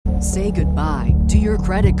Say goodbye to your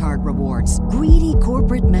credit card rewards. Greedy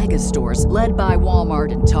corporate mega stores, led by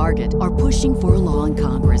Walmart and Target, are pushing for a law in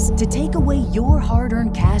Congress to take away your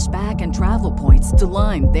hard-earned cash back and travel points to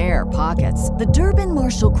line their pockets. The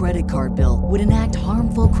Durbin-Marshall credit card bill would enact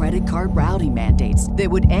harmful credit card routing mandates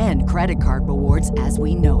that would end credit card rewards as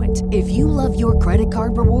we know it. If you love your credit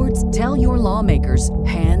card rewards, tell your lawmakers,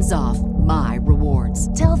 hands off my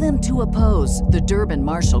rewards. Tell them to oppose the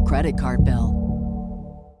Durbin-Marshall credit card bill.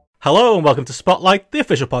 Hello and welcome to Spotlight, the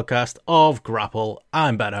official podcast of Grapple.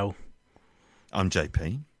 I'm Benno. I'm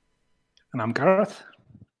JP. And I'm Gareth.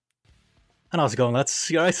 And how's it going, lads?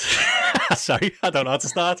 You alright? Sorry, I don't know how to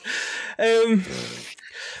start. We're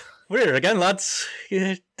here again, lads.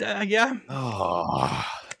 Yeah. Oh,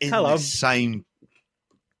 in Hello. the same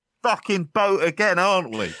fucking boat again,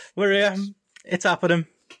 aren't we? We're here. It's happening.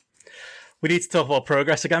 We need to talk about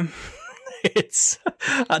progress again.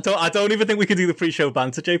 I don't even think we could do the pre-show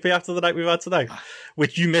banter, JP, after the night we've had today,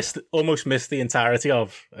 which you almost missed the entirety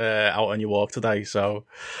of out on your walk today. So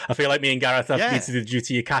I feel like me and Gareth need to do the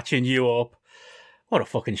duty of catching you up. What a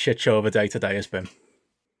fucking shit show of a day today has been.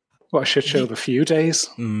 What a shit show of a few days.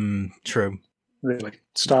 True. Really.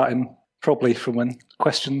 Starting probably from when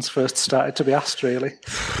questions first started to be asked, really.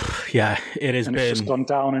 Yeah, it has and been. It's just gone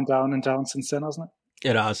down and down and down since then, hasn't it?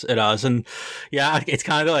 It has. And yeah, it's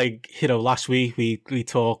kind of like, last week we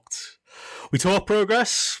talked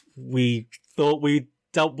progress. We thought we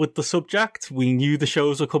dealt with the subject. We knew the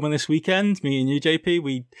shows were coming this weekend. Me and you, JP,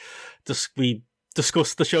 we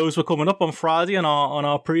discussed the shows were coming up on Friday on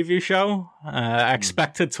our preview show. I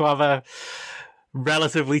expected to have a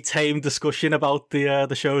relatively tame discussion about the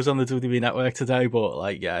shows on the WWE Network today, but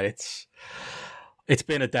it's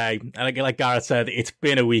been a day. And like Gareth said, it's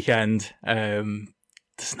been a weekend.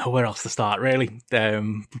 There's nowhere else to start, really.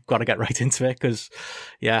 We've got to get right into it because,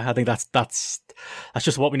 I think that's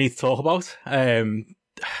just what we need to talk about.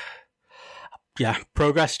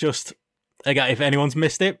 Progress. Just again, if anyone's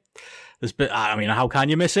missed it, how can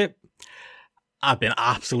you miss it? I've been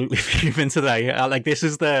absolutely fuming today. This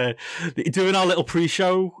is doing our little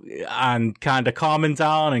pre-show and kind of calming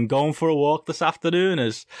down and going for a walk this afternoon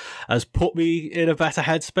has put me in a better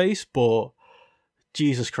headspace, but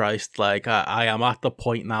Jesus Christ, I am at the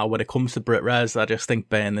point now when it comes to Brit Res, I just think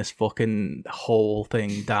burn this fucking whole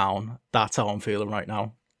thing down. That's how I'm feeling right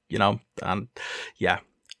now, and yeah,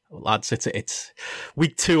 lads, it's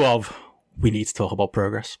week 2 of we need to talk about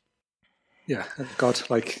progress. Yeah, God,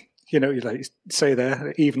 you say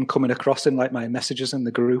there, even coming across in my messages in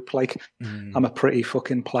the group, I'm a pretty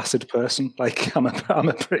fucking placid person. I'm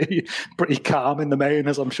a pretty calm in the main,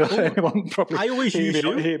 as I'm sure anyone probably I always hear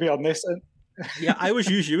me on this. Yeah, I always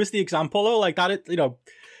use you as the example, though,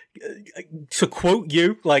 to quote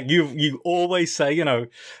you, you always say,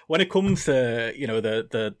 when it comes to,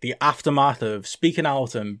 the aftermath of speaking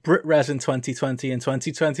out and Brit Res in 2020 and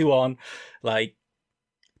 2021,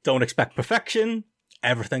 don't expect perfection.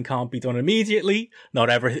 Everything can't be done immediately. Not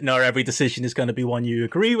every decision is going to be one you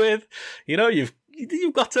agree with. You've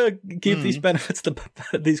got to give these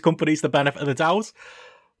companies the benefit of the doubt,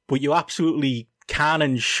 but you absolutely can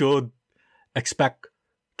and should expect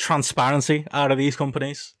transparency out of these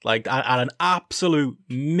companies, at an absolute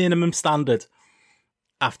minimum standard.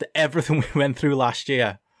 After everything we went through last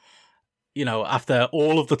year, after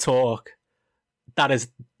all of the talk, that is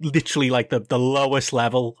literally the lowest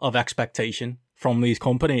level of expectation from these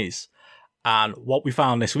companies. And what we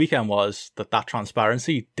found this weekend was that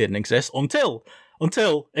transparency didn't exist until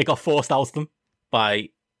it got forced out of them by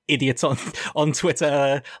idiots on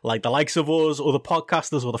Twitter, the likes of us, or the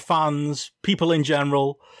podcasters, or the fans, people in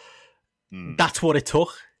general. That's what it took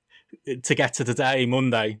to get to today,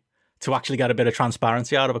 Monday, to actually get a bit of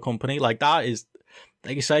transparency out of a company. That is,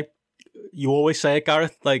 like you say, you always say it,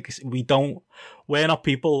 Gareth, we're not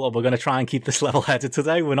people, or we're going to try and keep this level-headed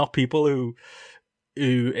today. We're not people who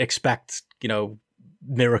expect,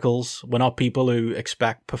 miracles. We're not people who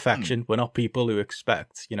expect perfection. We're not people who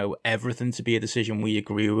expect, everything to be a decision we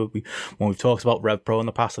agree with. When we've talked about Rev Pro in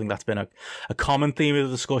the past, I think that's been a common theme of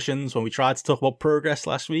the discussions. When we tried to talk about progress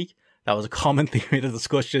last week, that was a common theme of the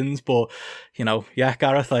discussions. But,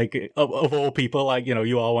 Gareth, of all people,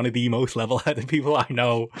 you are one of the most level-headed people I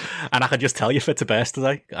know. And I can just tell you fit to burst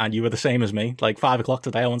today. And you were the same as me. 5:00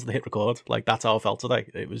 today, I wanted to hit record. That's how I felt today.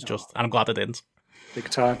 It was just, and I'm glad I didn't. Big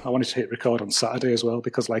time. I wanted to hit record on Saturday as well,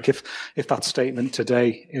 because if that statement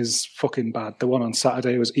today is fucking bad, the one on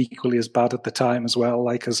Saturday was equally as bad at the time as well.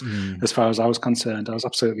 As far as I was concerned, I was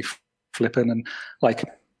absolutely flipping. And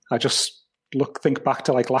I just think back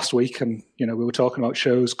to last week, and we were talking about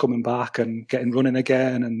shows coming back and getting running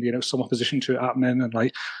again, and some opposition to it happening, and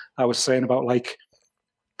I was saying about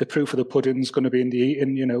the proof of the pudding's going to be in the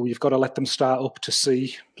eating. You know, you've got to let them start up to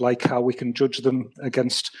see like how we can judge them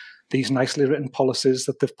against these nicely written policies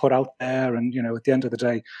that they've put out there. And, you know, at the end of the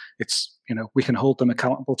day, it's, you know, we can hold them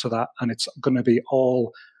accountable to that. And it's going to be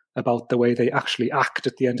all about the way they actually act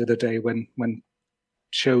at the end of the day when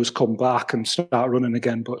shows come back and start running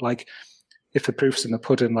again. But like, if the proof's in the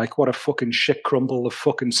pudding, like what a fucking shit crumble they've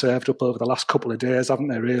fucking served up over the last couple of days, haven't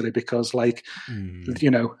they, really? Because like, you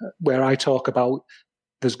know, where I talk about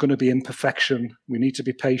there's going to be imperfection, we need to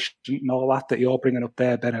be patient and all that you're bringing up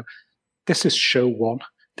there, Benno. This is show one.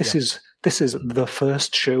 This is the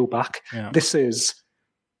first show back. Yeah. This is,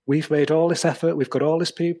 we've made all this effort, we've got all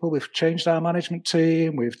these people, we've changed our management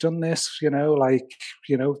team, we've done this, you know, like,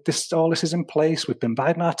 you know, all this is in place. We've been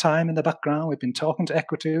biding our time in the background. We've been talking to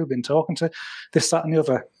equity, we've been talking to this, that, and the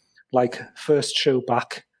other. Like, first show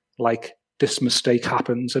back, like this mistake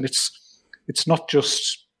happens, and it's not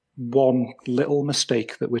just one little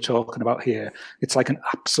mistake that we're talking about here. It's like an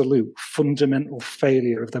absolute fundamental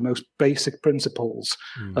failure of the most basic principles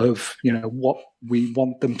of, you know, what we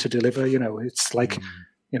want them to deliver. You know, it's like,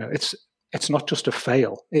 you know, it's not just a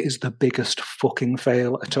fail. It is the biggest fucking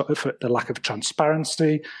fail for the lack of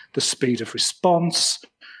transparency, the speed of response,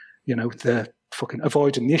 you know, the fucking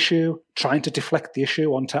avoiding the issue, trying to deflect the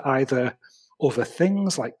issue onto either other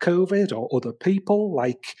things like COVID or other people,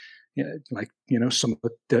 like, you know, some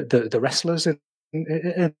of the wrestlers in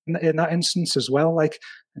that instance as well. Like,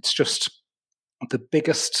 it's just the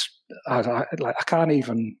biggest. I can't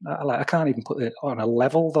even put it on a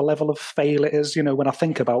level. The level of fail it is. You know, when I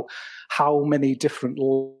think about how many different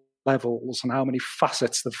levels and how many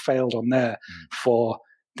facets they've failed on there for.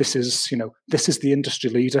 This is the industry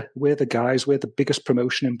leader. We're the guys. We're the biggest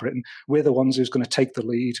promotion in Britain. We're the ones who's going to take the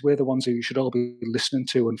lead. We're the ones who you should all be listening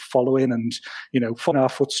to and following, and, you know, following our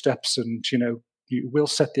footsteps. And, you know, we'll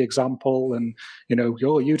set the example. And, you know,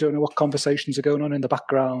 you don't know what conversations are going on in the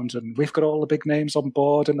background. And we've got all the big names on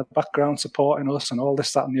board in the background supporting us and all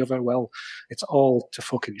this, that, and the other. Well, it's all to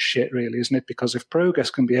fucking shit, really, isn't it? Because if Progress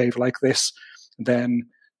can behave like this, then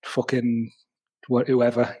fucking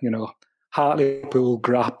whoever, you know, Hartlepool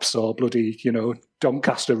Graps or bloody, you know,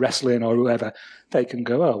 Doncaster Wrestling or whoever, they can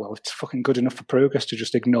go, oh, well, it's fucking good enough for Progress to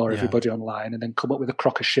just ignore everybody online and then come up with a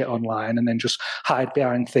crock of shit online and then just hide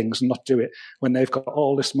behind things and not do it when they've got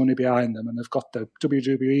all this money behind them and they've got the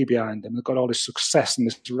WWE behind them, they've got all this success and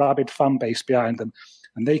this rabid fan base behind them,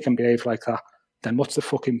 and they can behave like that. Then what's the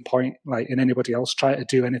fucking point, like, in anybody else trying to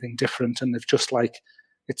do anything different? And they've just, like,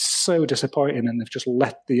 it's so disappointing, and they've just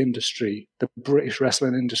let the industry, the British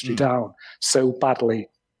wrestling industry, down so badly,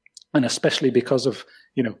 and especially because of,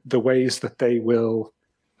 you know, the ways that they will,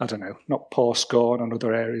 I don't know, not pour scorn on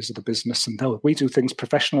other areas of the business. And no, we do things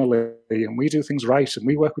professionally, and we do things right, and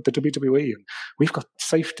we work with the WWE, and we've got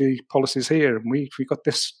safety policies here, and we've got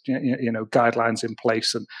this, you know, guidelines in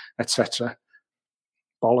place, and etc.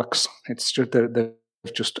 Bollocks! It's just they've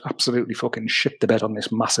just absolutely fucking shit the bed on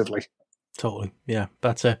this massively. Totally, yeah,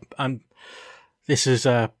 that's it. And this is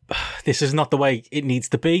not the way it needs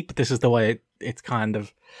to be, but this is the way it's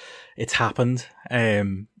happened.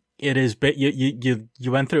 It is, but you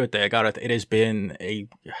went through it there, Gareth. It has been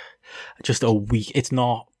just a week. It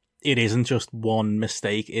isn't just one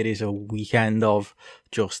mistake. It is a weekend of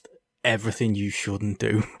just everything you shouldn't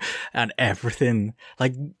do, and everything.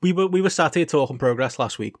 Like, we were sat here talking Progress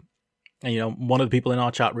last week, and, you know, one of the people in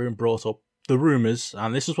our chat room brought up the rumours,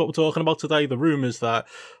 and this is what we're talking about today, the rumours that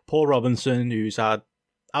Paul Robinson, who's had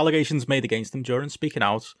allegations made against him during speaking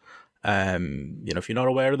out, you know, if you're not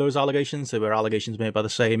aware of those allegations, they were allegations made by the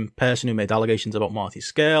same person who made allegations about Marty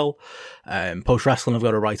Scurll. Post Wrestling have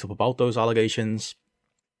got a write-up about those allegations.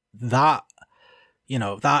 That, you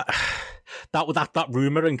know, that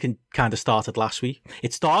rumour and kind of started last week.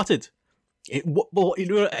 It started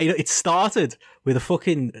with a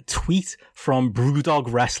fucking tweet from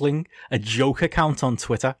Brewdog Wrestling, a joke account on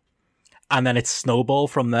Twitter, and then it snowballed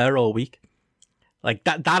from there all week. Like,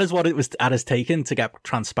 that is what it has taken to get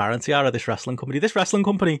transparency out of this wrestling company. This wrestling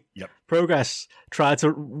company, Progress, tried to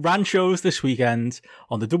run shows this weekend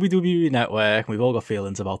on the WWE Network. We've all got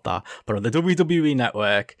feelings about that, but on the WWE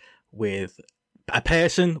Network with a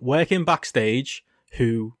person working backstage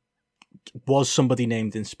who was somebody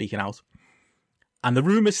named in speaking out. And the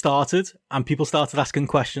rumours started, and people started asking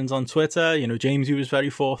questions on Twitter. You know, Jamesy was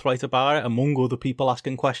very forthright about it, among other people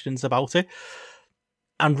asking questions about it.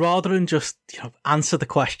 And rather than just, you know, answer the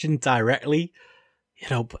question directly, you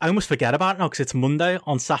know, I almost forget about it now because it's Monday.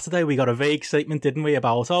 On Saturday, we got a vague statement, didn't we,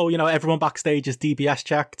 about, oh, you know, everyone backstage is DBS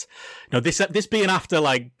checked. You know, this being after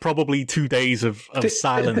like probably 2 days of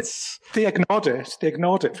silence. They ignored it. They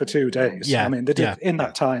ignored it for 2 days. Yeah, I mean, they did in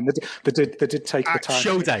that time. They did take the time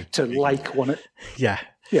show day to like one. Yeah.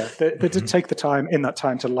 Yeah, they did take the time in that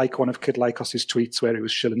time to like one of Kid Lykos's tweets where he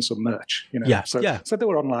was shilling some merch. You know, so they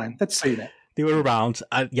were online. They'd seen it. They were around.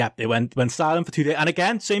 They went silent for 2 days. And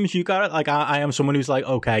again, same as you, Garrett. Like I am someone who's like,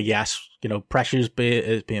 okay, yes, you know, pressure is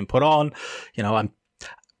being put on. You know,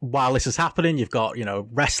 while this is happening, you've got, you know,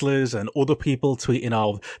 wrestlers and other people tweeting,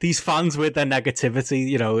 oh, these fans with their negativity,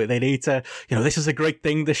 you know, they need to, you know, this is a great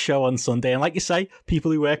thing, this show on Sunday. And like you say,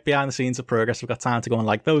 people who work behind the scenes of Progress have got time to go and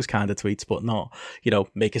like those kind of tweets, but not, you know,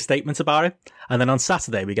 make a statement about it. And then on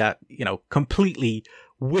Saturday, we get, you know, completely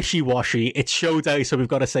wishy-washy. It's show day, so we've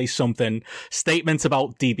got to say something. Statements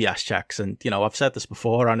about DBS checks, and you know, I've said this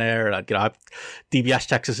before on air. You know, DBS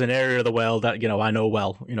checks is an area of the world that, you know, I know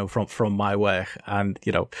well. You know, from my work, and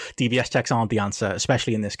you know, DBS checks aren't the answer,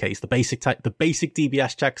 especially in this case. The basic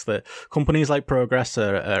DBS checks that companies like Progress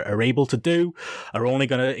are able to do are only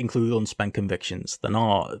going to include unspent convictions. They're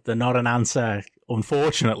not an answer,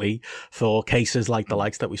 unfortunately, for cases like the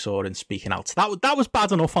likes that we saw in Speaking Out. That was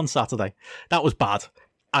bad enough on Saturday. That was bad.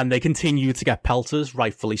 And they continue to get pelters,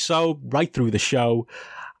 rightfully so, right through the show.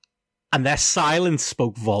 And their silence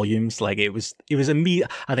spoke volumes. Like it was immediate.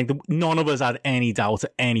 I think none of us had any doubt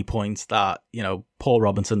at any point that, you know, Paul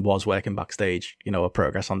Robinson was working backstage, you know, at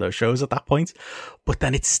Progress on those shows at that point. But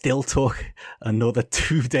then it still took another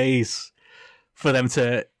 2 days for them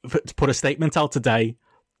to put a statement out today.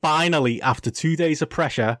 Finally, after 2 days of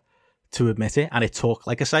pressure, to admit it. And it took,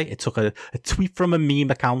 like I say, it took a tweet from a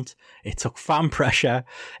meme account. It took fan pressure.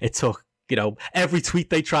 It took, you know, every tweet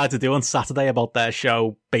they tried to do on Saturday about their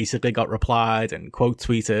show basically got replied and quote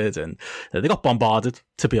tweeted, and they got bombarded,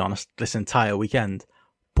 to be honest, this entire weekend.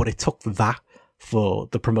 But it took that for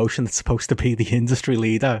the promotion that's supposed to be the industry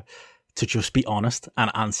leader to just be honest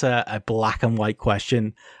and answer a black and white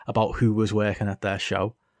question about who was working at their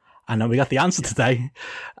show. And then we got the answer today,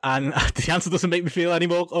 and the answer doesn't make me feel any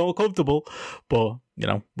more comfortable. But, you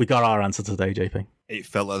know, we got our answer today, JP. It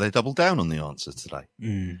felt like they doubled down on the answer today.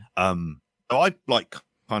 So I like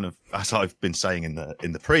kind of, as I've been saying in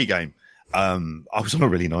the pre-game, I was on a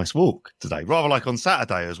really nice walk today, rather like on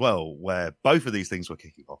Saturday as well, where both of these things were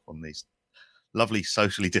kicking off on these lovely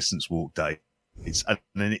socially distanced walk days. And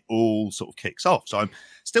then it all sort of kicks off. So I'm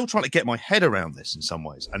still trying to get my head around this in some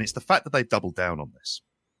ways. And it's the fact that they've doubled down on this.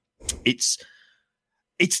 It's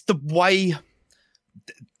the way,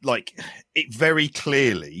 like, it very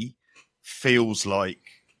clearly feels like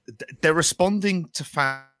they're responding to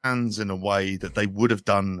fans in a way that they would have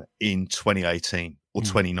done in 2018 or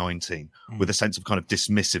 2019 with a sense of kind of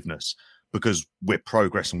dismissiveness because we're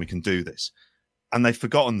Progress and we can do this. And they've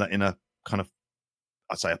forgotten that in a kind of,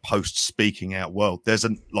 I'd say, a post-speaking out world, there's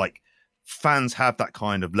fans have that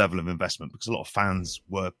kind of level of investment because a lot of fans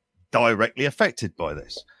were directly affected by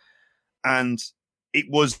this. And it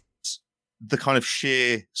was the kind of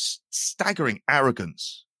sheer staggering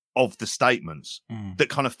arrogance of the statements that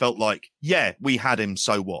kind of felt like, yeah, we had him,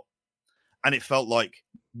 so what? And it felt like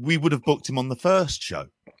we would have booked him on the first show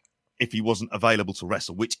if he wasn't available to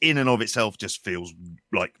wrestle, which in and of itself just feels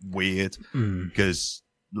like weird because,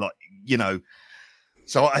 like, you know,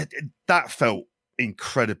 so that felt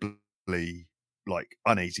incredibly like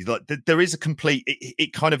uneasy. Like there is a complete,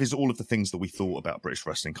 it kind of is all of the things that we thought about British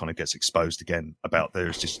wrestling kind of gets exposed again about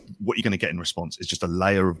there's just what you're going to get in response is just a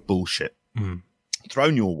layer of bullshit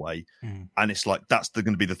thrown your way. And it's like, that's going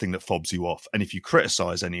to be the thing that fobs you off. And if you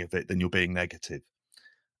criticize any of it, then you're being negative.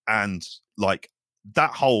 And like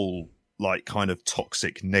that whole like kind of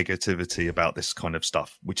toxic negativity about this kind of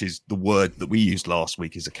stuff, which is the word that we used last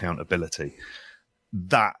week is accountability.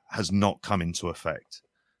 That has not come into effect.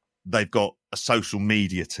 They've got a social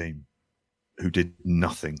media team who did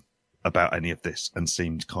nothing about any of this and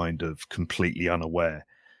seemed kind of completely unaware.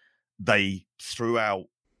 They threw out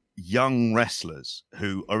young wrestlers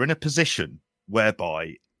who are in a position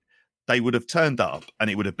whereby they would have turned up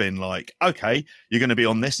and it would have been like, okay, you're going to be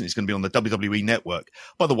on this and it's going to be on the WWE network.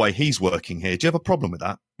 By the way, he's working here. Do you have a problem with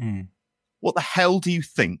that? What the hell do you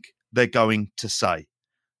think they're going to say?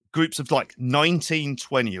 Groups of like 19,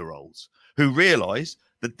 20-year-olds who realize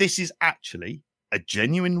that this is actually a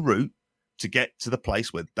genuine route to get to the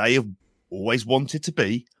place where they have always wanted to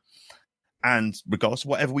be. And regardless of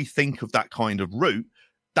whatever we think of that kind of route,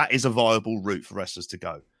 that is a viable route for wrestlers to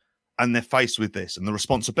go. And they're faced with this. And the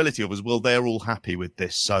responsibility of us, well, they're all happy with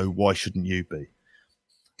this, so why shouldn't you be?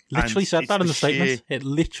 Literally said that in the statement. It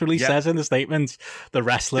literally says in the statement, the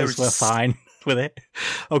wrestlers were fine. with it.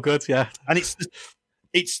 Oh, good, yeah. And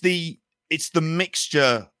it's the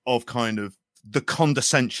mixture of kind of the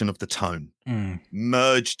condescension of the tone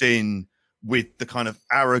merged in with the kind of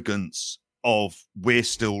arrogance of we're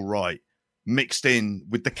still right, mixed in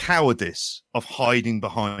with the cowardice of hiding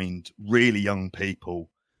behind really young people,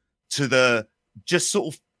 to the just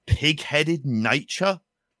sort of pig-headed nature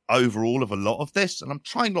overall of a lot of this. And I'm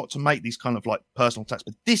trying not to make these kind of like personal attacks,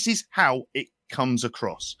 but this is how it comes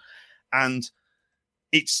across. And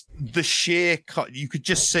it's the sheer cut. You could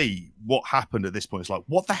just see what happened at this point. It's like,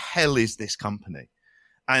 what the hell is this company?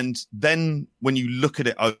 And then when you look at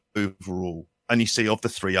it overall and you see of the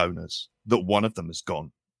three owners that one of them has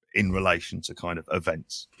gone in relation to kind of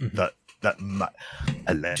events that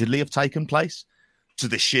allegedly have taken place, to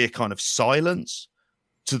the sheer kind of silence,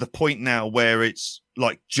 to the point now where it's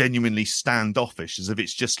like genuinely standoffish, as if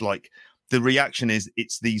it's just like the reaction is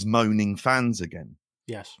it's these moaning fans again.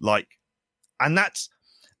 Yes. Like, and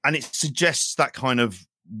it suggests that kind of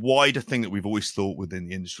wider thing that we've always thought within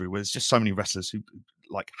the industry, where there's just so many wrestlers who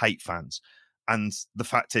like hate fans. And the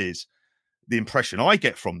fact is, the impression I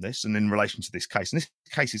get from this, and in relation to this case, and this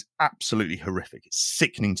case is absolutely horrific, it's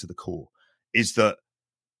sickening to the core, is that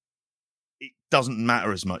it doesn't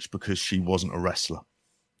matter as much because she wasn't a wrestler.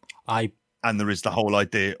 And there is the whole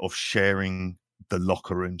idea of sharing the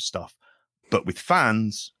locker room stuff. But with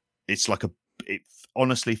fans, it's like it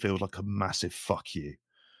honestly feels like a massive fuck you.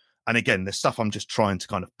 And again, there's stuff I'm just trying to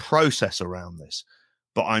kind of process around this,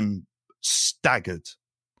 but I'm staggered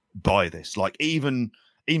by this. Like even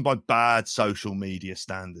by bad social media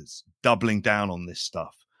standards, doubling down on this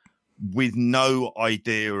stuff with no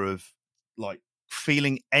idea of like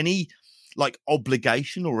feeling any like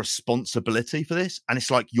obligation or responsibility for this. And it's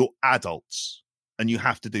like, you're adults and you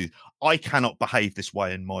have to do. I cannot behave this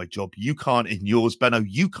way in my job. You can't in yours, Benno.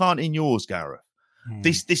 You can't in yours, Gareth.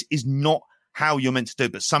 This is not how you're meant to do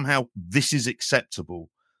it, but somehow this is acceptable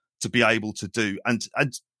to be able to do. And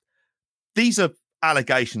these are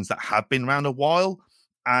allegations that have been around a while,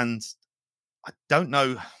 and I don't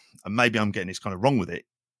know, and maybe I'm getting this kind of wrong with it,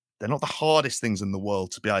 they're not the hardest things in the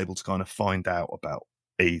world to be able to kind of find out about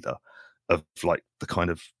either, of like the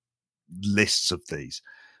kind of lists of these.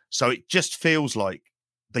 So it just feels like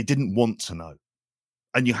they didn't want to know.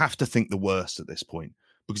 And you have to think the worst at this point,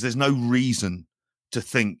 because there's no reason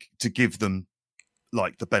to give them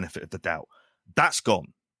like the benefit of the doubt. That's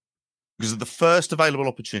gone because of the first available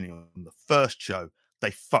opportunity on the first show.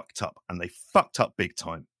 They fucked up, and they fucked up big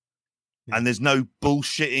time. Yeah. And there's no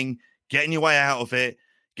bullshitting, getting your way out of it,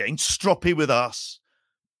 getting stroppy with us,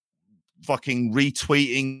 fucking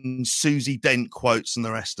retweeting Susie Dent quotes and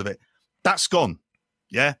the rest of it. That's gone.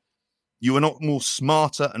 Yeah. You are not more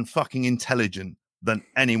smarter and fucking intelligent than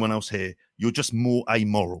anyone else here. You're just more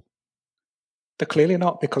amoral. They're clearly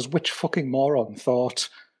not, because which fucking moron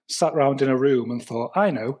sat around in a room and thought, I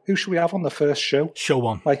know, who should we have on the first show? Show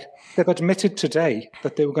one. Like, they've admitted today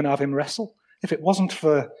that they were going to have him wrestle. If it wasn't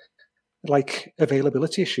for, like,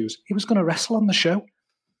 availability issues, he was going to wrestle on the show.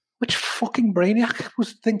 Which fucking brainiac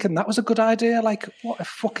was thinking that was a good idea? Like, what a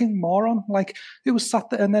fucking moron. Like, who was sat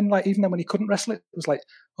there, and then, like, even then when he couldn't wrestle it was like,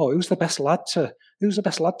 oh, who's the best lad to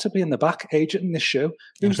be in the back agenting this show?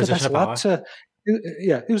 Who's the best lad to...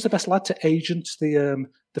 who's the best lad to agent the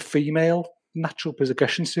female natural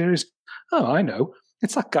progression series? Oh, I know.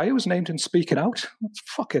 It's that guy who was named in Speaking Out. That's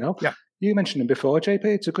fucking hell. Yeah. You mentioned him before, JP.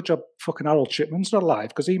 It's a good job fucking Harold Shipman's not alive,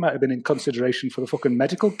 because he might have been in consideration for the fucking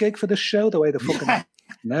medical gig for this show, the way the fucking...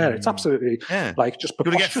 there. It's absolutely like just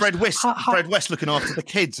preposterous. You're going to get Fred West looking after the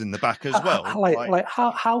kids in the back as well.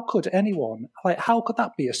 How could anyone, how could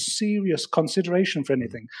that be a serious consideration for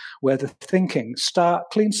anything where they're thinking, start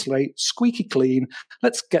clean slate, squeaky clean,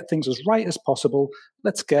 let's get things as right as possible,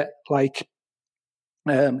 let's get the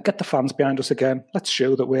fans behind us again, let's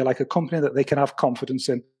show that we're like a company that they can have confidence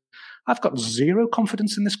in. I've got zero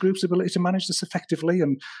confidence in this group's ability to manage this effectively,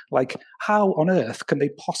 and like, how on earth can they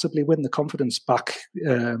possibly win the confidence back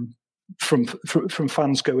from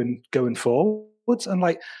fans going forwards? And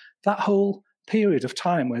like that whole period of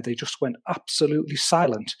time where they just went absolutely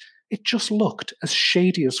silent, it just looked as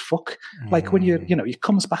shady as fuck. Like when it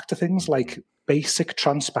comes back to things like basic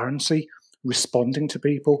transparency, responding to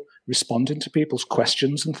people's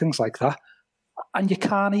questions and things like that. And you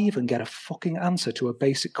can't even get a fucking answer to a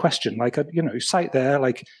basic question. Like, you site there,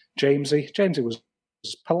 like Jamesy was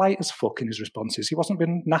polite as fuck in his responses. He wasn't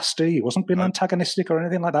being nasty. He wasn't being antagonistic or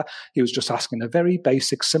anything like that. He was just asking a very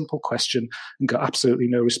basic, simple question and got absolutely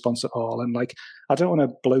no response at all. And like, I don't want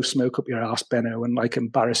to blow smoke up your ass, Benno, and like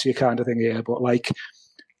embarrass you kind of thing here, but like,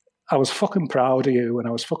 I was fucking proud of you, and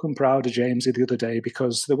I was fucking proud of Jamesy the other day,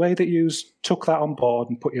 because the way that you took that on board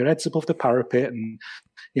and put your heads above the parapet and,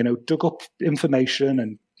 you know, dug up information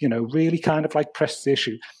and, you know, really kind of like pressed the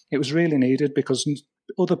issue. It was really needed, because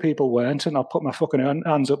other people weren't, and I'll put my fucking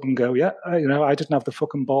hands up and go, yeah, you know, I didn't have the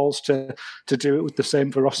fucking balls to do it with the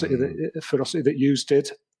same ferocity that you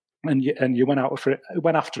did. And you went after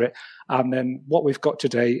it, and then what we've got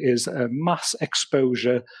today is a mass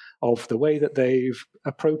exposure of the way that they've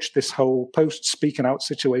approached this whole post speaking out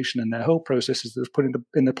situation and their whole processes that they've put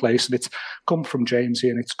in the place. And it's come from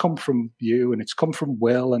Jamesy, and it's come from you, and it's come from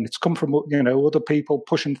Will, and it's come from, you know, other people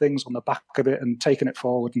pushing things on the back of it and taking it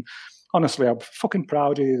forward. And honestly, I'm fucking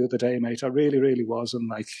proud of you the other day, mate. I really, really was. And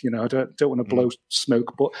like, you know, I don't want to blow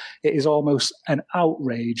smoke, but it is almost an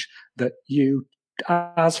outrage that you,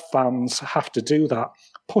 as fans, have to do that,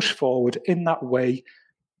 push forward in that way,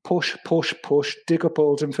 push, dig up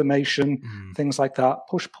old information, things like that,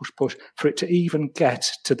 push, for it to even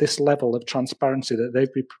get to this level of transparency that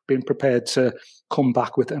they've been prepared to come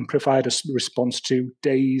back with and provide a response to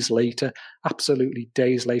days later, absolutely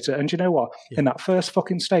days later. And you know what? Yeah. In that first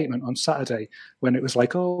fucking statement on Saturday, when it was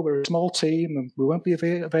like, oh, we're a small team and we won't be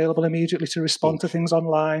available immediately to respond to things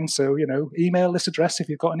online, so, you know, email this address if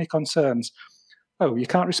you've got any concerns. Oh, you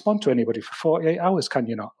can't respond to anybody for 48 hours, can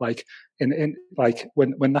you not? Like, in like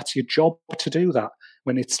when that's your job to do that,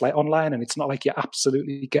 when it's like online, and it's not like you're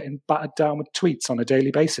absolutely getting battered down with tweets on a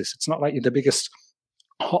daily basis. It's not like you're the biggest,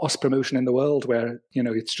 hottest promotion in the world where, you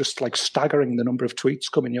know, it's just like staggering the number of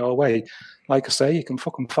tweets coming your way. Like I say, you can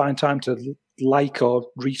fucking find time to like or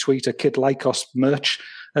retweet a Kid Lycos merch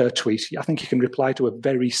tweet. I think you can reply to a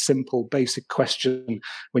very simple, basic question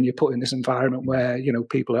when you're put in this environment where, you know,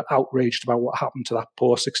 people are outraged about what happened to that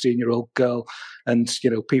poor 16-year-old girl, and, you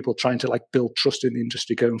know, people trying to like build trust in the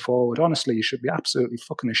industry going forward. Honestly, you should be absolutely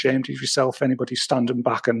fucking ashamed of yourself, anybody standing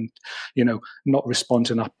back and, you know, not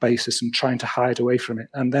responding on that basis and trying to hide away from it.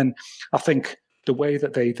 And then I think the way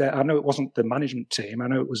that I know it wasn't the management team, I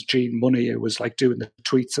know it was Gene Money who was like doing the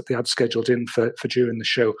tweets that they had scheduled in for during the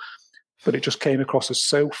show, but it just came across as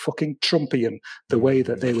so fucking Trumpian, the way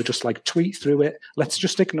that they were just like, tweet through it, let's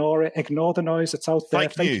just ignore it, ignore the noise that's out there,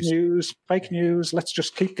 fake news, let's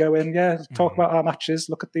just keep going, talk about our matches,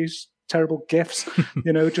 look at these terrible GIFs,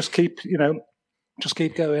 you know, just keep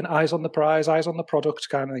going, eyes on the prize, eyes on the product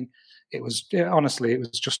kind of thing. Honestly, it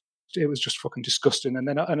was just fucking disgusting. And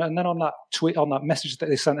then on that tweet, on that message that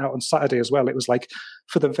they sent out on Saturday as well, it was like,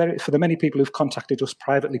 for the many people who've contacted us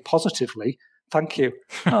privately positively, thank you.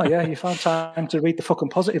 Oh yeah, you found time to read the fucking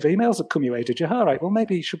positive emails that come your way, did you? All right, well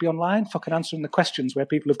maybe you should be online fucking answering the questions where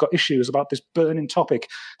people have got issues about this burning topic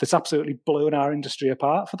that's absolutely blown our industry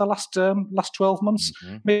apart for the last 12 months.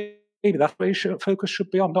 Mm-hmm. Maybe that's where your focus should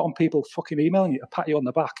be on, not on people fucking emailing you to pat you on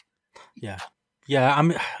the back. Yeah.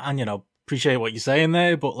 And you know, appreciate what you're saying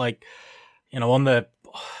there, but like, you know, on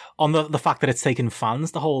the fact that it's taken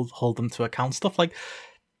fans to hold them to account stuff, like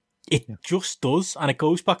it just does, and it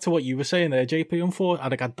goes back to what you were saying there,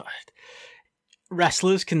 JP.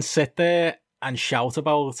 Wrestlers can sit there and shout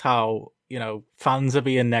about how, you know, fans are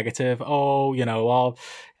being negative. Oh, you know,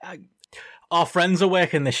 our friends are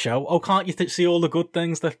working this show. Oh, can't you see all the good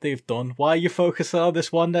things that they've done? Why are you focusing on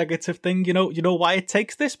this one negative thing? You know why it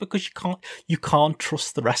takes this? Because you can't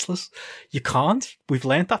trust the wrestlers. You can't. We've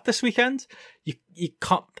learned that this weekend. You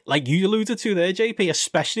can't, like you alluded to there, JP,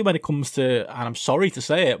 especially when it comes to, and I'm sorry to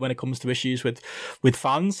say it, when it comes to issues with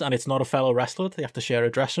fans, and it's not a fellow wrestler they have to share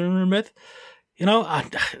a dressing room with. You know,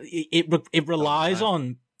 it relies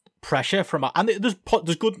on pressure from, and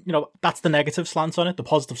there's good, you know, that's the negative slant on it. The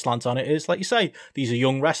positive slant on it is, like you say, these are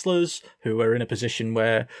young wrestlers who are in a position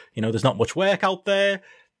where, you know, there's not much work out there.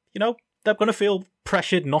 You know, they're going to feel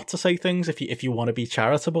pressured not to say things if you want to be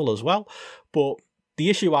charitable as well. But the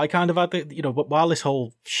issue I kind of had, you know, while this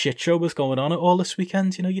whole shit show was going on all this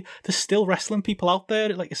weekend, you know, there's still wrestling people out there,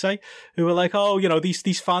 like you say, who are like, oh, you know,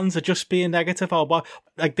 these fans are just being negative. Oh,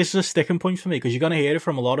 like, this is a sticking point for me, because you're going to hear it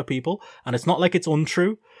from a lot of people, and it's not like it's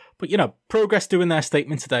untrue. But, you know, Progress doing their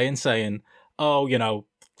statement today and saying, oh, you know,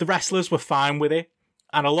 the wrestlers were fine with it.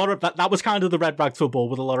 And a lot of that was kind of the red rag to a bull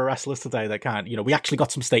with a lot of wrestlers today. They can't, you know, we actually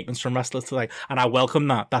got some statements from wrestlers today, and I welcome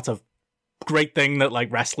that. That's a great thing that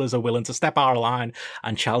like wrestlers are willing to step out of line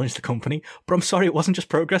and challenge the company. But I'm sorry, it wasn't just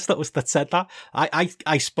Progress that said that.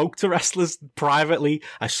 I spoke to wrestlers privately.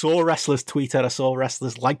 I saw wrestlers tweet it. I saw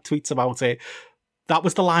wrestlers like tweets about it. That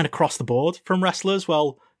was the line across the board from wrestlers.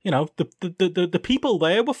 Well, you know, the people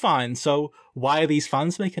there were fine. So why are these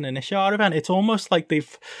fans making an issue out of it? It's almost like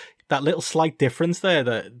that little slight difference there,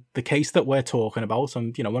 that the case that we're talking about,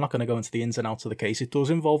 and, you know, we're not going to go into the ins and outs of the case. It does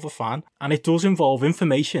involve a fan, and it does involve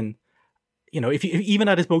information. if even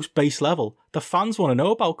at its most base level, the fans want to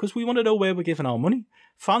know about, because we want to know where we're giving our money.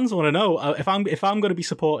 Fans want to know if I'm going to be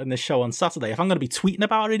supporting this show on Saturday, if I'm going to be tweeting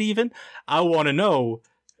about it, even I want to know,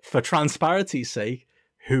 for transparency's sake,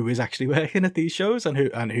 who is actually working at these shows and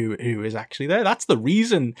who is actually there. That's the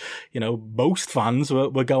reason, most fans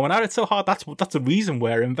were going at it so hard. That's the reason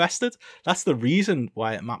we're invested. That's the reason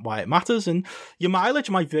why it matters. And your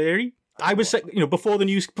mileage might vary. I was, before they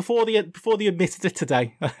admitted it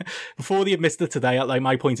today, like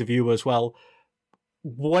my point of view was, well,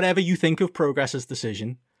 whatever you think of Progress's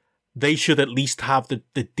decision, they should at least have the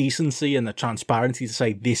decency and the transparency to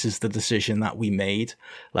say, this is the decision that we made.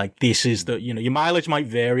 Like, this is your mileage might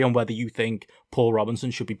vary on whether you think Paul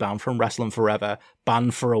Robinson should be banned from wrestling forever,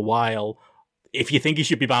 banned for a while. If you think he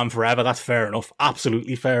should be banned forever, that's fair enough.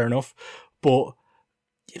 Absolutely fair enough. But,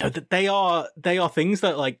 they are things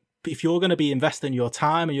that, like, if you're going to be investing your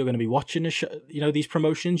time and you're going to be watching these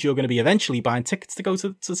promotions, you're going to be eventually buying tickets to go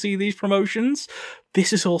to see these promotions.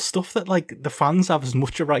 This is all stuff that, like, the fans have as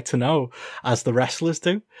much a right to know as the wrestlers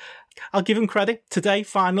do. I'll give them credit. Today,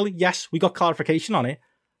 finally, yes, we got clarification on it.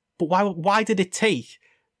 But why did it take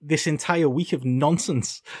this entire week of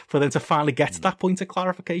nonsense for them to finally get to that point of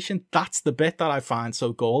clarification? That's the bit that I find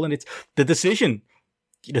so galling. It's the decision,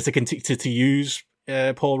 to use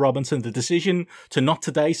Paul Robinson, the decision to not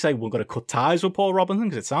today say we're going to cut ties with Paul Robinson,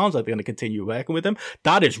 because it sounds like they're going to continue working with him.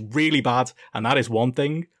 That is really bad, and that is one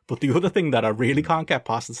thing. But the other thing that I really can't get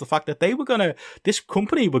past is the fact that this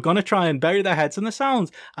company were going to try and bury their heads in the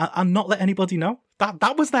sound and not let anybody know.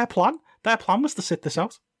 That was their plan. Their plan was to sit this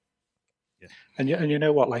out. Yeah. And you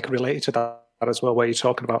know what, like, related to that as well, where you're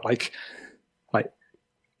talking about like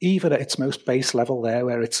even at its most base level there,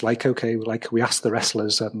 where it's like, okay, like, we asked the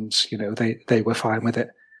wrestlers and, they were fine with it.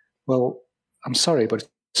 Well, I'm sorry, but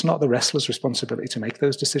it's not the wrestlers' responsibility to make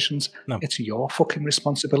those decisions. No. It's your fucking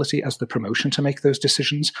responsibility as the promotion to make those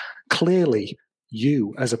decisions. Clearly,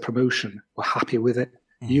 you as a promotion were happy with it.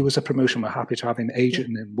 You as a promotion were happy to have an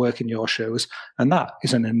agent and work in your shows. And that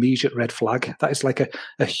is an immediate red flag. That is like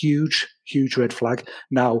a huge, huge red flag.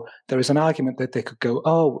 Now, there is an argument that they could go,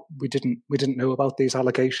 oh, we didn't know about these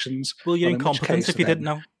allegations. Well, you're incompetent if you didn't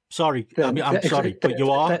know. Sorry. I'm sorry, but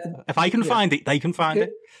you are. If I can find it, they can find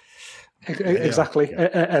it. Exactly.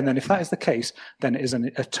 Yeah. And then if that is the case, then it is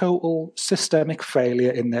a total systemic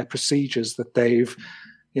failure in their procedures that they've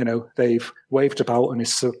waved about, and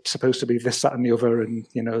is supposed to be this, that, and the other, and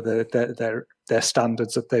their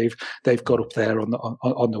standards that they've got up there on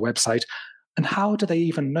the website. And how do they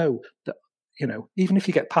even know that? Even if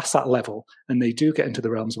you get past that level and they do get into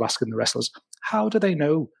the realms of asking the wrestlers, how do they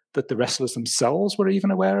know that the wrestlers themselves were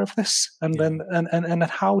even aware of this? And then and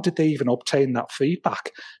how did they even obtain that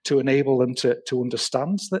feedback to enable them to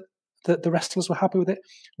understand that the wrestlers were happy with it?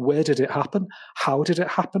 Where did it happen? How did it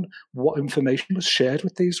happen? What information was shared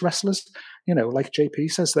with these wrestlers? Like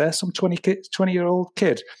JP says there, some 20-year-old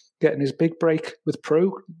kid getting his big break with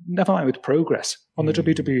Progress on the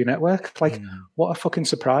WWE Network. Like, what a fucking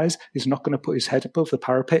surprise. He's not going to put his head above the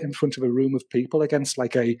parapet in front of a room of people against,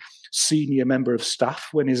 like, a senior member of staff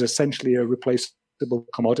when he's essentially a replaceable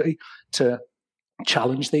commodity to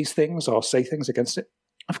challenge these things or say things against it.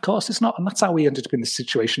 Of course it's not, and that's how we ended up in this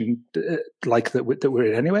situation like that we're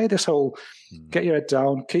in anyway. This whole get your head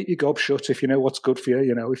down, keep your gob shut if you know what's good for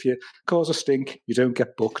you. If you cause a stink, you don't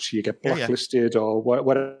get booked, you get blacklisted, or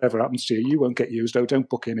whatever happens to you. You won't get used. Oh, don't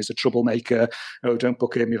book him, he's a troublemaker. Oh, don't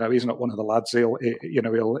book him, he's not one of the lads.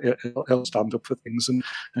 He'll stand up for things and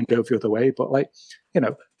go the other way. But, like,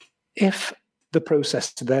 if the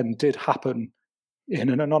process then did happen in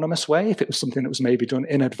an anonymous way, if it was something that was maybe done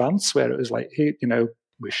in advance, where it was like,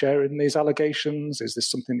 we're sharing these allegations. Is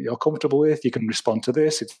this something that you're comfortable with? You can respond to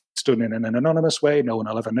this. It's done in an anonymous way. No one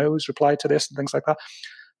will ever know who's replied to this and things like that.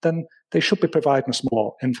 Then they should be providing us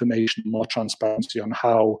more information, more transparency on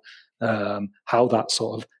how that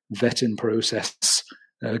sort of vetting process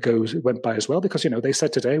went by as well. Because, they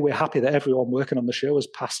said today, we're happy that everyone working on the show has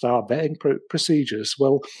passed our vetting procedures.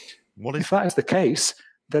 Well, if that is the case,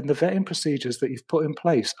 then the vetting procedures that you've put in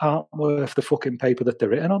place aren't worth the fucking paper that they're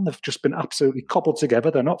written on. They've just been absolutely cobbled together.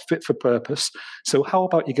 They're not fit for purpose. So how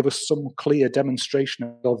about you give us some clear demonstration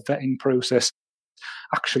of the vetting process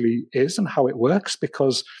actually is and how it works?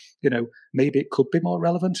 Because, maybe it could be more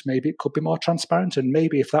relevant, maybe it could be more transparent, and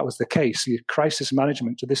maybe if that was the case, your crisis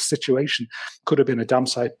management to this situation could have been a damn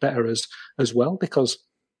sight better as well, because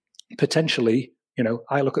potentially,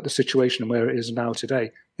 I look at the situation where it is now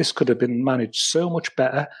today. This could have been managed so much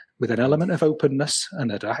better with an element of openness,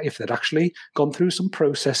 and that if they'd actually gone through some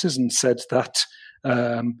processes and said that,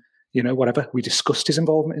 whatever. We discussed his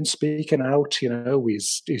involvement in speaking out.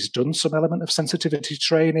 He's done some element of sensitivity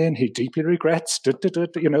training. He deeply regrets.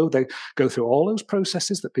 They go through all those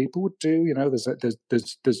processes that people would do.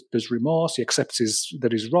 There's remorse. He accepts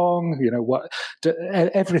that he's wrong.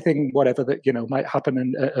 Everything, whatever that might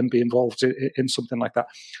happen and be involved in something like that.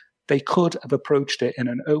 They could have approached it in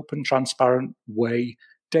an open, transparent way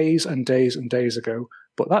days and days and days ago.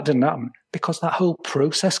 But that didn't happen because that whole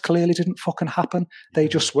process clearly didn't fucking happen.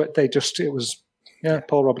 It was,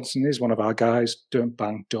 Paul Robinson is one of our guys, done,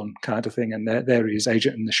 bang, done kind of thing. And there he is,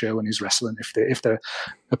 agent in the show, and he's wrestling if the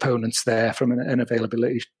opponent's there from an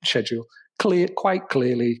availability schedule. Quite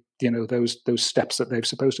clearly, those steps that they've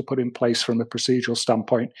supposed to put in place from a procedural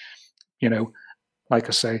standpoint, like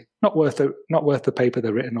I say, not worth the paper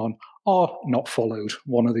they're written on, or not followed,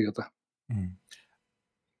 one or the other. Mm.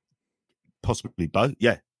 Possibly both.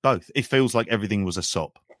 Yeah, both. It feels like everything was a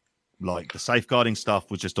sop. Like the safeguarding stuff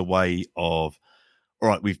was just a way of, all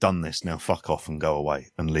right, we've done this, now fuck off and go away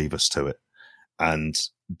and leave us to it. And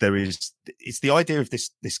it's the idea of this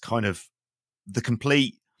kind of the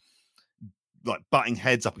complete, like, butting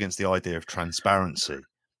heads up against the idea of transparency.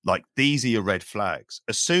 Like, these are your red flags.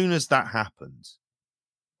 As soon as that happened,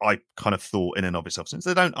 I kind of thought in and of itself, since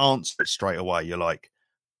they don't answer it straight away, you're like,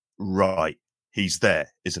 right, he's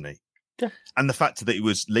there, isn't he? Yeah. And the fact that it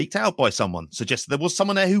was leaked out by someone suggests there was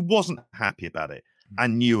someone there who wasn't happy about it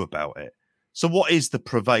and knew about it. So what is the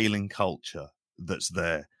prevailing culture that's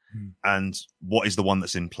there? And what is the one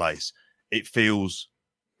that's in place? It feels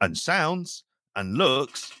and sounds and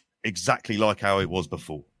looks exactly like how it was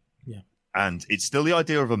before. Yeah. And it's still the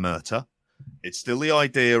idea of a murder. It's still the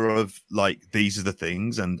idea of, like, these are the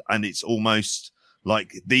things. And it's almost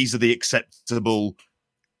like these are the acceptable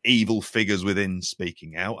evil figures within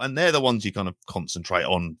speaking out, and they're the ones you kind of concentrate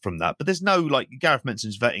on from that. But there's no, like Gareth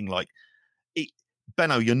mentions, vetting. Like,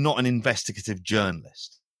 Benno, you're not an investigative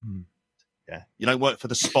journalist. Yeah, you don't work for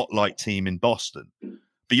the Spotlight team in Boston,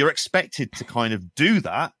 but you're expected to kind of do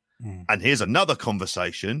that. And here's another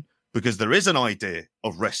conversation, because there is an idea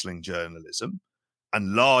of wrestling journalism,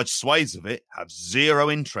 and large swathes of it have zero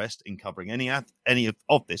interest in covering any of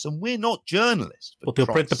this, and we're not journalists. But they'll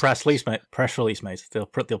print the press release, mate. They'll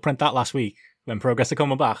print that last week when Progress are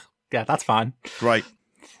coming back. Yeah, that's fine. Great.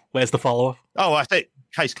 Where's the follow-up? Oh, I think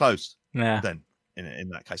case closed. Yeah. Then in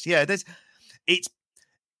that case, yeah.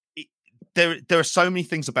 There are so many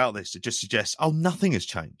things about this that just suggest, nothing has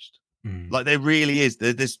changed. Like, there really is.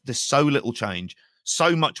 There's so little change.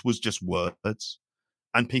 So much was just words,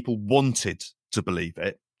 and people wanted to believe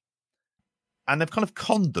it, and they've kind of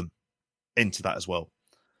conned them into that as well.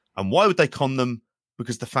 And why would they con them?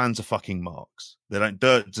 Because the fans are fucking marks. They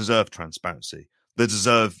don't deserve transparency. They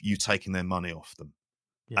deserve you taking their money off them.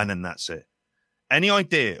 Yeah. And then that's it. Any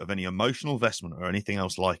idea of any emotional investment or anything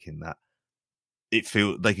else like in that, it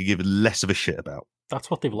feels they could give less of a shit about. That's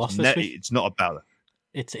what they've lost this week. It's not about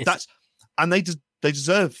it. And they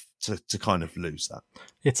deserve to kind of lose that.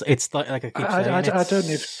 It's like I keep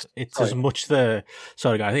saying, it's as much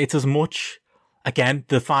it's as much, again,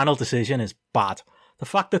 the final decision is bad. The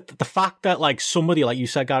fact that like somebody, like you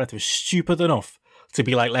said, Gareth, was stupid enough to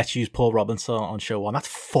be like, let's use Paul Robinson on show one, that's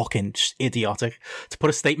fucking idiotic. To put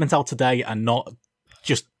a statement out today and not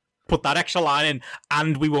just put that extra line in,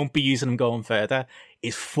 and we won't be using him going further,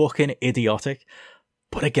 is fucking idiotic.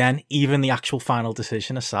 But again, even the actual final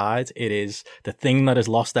decision aside, it is the thing that has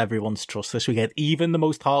lost everyone's trust this weekend. Even the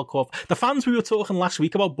most hardcore, the fans we were talking last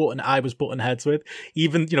week about I was butting heads with,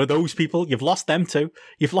 even, those people, you've lost them too.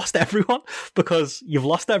 You've lost everyone because you've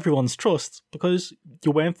lost everyone's trust because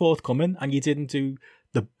you weren't forthcoming and you didn't do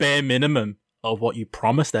the bare minimum of what you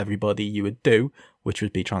promised everybody you would do, which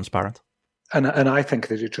would be transparent. And I think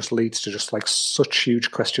that it just leads to just like such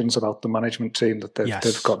huge questions about the management team that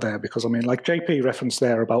they've got there. Because I mean, like JP referenced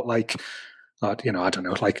there about like, I don't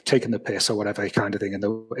know, like taking the piss or whatever kind of thing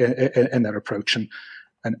in their approach, and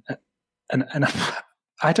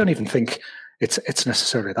I don't even think it's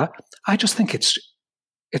necessarily that. I just think it's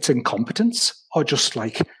incompetence, or just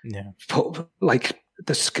like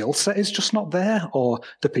the skill set is just not there, or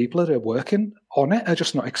the people that are working on it are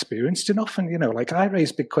just not experienced enough. And, like I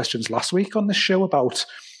raised big questions last week on this show about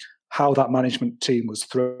how that management team was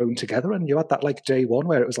thrown together. And you had that like day one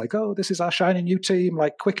where it was like, oh, this is our shiny new team,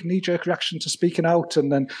 like quick knee-jerk reaction to speaking out. And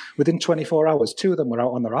then within 24 hours, two of them were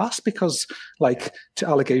out on their ass because like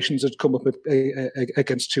allegations had come up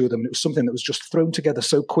against two of them. It was something that was just thrown together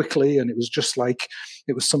so quickly. And it was just like,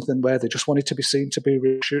 it was something where they just wanted to be seen to be,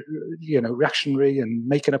 reactionary and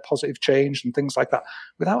making a positive change and things like that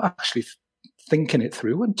without actually thinking it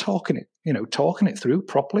through and talking it through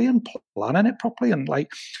properly and planning it properly. And like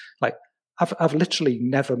I've literally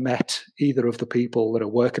never met either of the people that are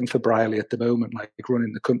working for Brierley at the moment, like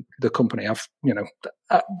running the company.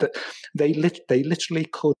 They literally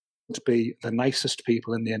could be the nicest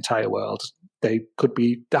people in the entire world. They could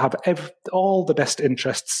have all the best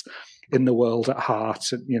interests in the world at heart,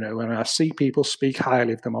 and I see people speak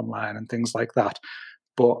highly of them online and things like that.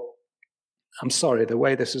 But I'm sorry, the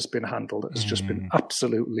way this has been handled has just been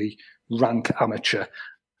absolutely rank amateur.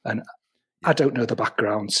 And I don't know the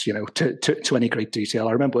backgrounds, to any great detail.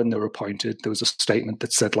 I remember when they were appointed, there was a statement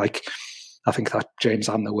that said, like, I think that James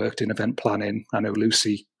Amner worked in event planning. I know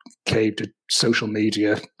Lucy Cave did social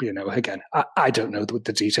media. Again, I don't know the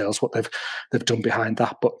details, what they've done behind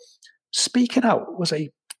that. But speaking out was a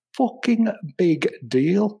fucking big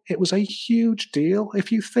deal. It was a huge deal.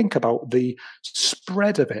 If you think about the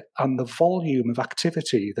spread of it and the volume of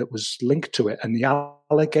activity that was linked to it and the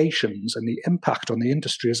allegations and the impact on the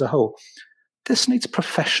industry as a whole, this needs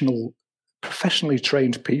professionally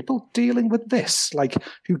trained people dealing with this, like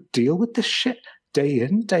who deal with this shit day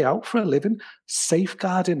in, day out for a living,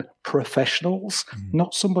 safeguarding professionals,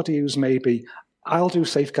 not somebody who's maybe, I'll do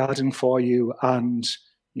safeguarding for you and,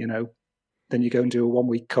 then you go and do a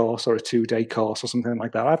 1-week course or a 2-day course or something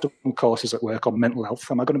like that. I've done courses at work on mental health.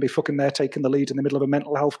 Am I going to be fucking there taking the lead in the middle of a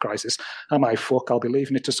mental health crisis? Am I I'll be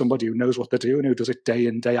leaving it to somebody who knows what they're doing, who does it day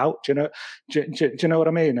in, day out. Do you know what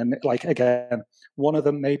I mean? And like, again, one of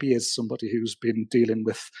them maybe is somebody who's been dealing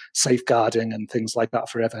with safeguarding and things like that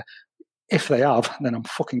forever. If they have, then I'm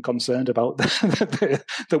fucking concerned about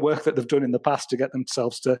the work that they've done in the past to get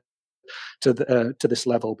themselves to this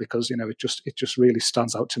level, because it just really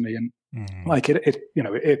stands out to me. And like it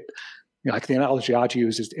like the analogy I'd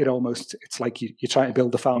use is it's like you're trying to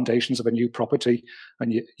build the foundations of a new property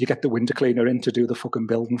and you get the window cleaner in to do the fucking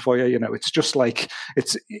building for you. It's just like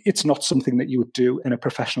it's not something that you would do in a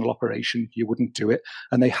professional operation. You wouldn't do it,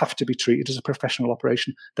 and they have to be treated as a professional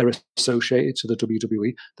operation. They're associated to the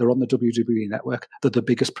WWE. They're on the WWE network. They're the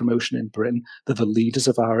biggest promotion in Britain. They're the leaders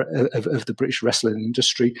of the British wrestling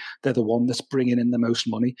industry. They're the one that's bringing in the most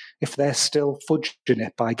money. If they're still fudging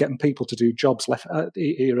it by getting people to do jobs left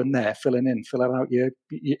here and there, filling out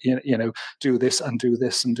do this and do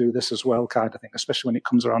this and do this as well kind of thing, especially when it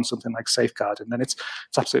comes around something like safeguarding, then it's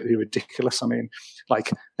absolutely ridiculous. I mean,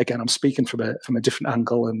 like, again, I'm speaking from a different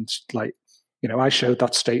angle, and like, I showed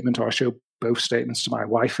that statement, or I showed both statements to my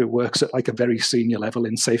wife, who works at like a very senior level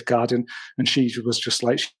in safeguarding, and she was just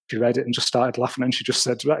like, she read it and just started laughing, and she just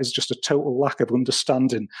said, that is just a total lack of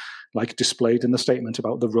understanding, like displayed in the statement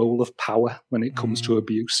about the role of power when it comes to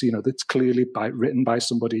abuse. That's clearly written by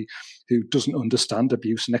somebody who doesn't understand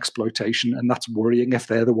abuse and exploitation, and that's worrying if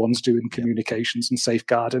they're the ones doing communications and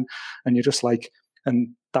safeguarding. And you're just like, and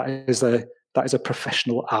that is a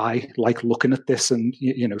professional eye, like looking at this and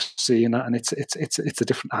seeing that, and it's a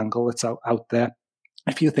different angle. It's out there.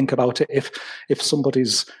 If you think about it, if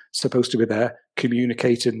somebody's supposed to be there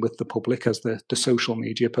communicating with the public as the social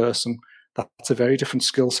media person, that's a very different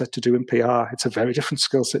skill set to do in PR. It's a very different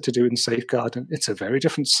skill set to do in safeguarding. It's a very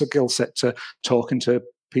different skill set to talking to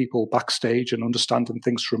people backstage and understanding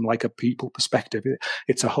things from like a people perspective.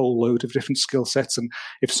 It's a whole load of different skill sets, and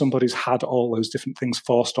if somebody's had all those different things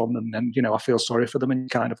forced on them, then I feel sorry for them, and you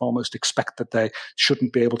kind of almost expect that they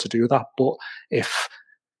shouldn't be able to do that. But if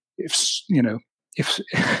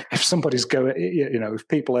somebody's going, if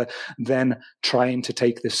people are then trying to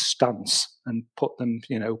take this stance and put them,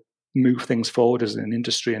 move things forward as an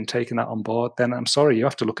industry and taking that on board, then I'm sorry, you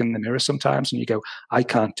have to look in the mirror sometimes and you go, I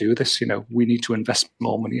can't do this. We need to invest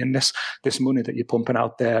more money in this money that you're pumping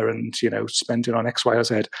out there and, spending on X, Y, or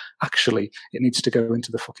Z. Actually, it needs to go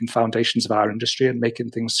into the fucking foundations of our industry and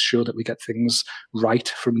making things sure that we get things right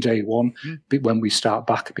from day one when we start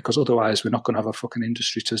back, because otherwise we're not going to have a fucking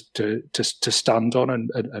industry to stand on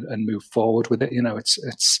and move forward with it.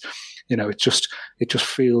 It just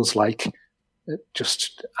feels like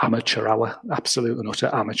just amateur hour, absolute and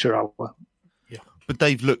utter amateur hour. Yeah, but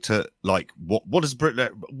they've looked at like what we're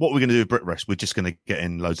going to do with BritWrest. We're just going to get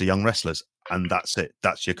in loads of young wrestlers, and that's it.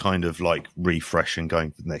 That's your kind of like refresh and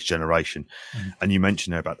going for the next generation. And you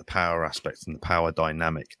mentioned there about the power aspects and the power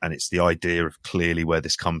dynamic, and it's the idea of clearly where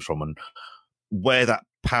this comes from and where that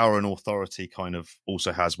power and authority kind of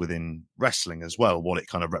also has within wrestling as well, what it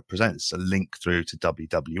kind of represents, a link through to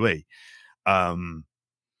WWE.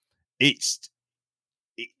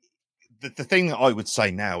 The thing that I would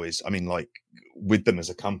say now is, I mean, like with them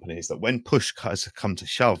as a company, is that when push has come to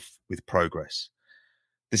shove with Progress,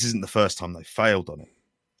 this isn't the first time they failed on it,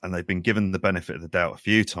 and they've been given the benefit of the doubt a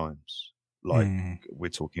few times. Like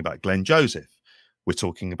we're talking about Glenn Joseph, we're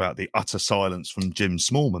talking about the utter silence from Jim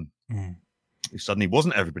Smallman, who suddenly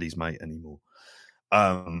wasn't everybody's mate anymore.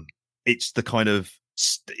 it's the kind of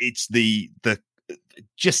it's the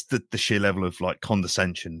just the sheer level of like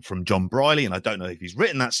condescension from John Briley. And I don't know if he's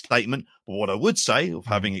written that statement, but what I would say, of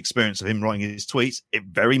having experience of him writing his tweets, it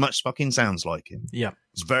very much fucking sounds like him. Yeah.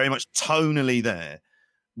 It's very much tonally there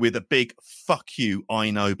with a big fuck you,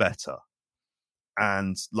 I know better.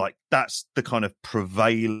 And like that's the kind of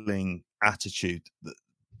prevailing attitude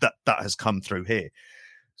that has come through here.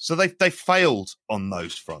 So they failed on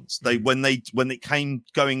those fronts. When it came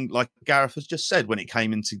going, like Gareth has just said, when it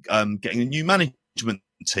came into getting a new management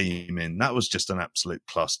team in, that was just an absolute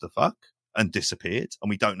clusterfuck and disappeared. And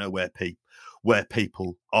we don't know where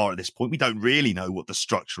people are at this point. We don't really know what the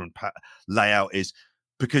structure and layout is,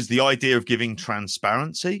 because the idea of giving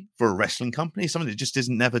transparency for a wrestling company is something that just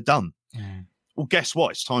isn't never done. Mm. Well, guess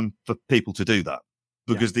what? It's time for people to do that,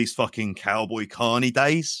 because these fucking Cowboy Carney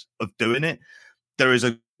days of doing it, there is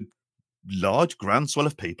a large groundswell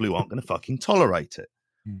of people who aren't going to fucking tolerate it.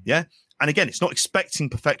 Yeah. And again, it's not expecting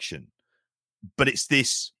perfection, but it's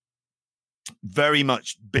this very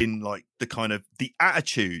much been like the kind of the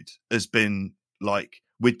attitude has been like,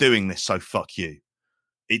 we're doing this, so fuck you.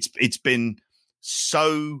 It's been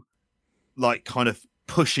so like kind of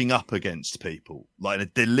pushing up against people like in a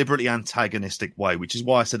deliberately antagonistic way, which is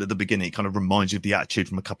why I said at the beginning it kind of reminds you of the attitude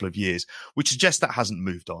from a couple of years, which suggests that hasn't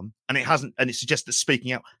moved on, and it suggests that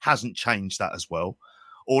speaking out hasn't changed that as well,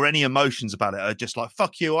 or any emotions about it are just like,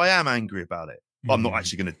 fuck you, I am angry about it, but I'm not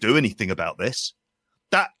actually going to do anything about this.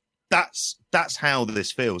 That's how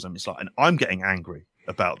this feels. And it's like, and I'm getting angry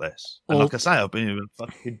about this, and like I say, I've been in a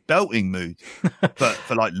fucking belting mood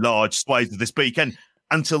for like large swathes of this weekend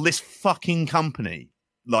until this fucking company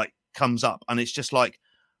like comes up, and it's just like,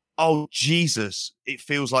 oh Jesus, it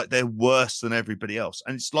feels like they're worse than everybody else.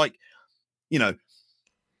 And it's like, you don't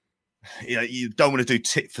want to do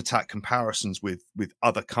tit for tat comparisons with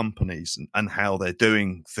other companies and how they're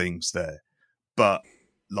doing things there, but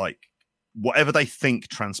like whatever they think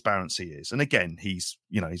transparency is, and again, he's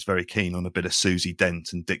very keen on a bit of Susie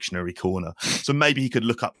Dent and Dictionary Corner, so maybe he could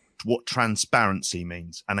look up what transparency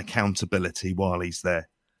means and accountability while he's there.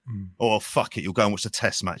 Or fuck it, you'll go and watch the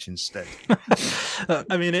test match instead.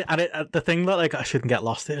 I mean, the thing that like I shouldn't get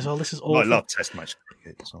lost in as well. This is all. I love test match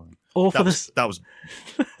cricket. Sorry. All for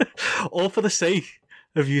the sake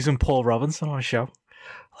of using Paul Robinson on a show.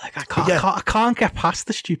 Like I can't get past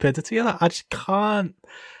the stupidity of that. I just can't.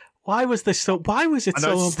 Why was it so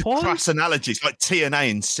important? The crass analogies, like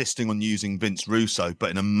TNA insisting on using Vince Russo,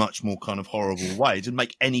 but in a much more kind of horrible way. It didn't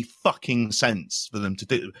make any fucking sense for them to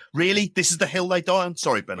do. Really? This is the hill they die on?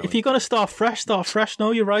 Sorry, Ben. If you're going to start fresh.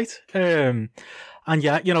 No, you're right. And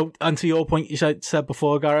yeah, and to your point, you said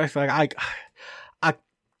before, Gareth, like I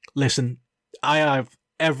listen, I have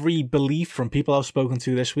every belief from people I've spoken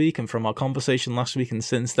to this week and from our conversation last week and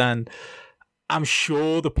since then. I'm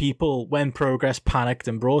sure the people, when Progress panicked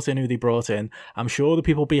and brought in who they brought in, I'm sure the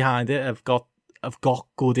people behind it have got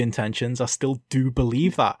good intentions. I still do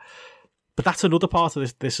believe that. But that's another part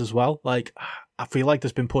of this as well. Like, I feel like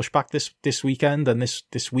there's been pushback this weekend and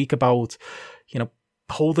this week about,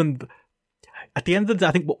 holding. At the end of the day,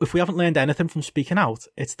 I think if we haven't learned anything from speaking out,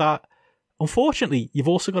 it's that, unfortunately, you've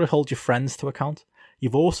also got to hold your friends to account.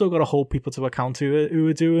 You've also got to hold people to account who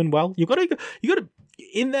are doing well. You got to,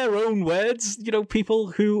 in their own words,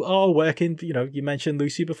 people who are working. You mentioned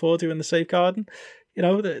Lucy before doing the safeguarding.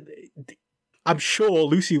 I'm sure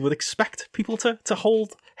Lucy would expect people to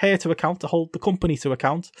hold her to account, to hold the company to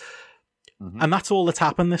account, and that's all that's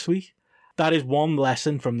happened this week. That is one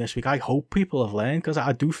lesson from this week. I hope people have learned, because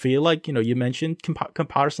I do feel like you mentioned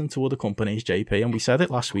comparison to other companies, JP, and we said it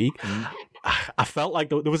last week. I felt like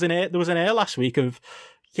there was an air last week of,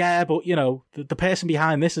 yeah, but the person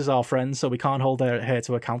behind this is our friend, so we can't hold her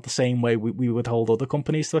to account the same way we would hold other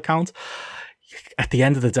companies to account. At the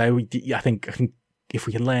end of the day, I think if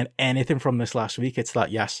we can learn anything from this last week, it's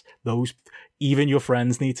that yes, even your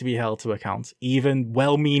friends need to be held to account. Even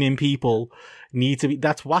well-meaning people need to be.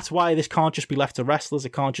 That's why this can't just be left to wrestlers.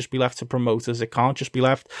 It can't just be left to promoters. It can't just be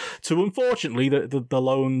left to, unfortunately, the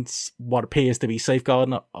lone, what appears to be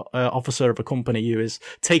safeguarding officer of a company who is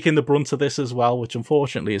taking the brunt of this as well, which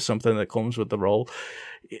unfortunately is something that comes with the role.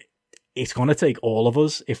 It's going to take all of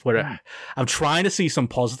us if we're. I'm trying to see some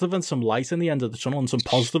positive and some light in the end of the tunnel, and some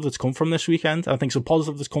positive that's come from this weekend. I think some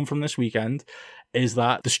positive that's come from this weekend is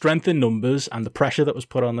that the strength in numbers and the pressure that was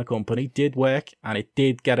put on the company did work, and it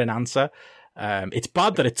did get an answer. It's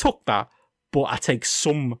bad that it took that, but I take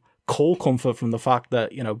some core comfort from the fact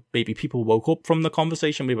that maybe people woke up from the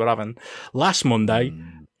conversation we were having last Monday.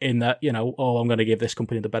 In that, I'm going to give this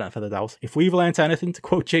company the benefit of the doubt. If we've learnt anything, to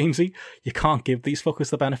quote Jamesy, you can't give these fuckers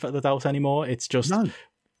the benefit of the doubt anymore. It's just,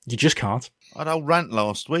 You just can't. I had a whole rant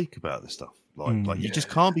last week about this stuff. Like you just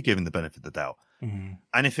can't be given the benefit of the doubt. Mm.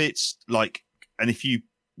 And if it's like, and if you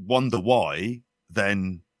wonder why,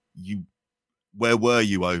 then where were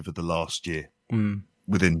you over the last year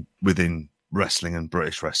within wrestling and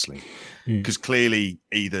British wrestling? Because clearly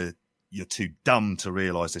either you're too dumb to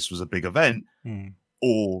realise this was a big event,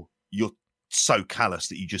 or you're so callous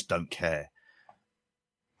that you just don't care.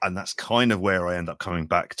 And that's kind of where I end up coming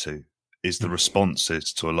back to, is the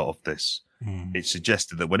responses to a lot of this. It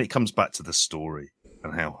suggested that when it comes back to the story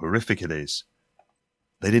and how horrific it is,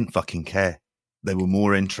 they didn't fucking care. They were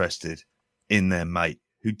more interested in their mate,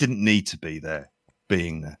 who didn't need to be there,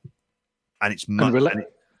 being there. And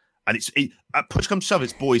it's at push comes to shove,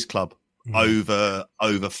 it's boys' club over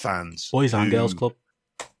fans. Boys and girls club.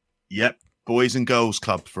 Yep, boys and girls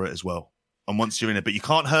club for it as well. And once you're in it, but you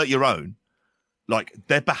can't hurt your own. Like,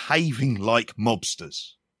 they're behaving like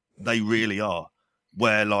mobsters. They really are.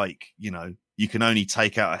 Where, like, you know, you can only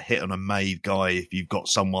take out a hit on a made guy if you've got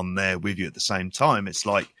someone there with you at the same time. It's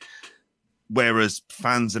like, whereas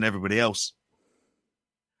fans and everybody else,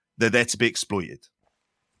 they're there to be exploited.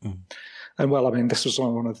 And well, I mean, this was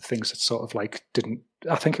one of the things that sort of like didn't,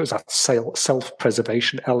 I think it was that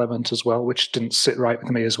self-preservation element as well, which didn't sit right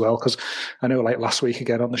with me as well. Because I know, like, last week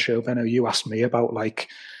again on the show, Benno, you asked me about, like,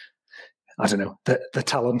 I don't know, the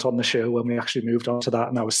talent on the show when we actually moved on to that.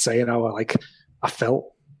 And I was saying how, like, I felt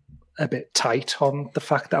a bit tight on the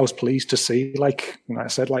fact that I was pleased to see, like I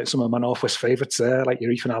said, like some of my Northwest favourites there, like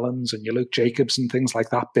your Ethan Allens and your Luke Jacobs and things like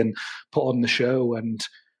that, been put on the show. And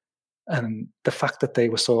the fact that they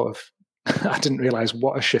were sort of, I didn't realise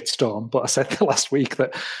what a shitstorm, but I said last week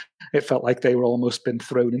that it felt like they were almost been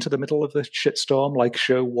thrown into the middle of the shitstorm, like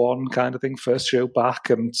show one kind of thing, first show back,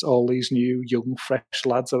 and all these new, young, fresh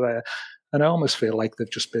lads are there. And I almost feel like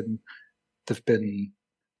they've been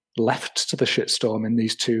left to the shitstorm in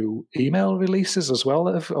these two email releases as well,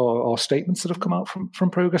 or statements that have come out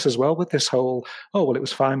from Progress as well, with this whole, oh, well, it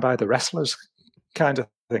was fine by the wrestlers kind of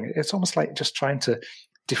thing. It's almost like just trying to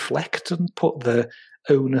deflect and put the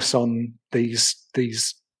onus on these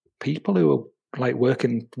people who are like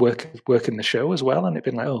working the show as well, and it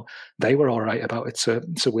been like, oh, they were all right about it, so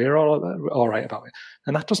we're all right about it.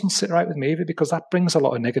 And that doesn't sit right with me either, because that brings a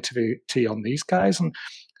lot of negativity on these guys. And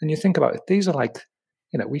you think about it, these are like,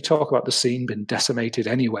 you know, we talk about the scene being decimated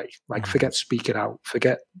anyway, like forget Speaking Out,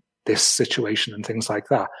 forget this situation and things like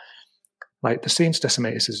that. Like, the scene's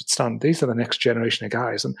decimated as it stands. These are the next generation of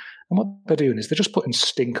guys. And what they're doing is they're just putting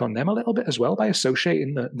stink on them a little bit as well by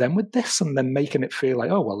associating them with this, and then making it feel like,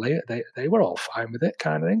 oh, well, they were all fine with it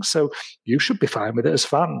kind of thing. So you should be fine with it as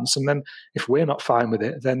fans. And then if we're not fine with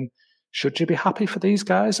it, then should you be happy for these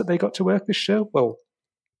guys that they got to work this show? Well,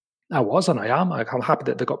 I was, and I am. I'm happy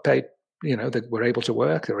that they got paid, you know, they were able to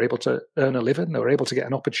work, they were able to earn a living, they were able to get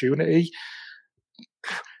an opportunity.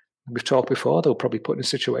 We've talked before, they were probably put in a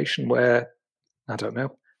situation where, I don't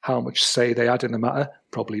know how much say they had in the matter,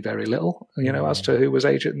 probably very little, you know, as to who was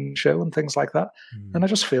agent in the show and things like that. And I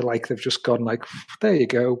just feel like they've just gone like, there you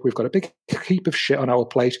go, we've got a big heap of shit on our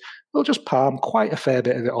plate. We'll just palm quite a fair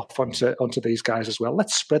bit of it off onto these guys as well.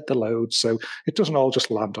 Let's spread the load so it doesn't all just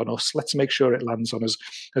land on us. Let's make sure it lands on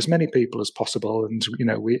as many people as possible. And, you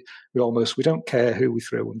know, we don't care who we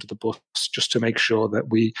throw under the bus, just to make sure that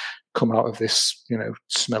we come out of this, you know,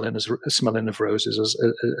 smelling of roses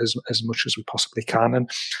as much as we possibly can. And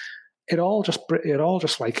it all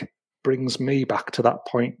just like brings me back to that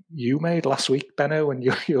point you made last week, Benno, when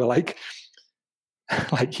you were like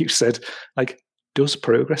you said, like, does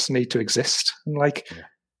Progress need to exist? And like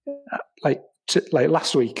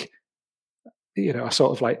last week, you know, I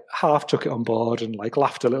sort of like half took it on board and like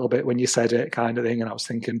laughed a little bit when you said it, kind of thing. And I was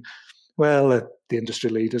thinking, well, the industry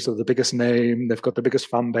leaders are the biggest name, they've got the biggest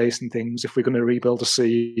fan base and things. If we're going to rebuild a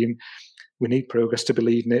scene, we need Progress to be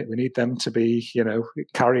leading it. We need them to be, you know,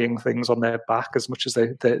 carrying things on their back as much as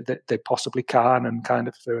they possibly can, and kind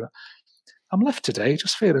of through that. I'm left today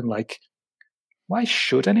just feeling like, why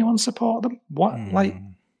should anyone support them? What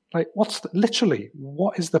like what's literally,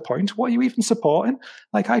 what is the point? What are you even supporting?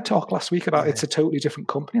 Like, I talked last week about it's a totally different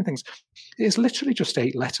company and things. It's literally just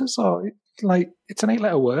 8 letters, or like it's an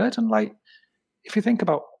 8-letter word. And like, if you think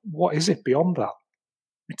about what is it beyond that,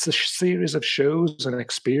 it's a series of shows and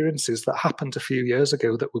experiences that happened a few years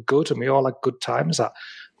ago that were good, and we all had good times at.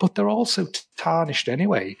 But they're also tarnished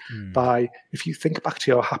anyway by, if you think back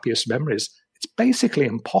to your happiest memories, it's basically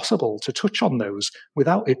impossible to touch on those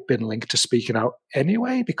without it being linked to Speaking Out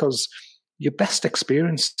anyway, because your best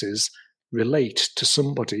experiences relate to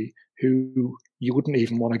somebody who you wouldn't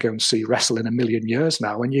even want to go and see wrestle in a million years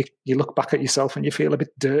now. And you look back at yourself and you feel a bit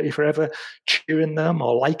dirty for ever cheering them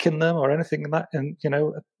or liking them or anything in that, and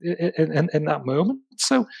in that moment.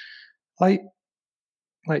 So, like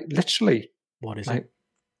literally, what is like, it?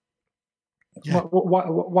 Yeah.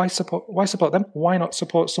 Why support them? Why not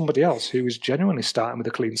support somebody else who is genuinely starting with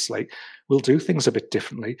a clean slate, will do things a bit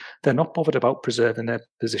differently? They're not bothered about preserving their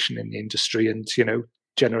position in the industry and,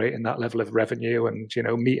 generating that level of revenue and,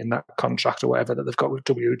 meeting that contract or whatever that they've got with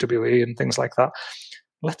WWE and things like that.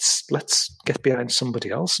 Let's get behind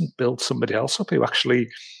somebody else and build somebody else up who actually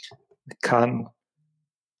can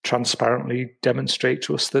transparently demonstrate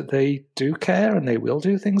to us that they do care and they will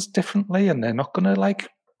do things differently, and they're not going to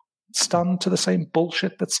stand to the same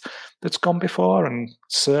bullshit that's gone before, and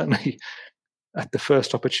certainly at the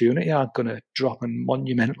first opportunity aren't going to drop a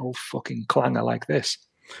monumental fucking clanger like this.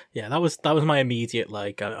 Yeah, that was my immediate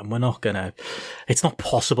and we're not gonna. It's not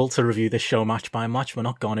possible to review this show match by match. We're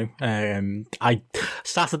not going to.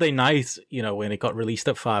 Saturday night, when it got released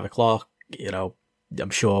at 5:00, I'm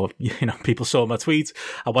sure people saw my tweets.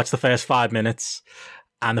 I watched the first 5 minutes.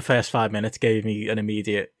 And the first 5 minutes gave me an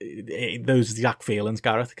immediate, those exact feelings,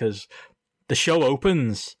 Gareth, because the show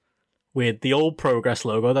opens with the old Progress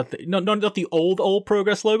logo, not the old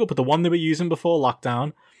Progress logo, but the one they were using before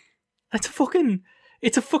lockdown. It's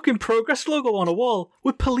a fucking Progress logo on a wall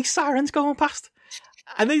with police sirens going past.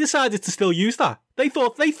 And they decided to still use that. They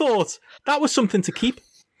thought that was something to keep.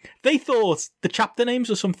 They thought the chapter names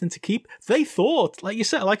were something to keep. They thought, like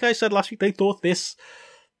I said last week, they thought this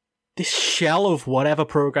shell of whatever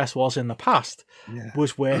Progress was in the past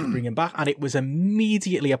was worth bringing back, and it was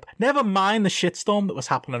immediately up. Never mind the shitstorm that was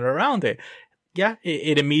happening around it. Yeah,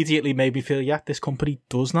 it immediately made me feel, this company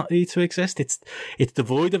does not need to exist. It's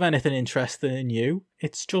devoid of anything interesting in you.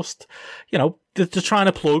 It's just, they're trying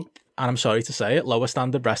to plug, and I'm sorry to say it, lower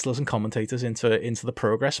standard wrestlers and commentators into the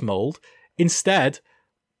Progress mold instead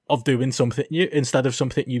of doing something new, instead of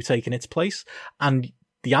something new taking its place. And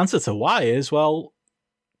the answer to why is, well,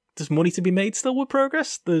 there's money to be made still with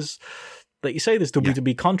Progress. There's, like you say, there's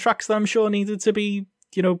WWE contracts that I'm sure needed to be,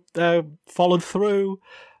 followed through.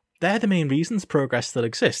 They're the main reasons Progress still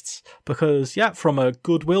exists. Because, from a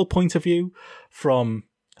goodwill point of view, from,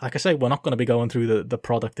 like I say, we're not going to be going through the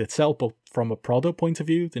product itself, but from a product point of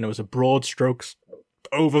view, as a broad strokes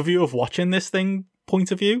overview of watching this thing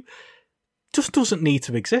point of view, just doesn't need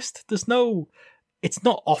to exist. It's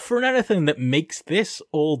not offering anything that makes this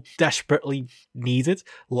all desperately needed.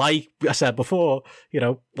 Like I said before,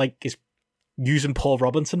 is using Paul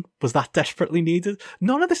Robinson, was that desperately needed?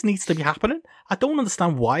 None of this needs to be happening. I don't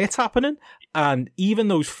understand why it's happening. And even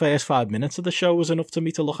those first 5 minutes of the show was enough to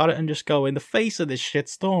me to look at it and just go, in the face of this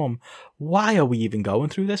shitstorm, why are we even going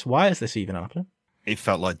through this? Why is this even happening? It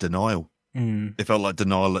felt like denial. It felt like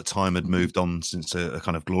denial that time had moved on since a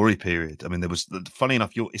kind of glory period. I mean, there was, funny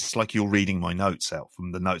enough, it's like you're reading my notes out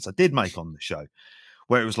from the notes I did make on the show,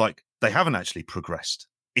 where it was like, they haven't actually progressed.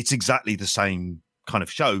 It's exactly the same kind of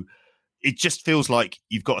show. It just feels like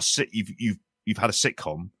you've got you've had a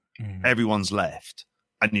sitcom, everyone's left,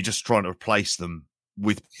 and you're just trying to replace them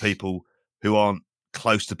with people who aren't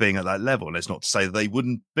close to being at that level. And it's not to say that they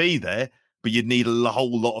wouldn't be there, but you'd need a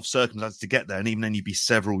whole lot of circumstances to get there, and even then you'd be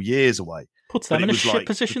several years away. Puts them in a shit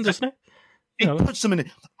position, doesn't it? It puts them in.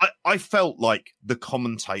 I felt like the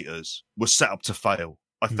commentators were set up to fail.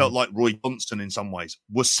 I felt like Roy Johnson, in some ways,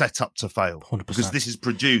 was set up to fail 100%. Because this is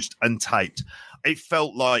produced and taped. It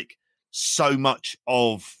felt like so much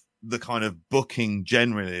of the kind of booking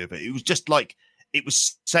generally of it. It was just like it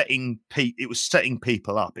was setting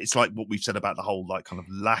people up. It's like what we've said about the whole kind of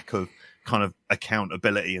lack of kind of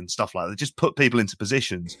accountability and stuff like that. Just put people into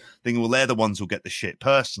positions thinking, well, they're the ones who'll get the shit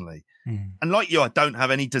personally. And like you, I don't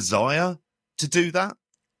have any desire to do that.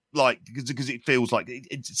 Because it feels like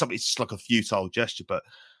it's just like a futile gesture. But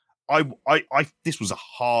this was a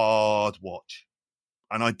hard watch,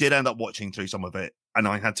 and I did end up watching through some of it, and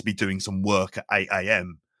I had to be doing some work at 8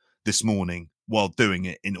 a.m. this morning while doing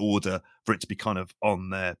it in order for it to be kind of on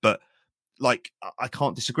there. But I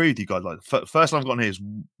can't disagree with you guys. First I've got on here is,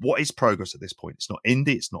 what is Progress at this point? It's not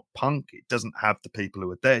indie, it's not punk, it doesn't have the people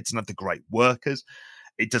who are there, it doesn't have the great workers,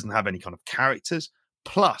 it doesn't have any kind of characters.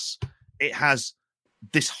 Plus, it has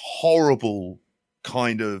this horrible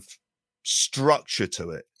kind of structure to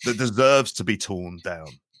it that deserves to be torn down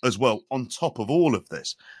as well, on top of all of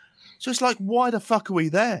this. So it's like, why the fuck are we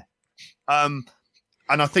there? And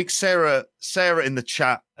I think Sarah in the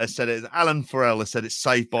chat has said it. Alan Farrell has said it's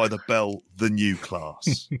Saved by the Bell, the new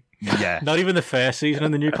class. Yeah. Not even the first season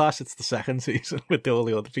in the new class, it's the second season with all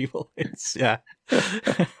the other people. It's, yeah.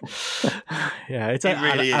 Yeah, it's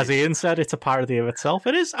really as Ian said, it's a parody of itself.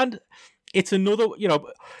 It is, and it's another,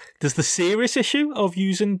 there's the serious issue of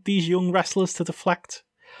using these young wrestlers to deflect,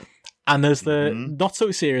 and there's the not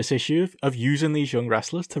so serious issue of using these young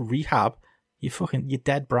wrestlers to rehab your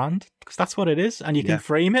dead brand, because that's what it is, and you can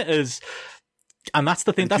frame it as... And that's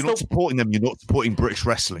the thing. If you're not supporting them, you're not supporting British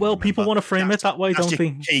wrestling. Well, people want to frame it that way, don't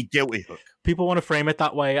they? Key guilty hook. People want to frame it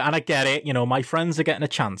that way, and I get it. My friends are getting a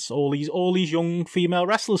chance. All these young female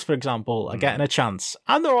wrestlers, for example, are getting a chance,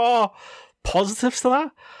 and there are positives to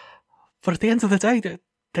that. But at the end of the day,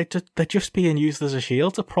 they're just being used as a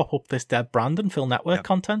shield to prop up this dead brand and fill network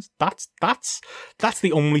content. That's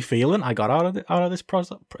the only feeling I got out of this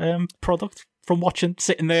product from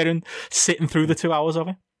sitting there and sitting through the 2 hours of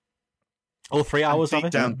it. Or 3 hours of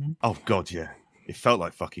it. Down, oh, God, yeah. It felt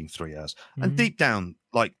like fucking 3 hours. And deep down,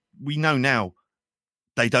 like, we know now,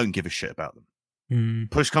 they don't give a shit about them.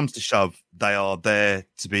 Push comes to shove, they are there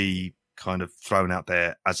to be kind of thrown out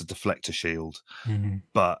there as a deflector shield.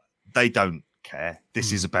 But they don't care.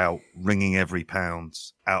 This is about wringing every pound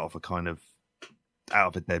out of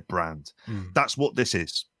a dead brand. That's what this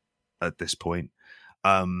is at this point.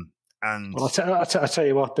 And well, I tell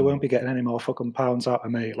you what, they won't be getting any more fucking pounds out of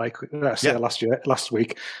me. Like I said last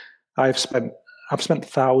week, I've spent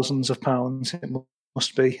thousands of pounds. It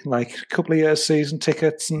must be like a couple of years season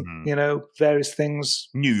tickets and various things.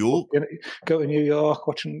 New York, go to New York,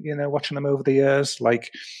 watching them over the years.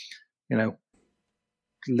 Like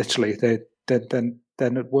literally,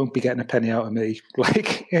 then it won't be getting a penny out of me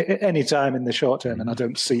like any time in the short term, and I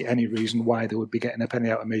don't see any reason why they would be getting a penny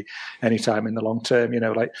out of me anytime in the long term.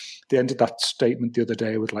 Like they ended that statement the other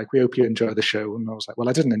day with like, "We hope you enjoy the show," and I was like, "Well,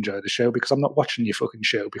 I didn't enjoy the show because I'm not watching your fucking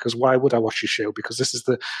show. Because why would I watch your show? Because this is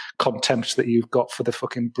the contempt that you've got for the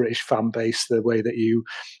fucking British fan base, the way that you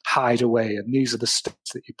hide away, and these are the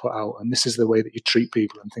stats that you put out, and this is the way that you treat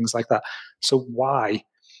people and things like that. So why?"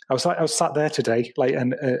 I was sat there today, like,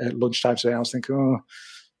 and at lunchtime today, I was thinking,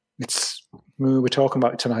 we're talking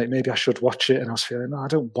about it tonight. Maybe I should watch it. And I was feeling, no, I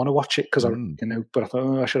don't want to watch it because but I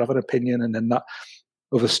thought, I should have an opinion. And then that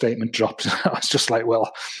other statement dropped. I was just like,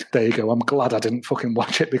 well, there you go. I'm glad I didn't fucking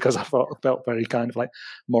watch it because I felt very kind of like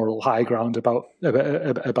moral high ground about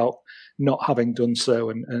not having done so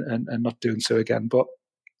and not doing so again. But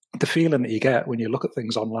the feeling that you get when you look at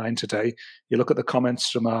things online today, you look at the comments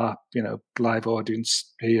from our, live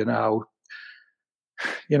audience here now,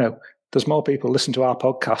 there's more people listen to our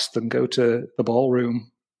podcast than go to the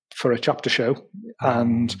ballroom for a chapter show.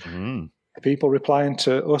 And the people replying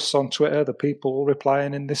to us on Twitter, the people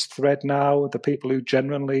replying in this thread now, the people who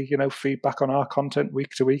genuinely, feedback on our content week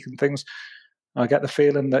to week and things, I get the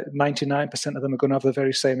feeling that 99% of them are going to have the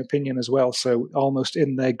very same opinion as well. So almost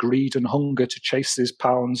in their greed and hunger to chase these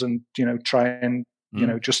pounds and, try and,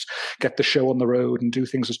 just get the show on the road and do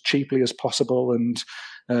things as cheaply as possible and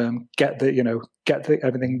get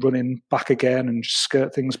everything running back again and just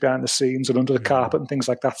skirt things behind the scenes and under the carpet and things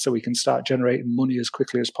like that so we can start generating money as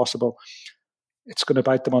quickly as possible. It's going to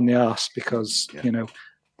bite them on the arse because,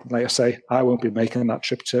 like I say, I won't be making that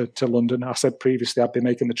trip to London. I said previously I'd be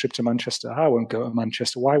making the trip to Manchester. I won't go to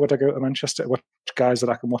Manchester. Why would I go to Manchester? Watch guys that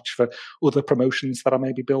I can watch for other promotions that I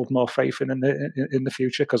maybe build more faith in the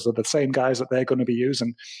future because they're the same guys that they're going to be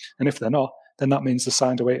using. And if they're not, then that means they're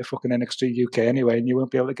signed away to fucking NXT UK anyway, and you won't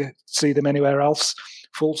be able to see them anywhere else.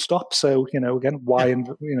 Full stop. So again, why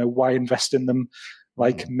invest in them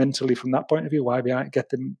like mentally from that point of view? Why get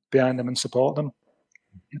them behind them and support them?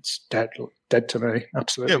 It's dead to me.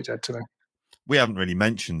 Absolutely dead to me. We haven't really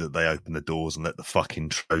mentioned that they opened the doors and let the fucking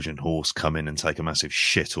Trojan horse come in and take a massive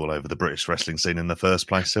shit all over the British wrestling scene in the first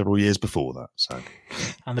place several years before that. So,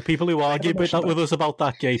 and the people who argued with us about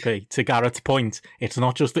that, JP, to Garrett's point, it's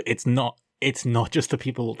not just the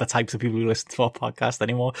types of people who listen to our podcast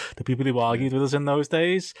anymore. The people who argued with us in those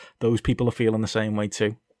days, those people are feeling the same way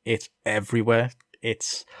too. It's everywhere.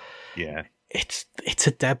 It's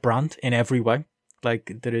a dead brand in every way.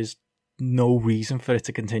 Like, there is no reason for it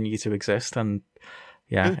to continue to exist. And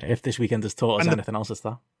if this weekend has taught us anything else, it's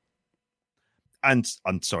that. And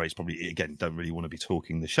I'm sorry, it's probably, again, don't really want to be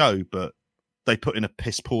talking the show, but they put in a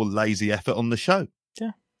piss poor, lazy effort on the show.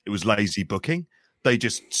 Yeah. It was lazy booking. They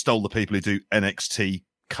just stole the people who do NXT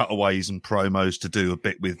cutaways and promos to do a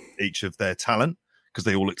bit with each of their talent because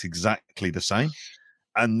they all looked exactly the same.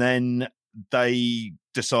 And then they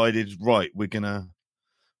decided, right, we're going to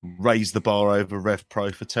raise the bar over Rev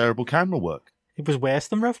Pro for terrible camera work. It was worse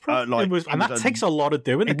than Rev Pro. And that takes a lot of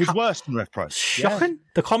doing. It was worse than Rev Pro. Shocking.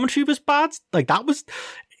 Yeah. The commentary was bad. Like, that was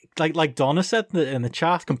like Donna said in the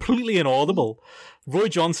chat, completely inaudible. Roy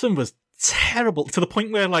Johnson was terrible to the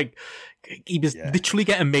point where like he was literally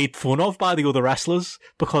getting made fun of by the other wrestlers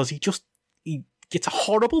because it's a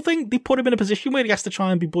horrible thing. They put him in a position where he has to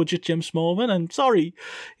try and be budget Jim Smallman. And sorry,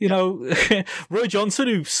 Roy Johnson,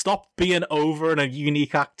 who stopped being over in a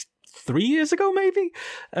unique act 3 years ago, maybe,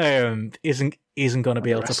 isn't going to be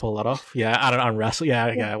able to pull that off. Yeah, and wrestle.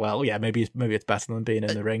 Yeah. Well, yeah, maybe it's better than being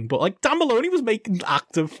in the ring. But like Dan Maloney was making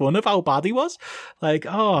active fun of how bad he was. Like,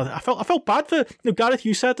 I felt bad for Gareth.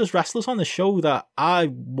 You said there's wrestlers on the show that I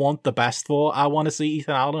want the best for. I want to see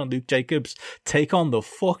Ethan Allen and Luke Jacobs take on the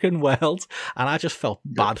fucking world, and I just felt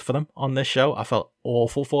bad for them on this show. I felt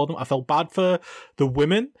awful for them. I felt bad for the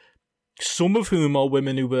women, some of whom are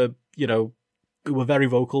women who were who were very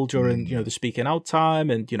vocal during, the speaking out time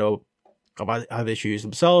and, have issues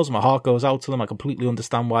themselves. My heart goes out to them. I completely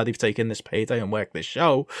understand why they've taken this payday and worked this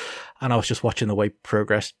show. And I was just watching the way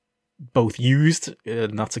Progress both used,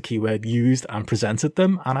 and that's a key word, used and presented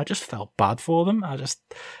them. And I just felt bad for them.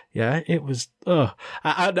 It was,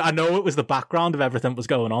 I know it was the background of everything that was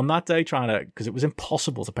going on that day, because it was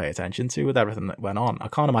impossible to pay attention to with everything that went on. I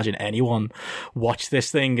can't imagine anyone watched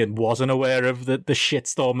this thing and wasn't aware of the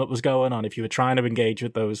shitstorm that was going on. If you were trying to engage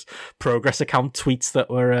with those Progress account tweets that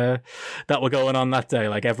were going on that day,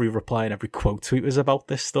 like every reply and every quote tweet was about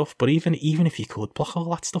this stuff. But even if you could block all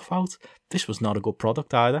that stuff out, this was not a good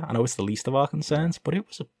product either. I know it's the least of our concerns, but it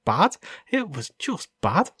was bad. It was just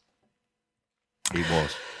bad. It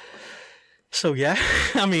was. So yeah,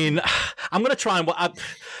 I mean, I'm gonna try and.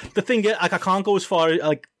 The thing is, like, I can't go as far.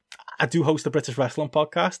 Like, I do host the British Wrestling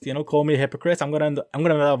Podcast. Call me a hypocrite. I'm gonna end up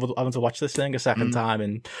having to watch this thing a second time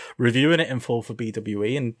and reviewing it in full for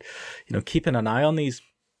BWE, and keeping an eye on these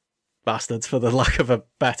bastards, for the lack of a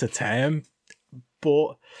better term.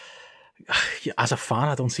 But as a fan,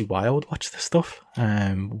 I don't see why I would watch this stuff.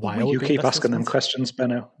 You keep asking them questions,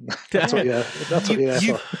 Benno. That's what you're there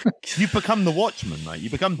for. You become the Watchman, mate.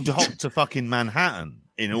 You become Dr. fucking Manhattan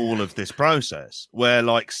in all of this process, where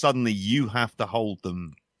like suddenly you have to hold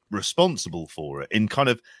them responsible for it in kind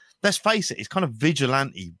of, let's face it, it's kind of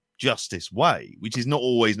vigilante justice way, which is not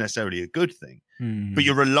always necessarily a good thing. But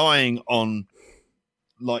you're relying on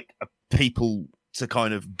like people to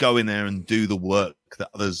kind of go in there and do the work that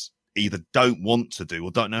others either don't want to do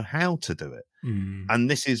or don't know how to do it. And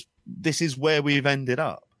this is where we've ended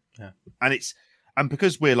up. And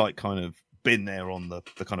because we're like kind of been there on the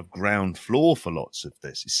kind of ground floor for lots of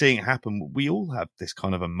this, seeing it happen, we all have this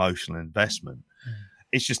kind of emotional investment.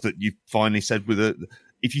 It's just that you finally said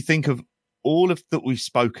if you think of all of that we've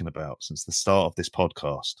spoken about since the start of this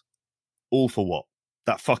podcast, all for what?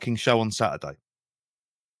 That fucking show on Saturday.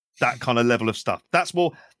 That kind of level of stuff. That's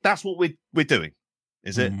what we're doing.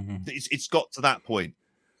 Is it? It's got to that point.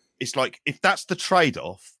 It's like, if that's the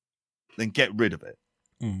trade-off, then get rid of it.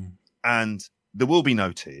 And there will be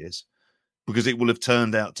no tears, because it will have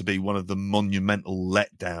turned out to be one of the monumental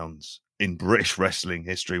letdowns in British wrestling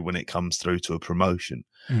history when it comes through to a promotion.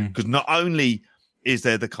 Because not only is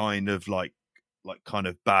there the kind of like kind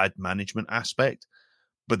of bad management aspect,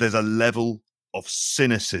 but there's a level of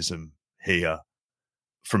cynicism here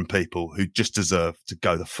from people who just deserve to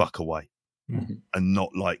go the fuck away. And not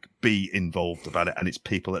like be involved about it. And it's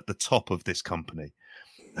people at the top of this company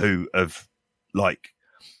who have like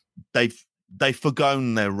they've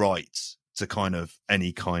forgone their rights to kind of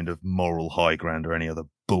any kind of moral high ground or any other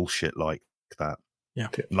bullshit like that. Yeah.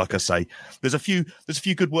 Like I say, there's a few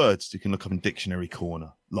good words you can look up in Dictionary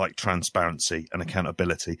Corner, like transparency and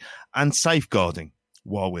accountability and safeguarding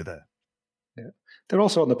while we're there. They're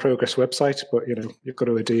also on the Progress website, but you've got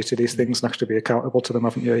to adhere to these things and actually be accountable to them,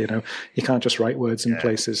 haven't you? You can't just write words in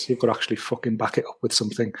places. You've got to actually fucking back it up with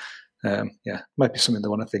something. Might be something they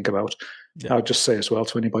want to think about. I would just say as well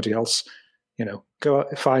to anybody else, go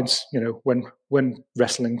out, find, when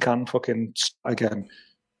wrestling can fucking again,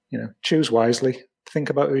 choose wisely. Think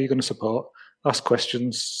about who you're going to support. Ask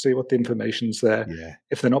questions. See what the information's there. Yeah.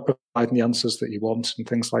 If they're not providing the answers that you want and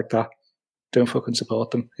things like that, don't fucking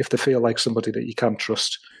support them. If they feel like somebody that you can't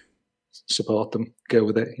trust, support them. Go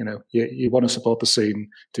with it. You want to support the scene,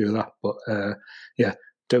 do that. But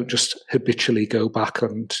don't just habitually go back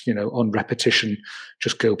and on repetition,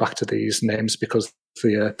 just go back to these names because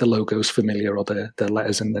the logo's familiar or the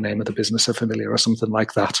letters in the name of the business are familiar or something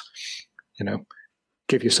like that.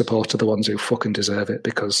 Give your support to the ones who fucking deserve it,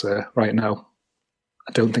 because right now,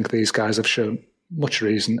 I don't think these guys have shown much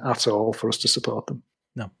reason at all for us to support them.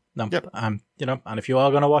 No. Yep. And if you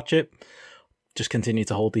are going to watch it, just continue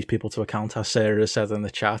to hold these people to account. As Sarah has said in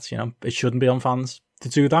the chat, it shouldn't be on fans to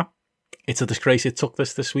do that. It's a disgrace it took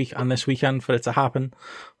this week and this weekend for it to happen.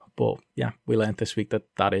 But yeah, we learned this week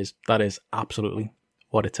that is absolutely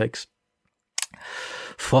what it takes.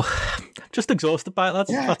 Fuck, just exhausted by it, lads.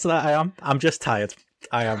 Yeah. That's that I am. I'm just tired.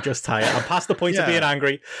 I am just tired. I'm past the point of being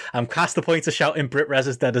angry. I'm past the point of shouting Brit Res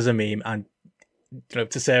is dead as a meme. And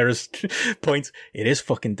to Sarah's point, it is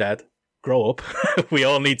fucking dead. Grow up. We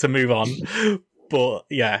all need to move on. But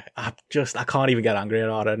yeah, I can't even get angry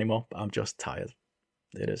at it anymore. I'm just tired.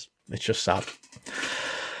 It is. It's just sad.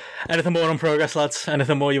 Anything more on progress, lads?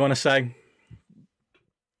 Anything more you want to say?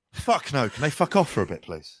 Fuck no. Can they fuck off for a bit,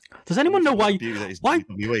 please? Does anyone know why?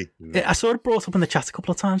 WWE. I saw it brought up in the chat a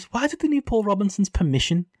couple of times. Why did they need Paul Robinson's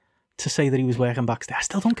permission to say that he was working backstage? I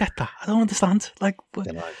still don't get that. I don't understand. Like,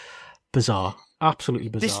 bizarre. Absolutely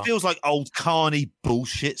bizarre. This feels like old carny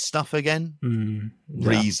bullshit stuff again.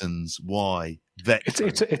 Reasons why. It's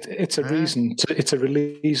a reason. It's a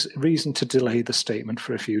reason to delay the statement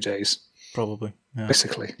for a few days. Probably,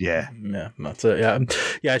 basically. Yeah, that's it.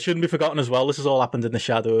 Yeah. It shouldn't be forgotten as well. This has all happened in the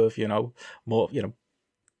shadow of more.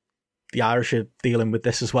 The Irish are dealing with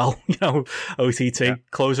this as well. OTT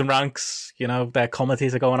closing ranks. Their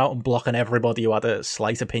commentators are going out and blocking everybody who had a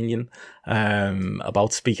slight opinion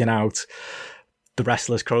about speaking out. The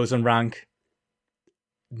wrestlers closing rank.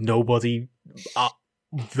 Nobody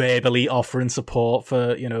verbally offering support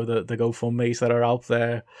for the GoFundMe's that are out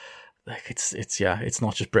there. Like it's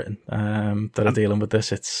not just Britain that are dealing with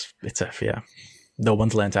this. It's no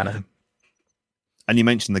one's learned anything. And you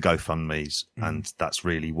mentioned the GoFundMe's, and that's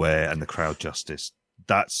really where, and the crowd justice.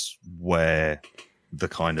 That's where the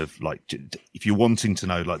kind of like, if you're wanting to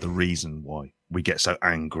know like the reason why we get so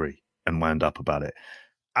angry and wound up about it,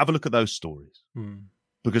 have a look at those stories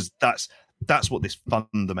because that's what this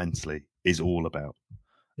fundamentally is all about.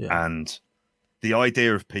 Yeah. And the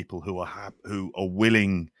idea of people who are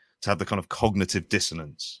willing to have the kind of cognitive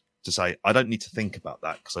dissonance to say, I don't need to think about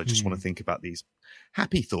that because I just want to think about these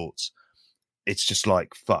happy thoughts. It's just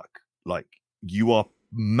like, fuck, like you are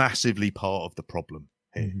massively part of the problem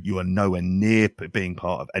here. You are nowhere near being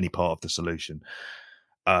part of any part of the solution.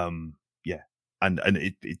 And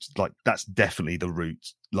it's like, that's definitely the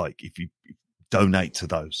route. Like if you donate to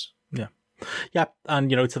those. Yeah. And,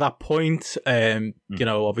 to that point,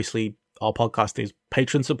 obviously our podcast is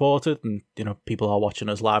patron supported and, people are watching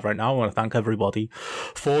us live right now. I want to thank everybody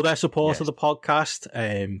for their support of the podcast.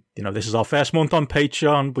 This is our first month on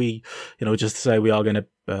Patreon. We, just to say we are going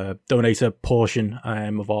to donate a portion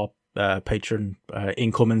of our patron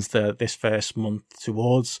incomings this first month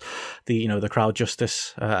towards the crowd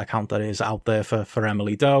justice account that is out there for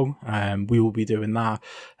Emily Doe. We will be doing that.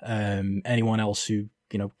 Anyone else who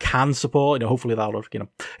can support, hopefully that'll,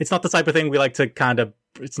 it's not the type of thing we like to kind of,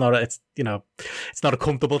 it's not a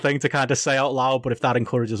comfortable thing to kind of say out loud, but if that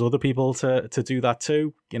encourages other people to do that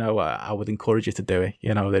too, I would encourage you to do it.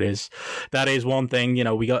 That is one thing,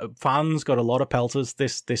 we fans got a lot of pelters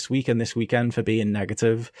this week and this weekend for being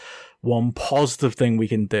negative. One positive thing we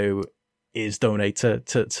can do is donate to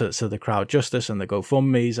the crowd justice and the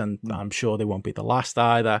GoFundMe's, and I'm sure they won't be the last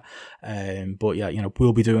either. But yeah,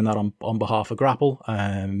 we'll be doing that on behalf of Grapple,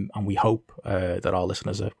 and we hope that our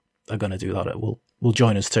listeners are going to do that. It will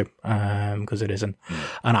join us too, because it is an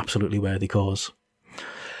absolutely worthy cause.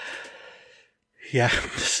 Yeah,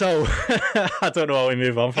 so I don't know how we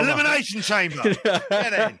move on from Elimination Chamber.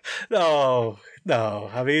 Get in. No,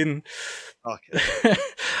 I mean. Okay.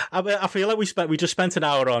 I feel like we just spent an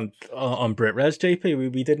hour on Brit Res,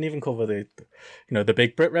 JP. We didn't even cover the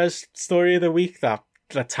big Brit Res story of the week, that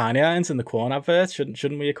Tiny Irons in the Quorn advert.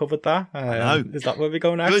 Shouldn't we have covered that? No. Is that where we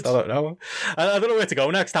go next? Good. I don't know. I don't know where to go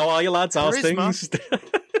next. How are you, lads? How's things?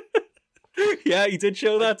 Yeah, you did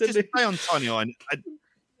show that, didn't you? Just on Tiny Iron.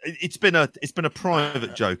 It's been a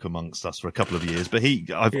private joke amongst us for a couple of years, but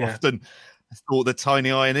I've often thought that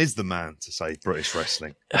Tiny Iron is the man to save British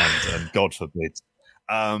wrestling, and God forbid.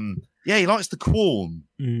 He likes the Quorn.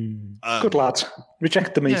 Good lad.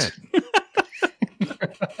 Reject the meat.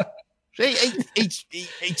 Do you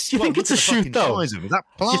think it's a shoot, though? Do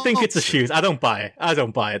you think it's a shoot? I don't buy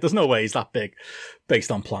it. There's no way he's that big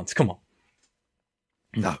based on plants. Come on.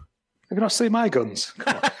 No. Have you not seen my guns?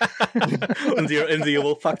 Come on. under your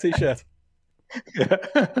Wolf Factory shirt. Yeah.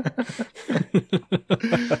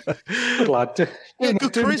 Good lad. Good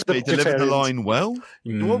charisma. He delivered the line well.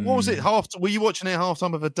 What was it? Were you watching it half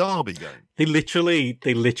time of a derby game? They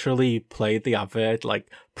literally played the advert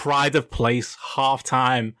like pride of place half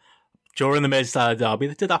time during the Merseyside derby.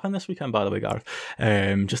 That did happen this weekend, by the way, Gareth.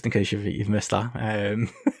 Just in case you've missed that.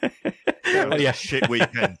 It was a shit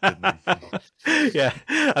weekend, didn't it? Yeah,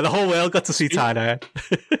 and the whole world got to see Tyler.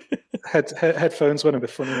 Headphones went a bit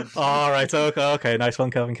funny. All right, okay, nice one,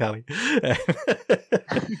 Kevin Kelly.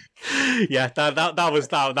 Yeah,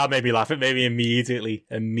 that made me laugh. It made me immediately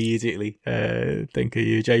think of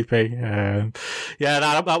you, JP. Yeah,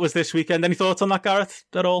 that was this weekend. Any thoughts on that, Gareth,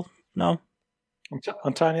 at all? No?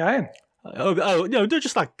 On Tiny Iron? Oh no,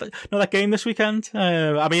 just that game this weekend.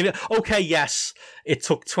 I mean, okay, yes, it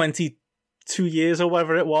took 22 years or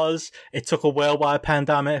whatever it was. It took a worldwide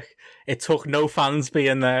pandemic. It took no fans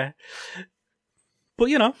being there.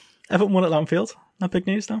 But, Everton won at Anfield. Not big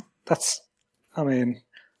news, though.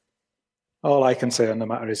 All I can say on the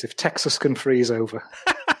matter is if Texas can freeze over,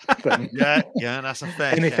 then that's a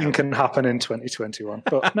fair anything shout. can happen in 2021.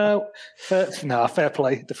 But no, fair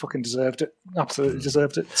play. They fucking deserved it. Absolutely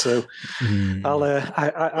deserved it. So There's a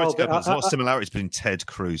lot of similarities between Ted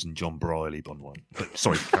Cruz and John Briley, but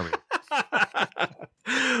sorry, carry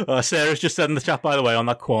on. Sarah's just said in the chat, by the way, on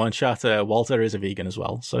that Quorn chat, Walter is a vegan as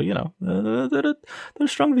well. So, there are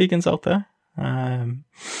strong vegans out there.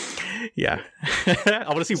 Yeah. I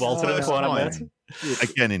want to see Walter in the Quorn.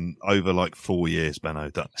 Again, in over 4 years, Benno,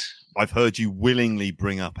 that I've heard you willingly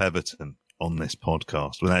bring up Everton on this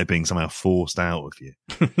podcast without it being somehow forced out of you.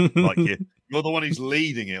 You're the one who's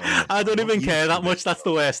leading it. I don't even care that much. That's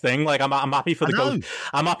the worst thing. I'm happy for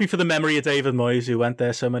I'm happy for the memory of David Moyes, who went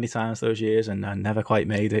there so many times those years and never quite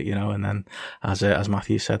made it. And then as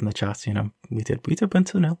Matthew said in the chat, we did win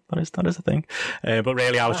 2-0. That is a thing. But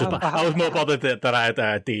really, I was more bothered that I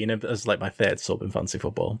had Dean as my third sub in fantasy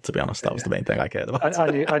football. To be honest, that was the main thing I cared about.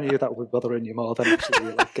 I knew that would be bothering you more than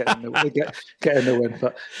actually getting the win.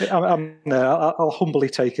 But I'll humbly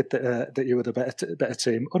take it that you were the better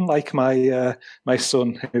team. Unlike my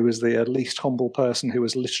son, who was the least humble person, who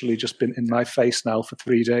has literally just been in my face now for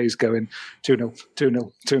 3 days, going 2-0,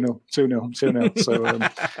 2-0, 2-0, 2-0, 2-0. So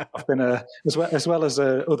I've been as well as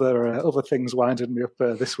other things winding me up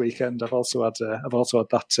this weekend. I've also had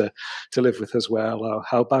that to live with as well.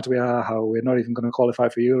 How bad we are, how we're not even going to qualify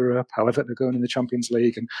for Europe, how Everton are going in the Champions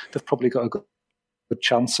League, and they've probably got a good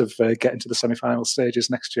chance of getting to the semi-final stages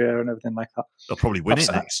next year and everything like that. They'll probably win it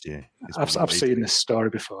next year. I've seen this story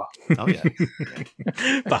before. Oh yeah.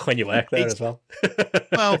 Back when you worked there as well.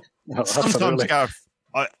 Well, sometimes, Gareth,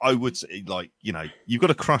 I would say, you've got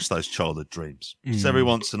to crush those childhood dreams just every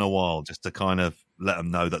once in a while, just to kind of let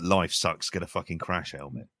them know that life sucks. Get a fucking crash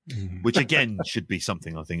helmet, which again should be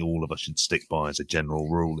something I think all of us should stick by as a general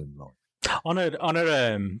rule in life. On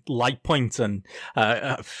a light point, and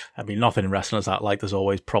nothing in wrestling is that there's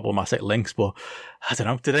always problematic links, but I don't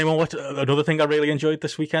know. Did anyone watch another thing I really enjoyed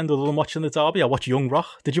this weekend other than watching the derby? I watched Young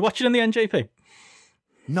Rock. Did you watch it in the NJP?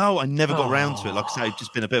 No, I never got around to it. Like I say, it's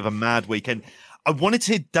just been a bit of a mad weekend. I wanted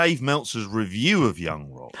to hear Dave Meltzer's review of Young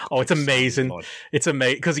Rock. Oh, it's amazing. It's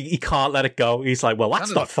amazing because he can't let it go. He's like, well, that's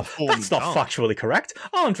not factually correct.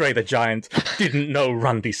 Andre the Giant didn't know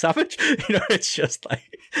Randy Savage. It's just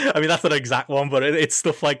that's not an exact one, but it's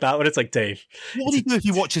stuff like that. But it's like, Dave, what do you do if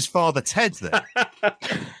you watch his father Ted then?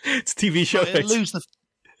 It's a TV show.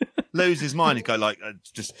 Lose his mind. He'd go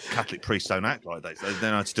just Catholic priests don't act like that. So they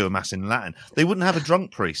don't have to do a mass in Latin. They wouldn't have a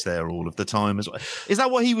drunk priest there all of the time as well. Is that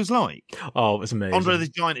what he was like? Oh, it was amazing. Andre the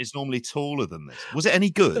Giant is normally taller than this. Was it any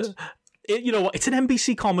good? You know what? It's an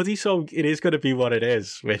NBC comedy, so it is going to be what it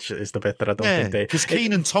is, which is the bit that I don't think they... Because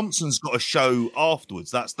Kenan Thompson's got a show afterwards.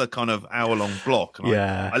 That's the kind of hour-long block. And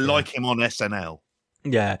I like him on SNL.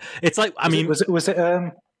 Yeah. It's like, Was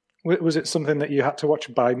it something that you had to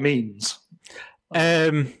watch by means?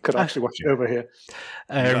 Could actually watch it over here.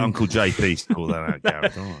 Uncle JP's to call that out,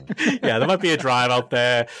 Gareth. Right. Yeah, there might be a drive out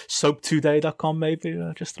there. Soap2day.com, maybe.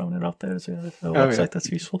 Just throwing it out there as a website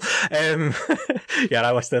that's useful. Yeah,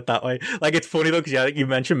 I watched it that way. It's funny though, because you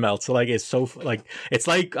mentioned Meltzer. It's so it's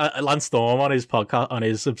like Lance Storm on his podcast, on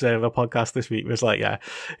his Observer podcast this week, was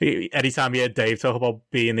anytime you hear Dave talk about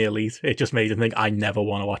being the elite, it just made him think, I never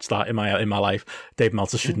want to watch that in my life. Dave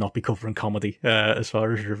Meltzer should not be covering comedy as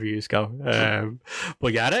far as reviews go.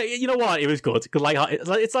 But yeah, you know what? It was good because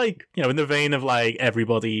it's in the vein of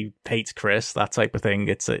Everybody Hates Chris, that type of thing.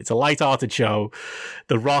 It's a light-hearted show.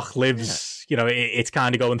 The Rock lives, it's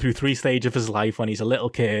kind of going through 3 stages of his life: when he's a little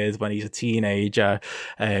kid, when he's a teenager,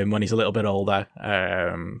 when he's a little bit older,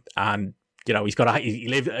 and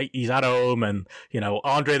he's at home, and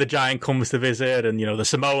Andre the Giant comes to visit, and the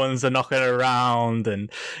Samoans are knocking around,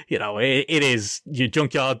 and it is your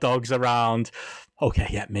Junkyard Dog's around. Okay,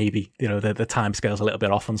 yeah, maybe, the time scale's a little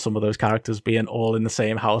bit off on some of those characters being all in the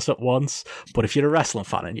same house at once. But if you're a wrestling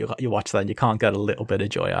fan and you watch that and you can't get a little bit of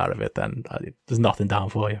joy out of it, then there's nothing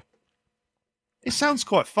down for you. It sounds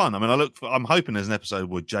quite fun. I'm hoping there's an episode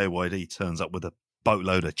where JYD turns up with a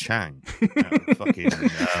boatload of Chang. Fucking,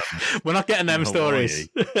 we're not getting them stories.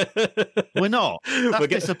 We're not. That's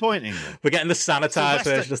disappointing. We're getting the sanitized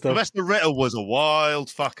version of stuff. Sylvester Ritter was a wild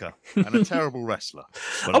fucker and a terrible wrestler.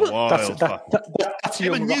 But a wild fucker. That's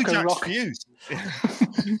your New Jack's views.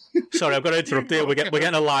 Sorry, I've got to interrupt you. We're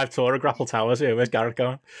getting a live tour of Grapple Towers here. Where's Garrett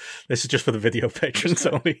going? This is just for the video patrons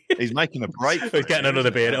only. He's making a break. He's getting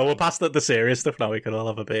another beer. Oh, we're past the serious stuff now. We can all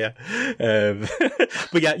have a beer.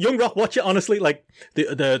 But yeah, Young Rock, watch it honestly. Like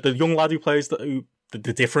the young lad who plays the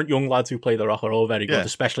different young lads who play the Rock are all very good,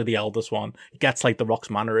 especially the eldest one. He gets like the Rock's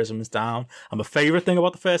mannerisms down. And my favourite thing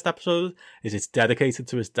about the first episode is it's dedicated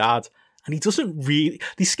to his dad. And he doesn't really,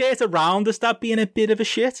 they skate around his dad being a bit of a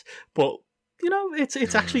shit, but you know,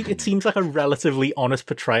 it's actually, it seems like a relatively honest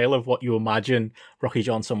portrayal of what you imagine Rocky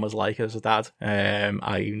Johnson was like as a dad. I'm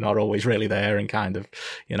not always really there and kind of,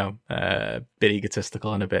 you know, bit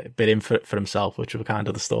egotistical and a bit in for himself, which were kind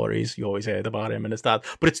of the stories you always heard about him and his dad.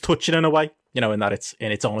 But it's touching in a way, you know, in that it's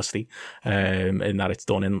in its honesty, in that it's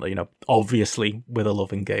done in, you know, obviously with a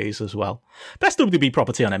loving gaze as well. Best WB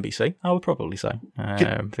property on NBC, I would probably say. I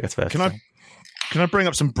think that's fair. Can I bring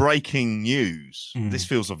up some breaking news? This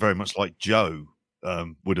feels very much like Joe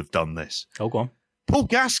would have done this. Oh, go on. Paul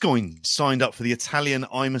Gascoigne signed up for the Italian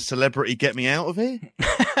I'm a Celebrity, Get Me Out of Here.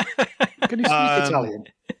 Can he speak Italian?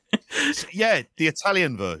 Yeah, the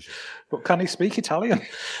Italian version. But can he speak Italian?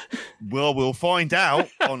 Well, we'll find out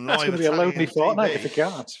on live. It's going to be a lonely fortnight if he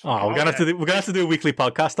can't. Oh, we're going to have to do a weekly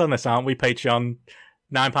podcast on this, aren't we? Patreon,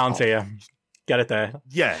 £9 tier. Get it there.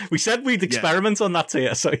 Yeah. We said we'd experiment on that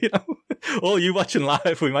tier, so, you know, all you watching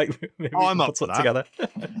live, we might I'm up put for that together.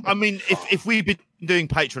 I mean, if we'd been doing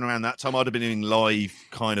Patreon around that time, I'd have been doing live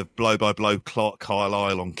kind of blow-by-blow Clark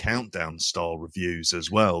Carlisle on Countdown style reviews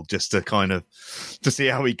as well, just to kind of to see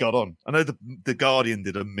how he got on. I know the Guardian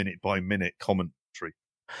did a minute-by-minute commentary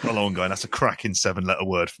along going, that's a cracking 7-letter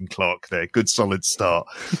word from Clark there. Good, solid start.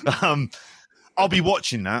 I'll be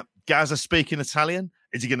watching that. Gaza speaking Italian.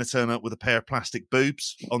 Is he going to turn up with a pair of plastic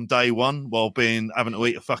boobs on day one while having to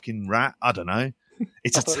eat a fucking rat? I don't know.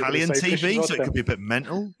 It's Italian TV, so it could be a bit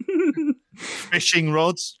mental. Fishing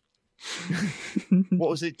rods. What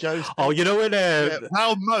was it, Joe? Oh, you know when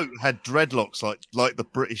Raoul Moat had dreadlocks like the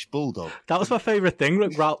British Bulldog. That was my favourite thing,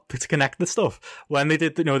 to connect the stuff. When they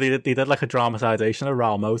did, you know, they did like a dramatisation of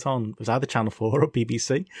Raoul Moat on, it was either Channel 4 or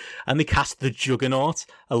BBC, and they cast the Juggernaut,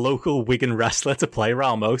 a local Wigan wrestler, to play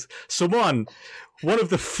Raoul Moat. One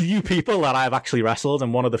of the few people that I've actually wrestled,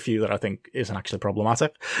 and one of the few that I think isn't actually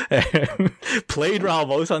problematic, played Raoul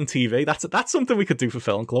Moat on TV. That's something we could do for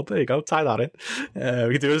Film Club. There you go. Tie that in.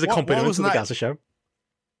 We could do it as a accompaniment to the Gaza show.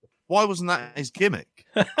 Why wasn't that his gimmick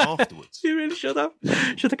afterwards? You really should have.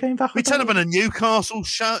 Should have came back. We turned up in a Newcastle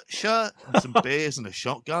shirt and some beers and a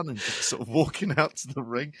shotgun and just sort of walking out to the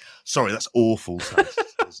ring. Sorry, that's awful taste,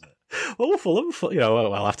 isn't it? Well, we're full, you know,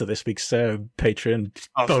 well, after this week's Patreon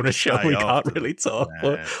bonus show, we can't really talk.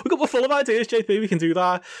 Yeah. But we're full of ideas, JP. We can do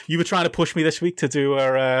that. You were trying to push me this week to do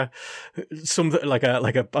something like a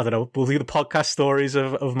I don't know. We'll do the podcast stories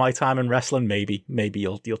of my time in wrestling. Maybe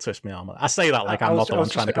you'll twist me arm. I say that like I'm not the one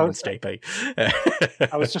trying to convince JP.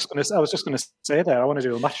 I was just going to say there. I want to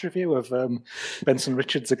do a match review of Benson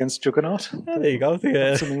Richards against Juggernaut. Yeah, there you go.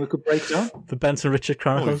 Something we could break down. The Benson Richard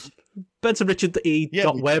Chronicles.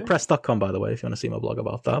 BensonRichard.wordpress.com, by the way, if you want to see my blog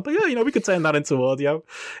about that. But yeah, you know, we could turn that into audio.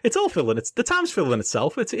 It's all the time's filling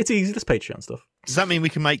itself. It's easy, this Patreon stuff. Does that mean we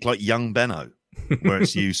can make like Young Benno, where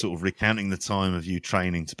it's you sort of recounting the time of you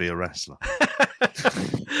training to be a wrestler?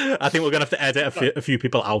 I think we're going to have to edit a few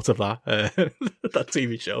people out of that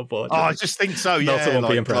TV show. But I just think so, yeah. Won't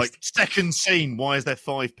be impressed. Like, second scene, why is there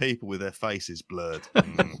 5 people with their faces blurred?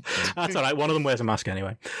 That's all right. One of them wears a mask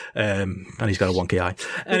anyway. And he's got a wonky eye.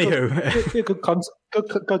 Anywho.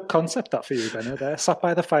 Good concept that for you, Benno, there. Sat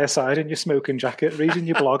by the fireside in your smoking jacket, reading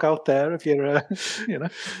your blog out there of your,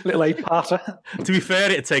 little 8-parter. To be fair,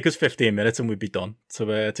 it'd take us 15 minutes and we'd be done.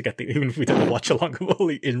 To get even if we didn't watch along with all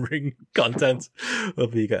the in-ring content, we'll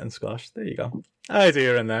be getting squashed. There you go.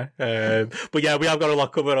 Idea in there. But yeah, we have got a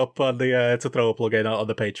lot coming up on the to throw a plug in on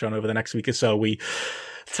the Patreon over the next week or so.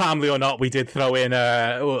 Timely or not, we did throw in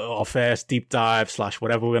our first deep dive /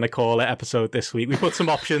 whatever we're going to call it episode this week. We put some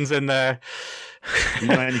options in there. You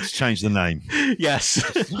might need to change the name. Yes.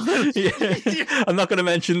 Yeah. I'm not going to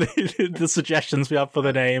mention the suggestions we have for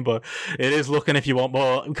the name, but it is looking, if you want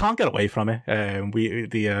more. We can't get away from it.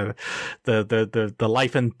 The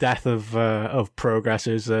life and death of Progress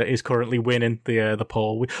is currently winning the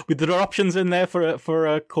poll. There are options in there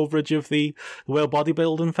for coverage of the World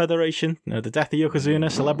Bodybuilding Federation, the death of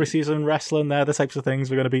Yokozuna, celebrities in wrestling. They're the types of things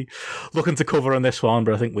we're going to be looking to cover on this one.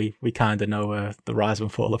 But I think we kind of know the rise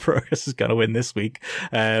and fall of Progress is going to win this this week.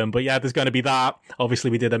 But yeah, there's going to be that. Obviously,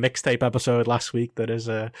 we did a mixtape episode last week that is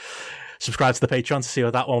subscribe to the Patreon to see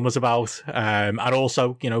what that one was about. And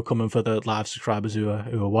also, coming for the live subscribers who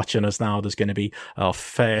are watching us now, there's going to be our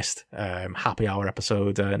first happy hour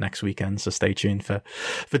episode next weekend. So stay tuned for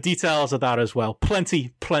details of that as well.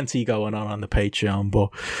 Plenty going on the Patreon. But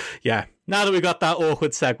yeah, now that we've got that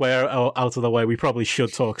awkward segue out of the way, we probably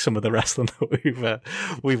should talk some of the wrestling that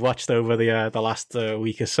we've watched over the last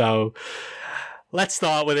week or so. Let's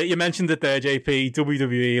start with it. You mentioned it there, JP.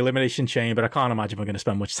 WWE Elimination Chamber. I can't imagine we're going to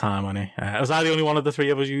spend much time on it. Was I the only one of the three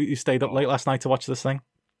of us who stayed up late last night to watch this thing?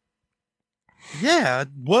 Yeah,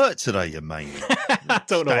 I worked today, you mate. I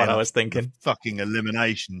don't know what I was thinking. Fucking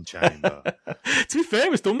Elimination Chamber. To be fair,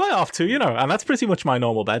 it was done by 2:30, and that's pretty much my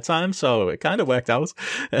normal bedtime, so it kind of worked out.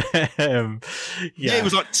 Yeah, it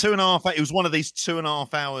was like 2.5. It was one of these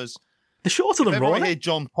 2.5 hours. The shorter than Raw. If I hear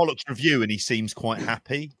John Pollock's review and he seems quite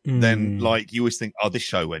happy, then you always think, this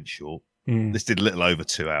show went short. This did a little over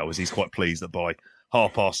 2 hours. He's quite pleased that by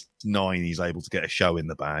 9:30 he's able to get a show in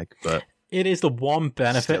the bag. But it is the one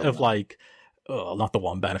benefit of not the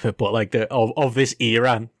one benefit, but of this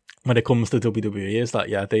era when it comes to WWE is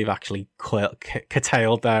that they've actually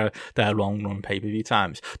curtailed their long run pay-per-view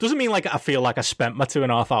times. Doesn't mean I feel like I spent my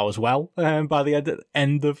 2.5 hours well by the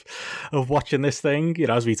end of watching this thing.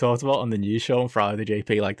 As we talked about on the news show on Friday,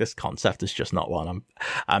 JP, this concept is just not one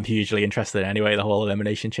I'm hugely interested in anyway. The whole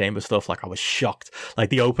Elimination Chamber stuff, I was shocked.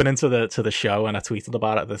 The opening to the show, and I tweeted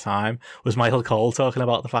about it at the time, was Michael Cole talking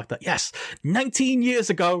about the fact that yes, 19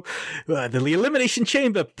 years ago, the Elimination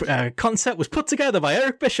Chamber concept was put together by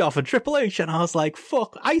Eric Bischoff and Triple H, and I was like,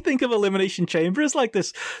 fuck, I think of Elimination Chamber as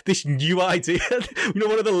this new idea,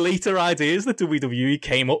 one of the later ideas that WWE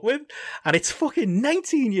came up with, and it's fucking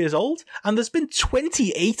 19 years old, and there's been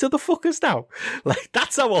 28 of the fuckers now.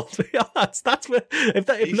 That's how old we are. That's where,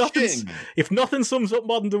 if nothing sums up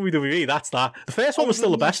modern WWE, that's that. The first one was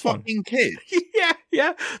still the best one. Kid.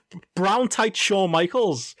 Yeah. Brown tight Shawn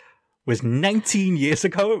Michaels was 19 years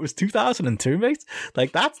ago. It was 2002, mate.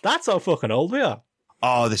 That's how fucking old we are.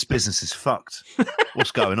 Oh, this business is fucked. What's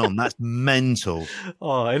going on? That's mental.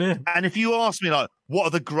 Oh, isn't it? And if you ask me, what are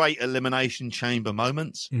the great Elimination Chamber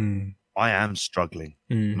moments? I am struggling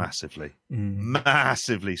massively.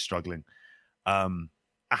 Massively struggling. I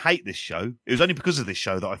hate this show. It was only because of this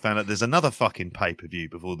show that I found out there's another fucking pay-per-view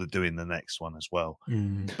before they're doing the next one as well.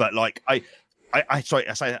 But I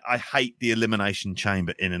hate the Elimination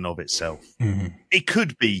Chamber in and of itself. It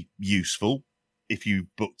could be useful if you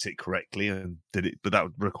booked it correctly and did it, but that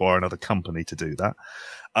would require another company to do that.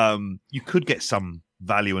 You could get some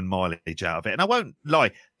value and mileage out of it. And I won't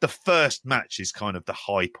lie, the first match is kind of the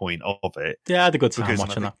high point of it. Yeah, I had a good time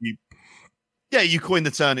watching that. You coined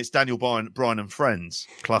the term, it's Daniel Bryan and friends.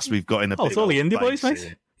 Plus we've got in a bit. It's all the indie boys,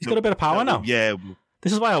 mate. He's got a bit of power now. Yeah.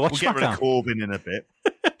 This is why I watch SmackDown. We'll get rid of Corbin in a bit.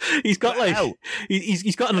 He's got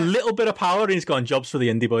he's gotten a little bit of power, and he's gotten jobs for the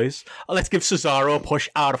indie boys. Let's give Cesaro a push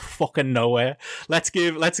out of fucking nowhere. Let's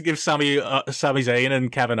give Sami Zayn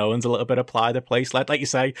and Kevin Owens a little bit of pride of place. Like you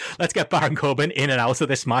say, let's get Baron Corbin in and out of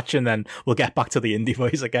this match, and then we'll get back to the indie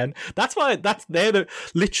boys again. They're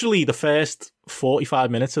literally the first 45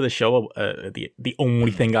 minutes of the show are the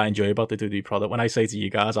only thing I enjoy about the WWE product. When I say to you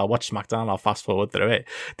guys, I'll watch SmackDown, I'll fast forward through it.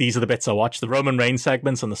 These are the bits I watch. The Roman Reigns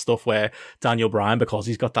segments and the stuff where Daniel Bryan, because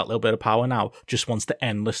he's got that little bit of power now, just wants to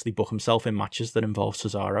endlessly book himself in matches that involve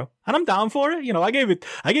Cesaro. And I'm down for it. I gave it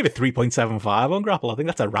 3.75 on Grapple. I think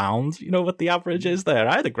that's around, what the average is there.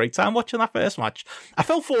 I had a great time watching that first match. I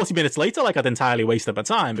felt 40 minutes later like I'd entirely wasted my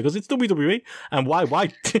time because it's WWE. And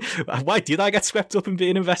why did I get swept up in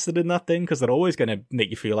being invested in that thing? Because they're always going to make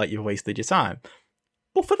you feel like you've wasted your time.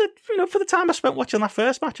 But for the time I spent watching that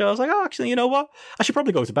first match, I was like, oh, actually, you know what? I should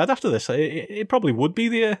probably go to bed after this. It probably would be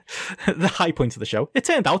the high point of the show. It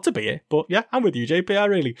turned out to be it. But yeah, I'm with you, JP.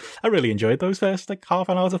 I really enjoyed those first half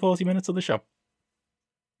an hour to 40 minutes of the show.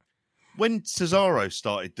 When Cesaro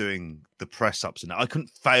started doing the press ups, and I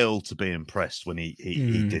couldn't fail to be impressed when he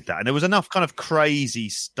did that. And there was enough kind of crazy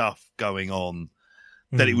stuff going on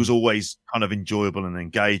that it was always kind of enjoyable and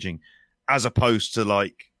engaging, as opposed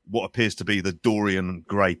to what appears to be the Dorian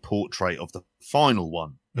Gray portrait of the final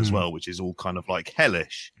one as well, which is all kind of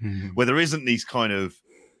hellish, where there isn't these kind of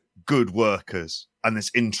good workers and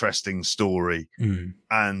this interesting story,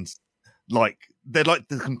 and they're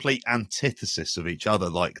the complete antithesis of each other,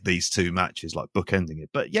 these two matches, bookending it.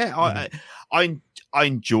 But yeah, I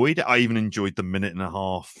enjoyed it. I even enjoyed the minute and a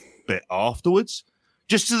half bit afterwards,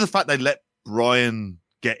 just to the fact they let Bryan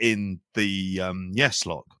get in the yes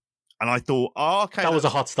lock. And I thought, okay. That was a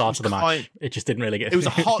hot start to the match. It just didn't really get... It was a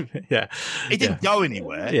hot... yeah. It didn't go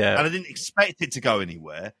anywhere. Yeah. And I didn't expect it to go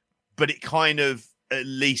anywhere. but it kind of, at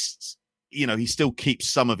least, you know, he still keeps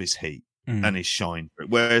some of his heat and his shine,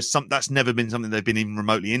 whereas that's never been something they've been even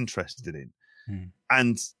remotely interested in.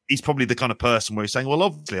 And he's probably the kind of person where he's saying, well,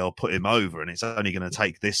 obviously I'll put him over and it's only going to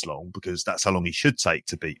take this long because that's how long he should take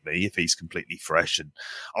to beat me if he's completely fresh. And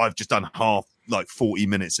I've just done 40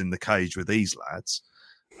 minutes in the cage with these lads.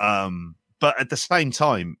 But at the same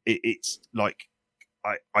time, it's like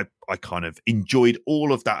I kind of enjoyed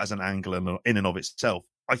all of that as an angle in and of itself.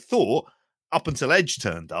 I thought up until Edge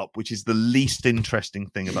turned up, which is the least interesting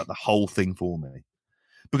thing about the whole thing for me.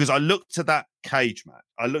 Because I looked at that cage match,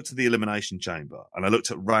 I looked at the Elimination Chamber, and I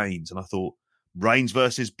looked at Reigns, and I thought Reigns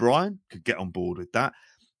versus Bryan could get on board with that.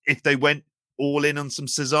 If they went all in on some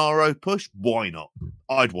Cesaro push, why not?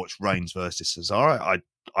 I'd watch Reigns versus Cesaro.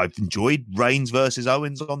 I've enjoyed Reigns versus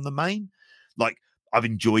Owens on the main. Like, I've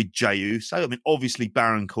enjoyed Jey Uso. I mean, obviously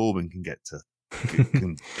Baron Corbin can get to.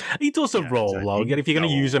 He does a role, Logan. If you're going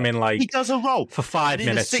to use him in he does a role for 5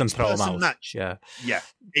 minutes and throw him out. Match, yeah,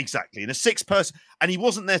 exactly. In a 6-person, and he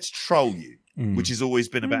wasn't there to troll you, which has always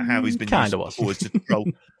been about how he's been used before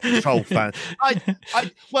to troll fans.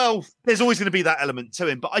 Well, there's always going to be that element to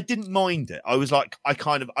him, but I didn't mind it. I was like, I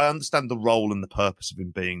understand the role and the purpose of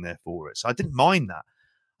him being there for it, so I didn't mind that.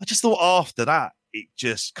 I just thought after that, it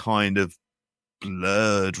just kind of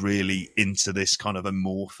blurred really into this kind of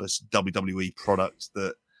amorphous WWE product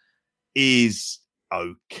that is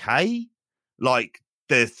okay. Like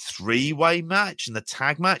the 3-way match and the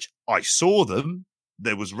tag match, I saw them.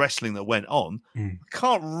 There was wrestling that went on. I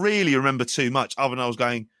can't really remember too much other than I was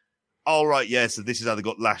going, all right, yeah, so this is how they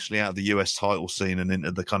got Lashley out of the US title scene and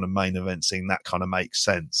into the kind of main event scene. That kind of makes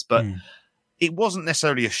sense. But it wasn't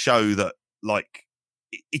necessarily a show that, like,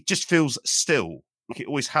 it just feels still, like it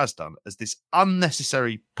always has done, as this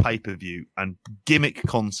unnecessary pay-per-view and gimmick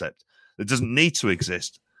concept that doesn't need to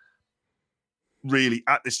exist really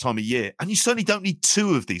at this time of year. And you certainly don't need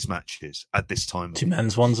 2 of these matches at this time. 2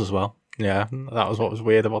 men's ones as well. Yeah, that was what was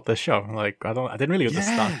weird about this show. Like, I didn't really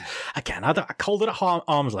understand. Yeah. Again, I called it a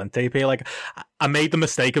arm's length AP. Like, I made the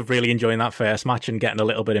mistake of really enjoying that first match and getting a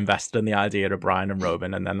little bit invested in the idea of Bryan and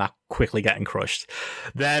Roman, and then that quickly getting crushed.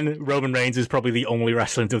 Then Roman Reigns is probably the only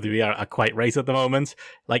wrestler in WWE I quite rate at the moment.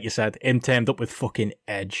 Like you said, him teamed up with fucking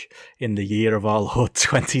Edge in the year of our Lord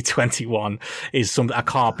 2021 is something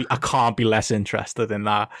I can't be less interested in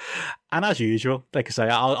that. And as usual, like I say,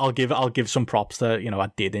 I'll give some props to, you know,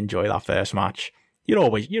 I did enjoy that first match. You're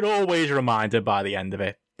always reminded by the end of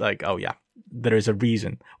it, like, oh yeah, there is a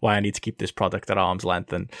reason why I need to keep this product at arm's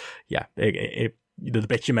length. And yeah, the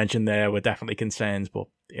bits you mentioned there were definitely concerns, but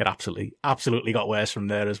it absolutely got worse from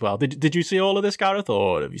there as well. Did you see all of this, Gareth,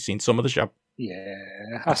 or have you seen some of the show?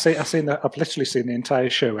 Yeah, I've literally seen the entire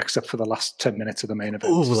show except for the last 10 minutes of the main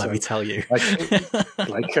event. Oh, let me tell you, like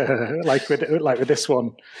with this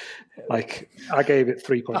one, like I gave it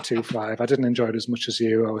 3.25. I didn't enjoy it as much as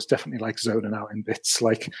you. I was definitely like zoning out in bits.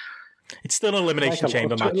 Like it's still an elimination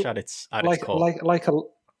chamber match at its core. Like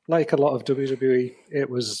a lot of WWE, it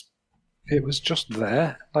was just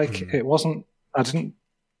there. Like it wasn't.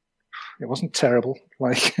 It wasn't terrible.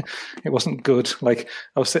 Like, it wasn't good. Like,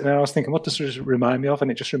 I was sitting there, I was thinking, what does this remind me of?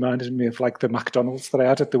 And it just reminded me of, like, the McDonald's that I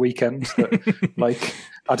had at the weekend. That, like,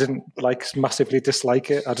 I didn't, like, massively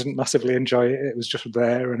dislike it. I didn't massively enjoy it. It was just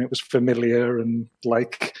there, and it was familiar, and,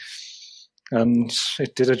 like, and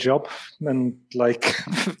it did a job. And, like,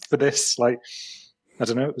 for this, like, I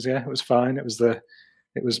don't know, it was fine. It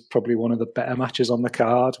was probably one of the better matches on the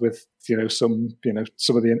card with, some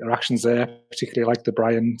of the interactions there, particularly like the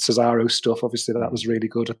Bryan Cesaro stuff. Obviously, that was really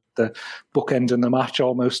good at the bookend in the match,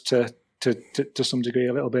 almost to some degree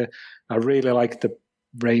a little bit. I really liked the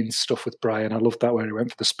Reigns stuff with Bryan. I loved that where he went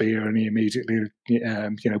for the spear and he immediately,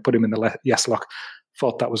 put him in the yes lock.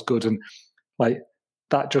 Thought that was good. And like,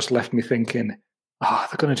 that just left me thinking, they're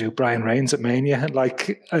going to do Bryan Reigns at Mania.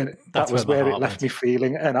 Like, that was where it left me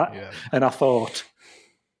feeling. And I thought,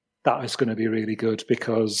 that is going to be really good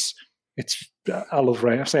because I love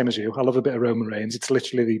Reigns, same as you. I love a bit of Roman Reigns. It's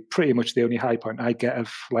literally pretty much the only high point I get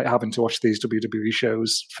of like having to watch these WWE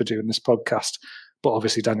shows for doing this podcast. But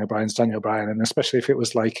obviously Daniel Bryan's Daniel Bryan, and especially if it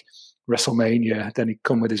was like WrestleMania, then he'd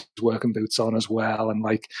come with his working boots on as well. And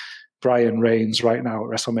like Bryan Reigns right now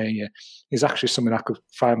at WrestleMania is actually something I could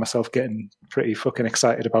find myself getting pretty fucking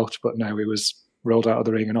excited about. But now he was rolled out of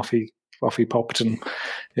the ring and off he popped, and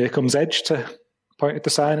here comes Edge to point at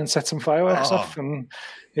the sign and set some fireworks off, and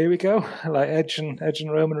here we go, like Edge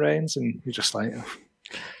and Roman Reigns, and you're just like,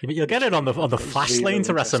 You'll get it on the fast lane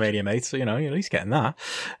to WrestleMania, mate. So, you're at least getting that.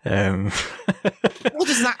 What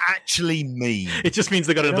does that actually mean? It just means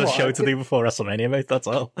they've got another show to do before WrestleMania, mate. That's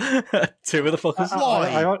all. Two of the fuckers.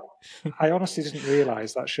 I honestly didn't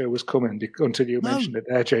realise that show was coming until you mentioned it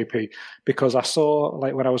there, JP, because I saw,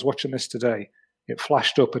 like, when I was watching this today, it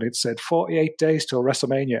flashed up and it said 48 days till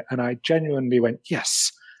WrestleMania, and I genuinely went,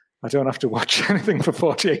 yes, I don't have to watch anything for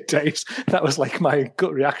 48 days. That was like my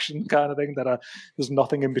gut reaction kind of thing, that there's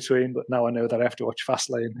nothing in between, but now I know that I have to watch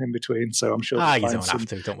Fastlane in between, so I'm sure you don't have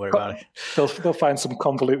to, don't worry about it. They'll find some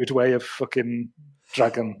convoluted way of fucking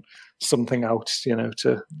dragging something out,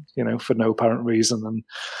 for no apparent reason and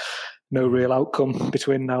no real outcome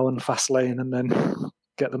between now and Fastlane, and then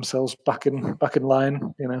get themselves back in line.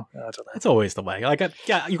 I don't know. It's always the way. You've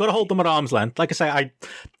got to hold them at arm's length. Like I say, I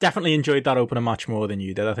definitely enjoyed that opener match more than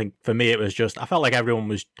you did. I think for me, it was just, I felt like everyone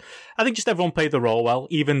played the role well,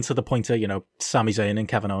 even to the point of, Sami Zayn and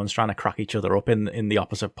Kevin Owens trying to crack each other up in the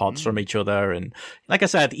opposite pods from each other. And like I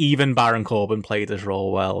said, even Baron Corbin played his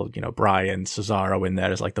role well. Bryan, Cesaro in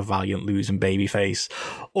there as like the valiant losing babyface.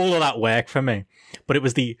 All of that worked for me. But it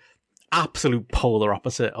was the absolute polar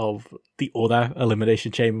opposite of the other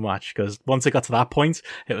Elimination Chamber match, because once it got to that point,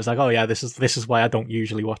 it was like, oh yeah, this is why I don't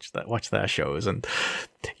usually watch their shows. And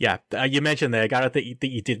yeah, you mentioned there, Gareth, that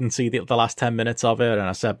you didn't see the last 10 minutes of it, and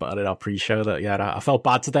I said but in our pre-show that I felt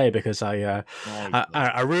bad today because I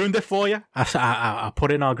ruined it for you. I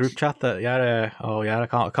put in our group chat that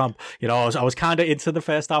I can't. I was kind of into the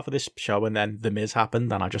first half of this show, and then The Miz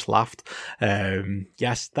happened, and I just laughed.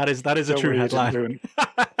 Yes, that is a true headline.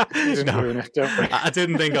 I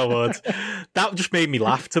didn't think I would. That just made me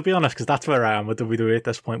laugh, to be honest, because that's where I am with WWE at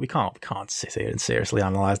this point. We can't sit here and seriously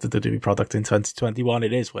analyze the WWE product in 2021.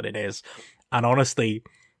 It is what it is. And honestly,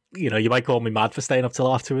 you might call me mad for staying up till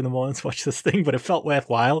 2:30 in the morning to watch this thing, but it felt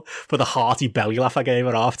worthwhile for the hearty belly laugh I gave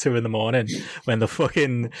at 2:30 in the morning when the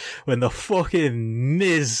fucking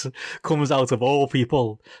Miz comes out of all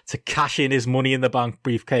people to cash in his Money in the Bank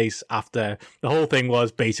briefcase after the whole thing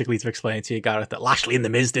was basically to explain to you, Gareth, that Lashley and the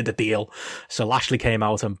Miz did the deal. So Lashley came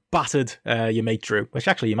out and battered your mate Drew, which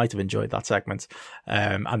actually you might have enjoyed that segment,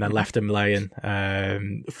 and then left him laying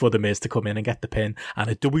for the Miz to come in and get the pin, and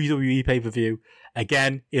a WWE pay-per-view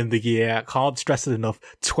again in the year, I can't stress it enough,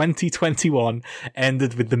 2021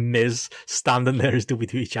 ended with the Miz standing there as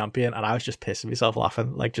WWE champion, and I was just pissing myself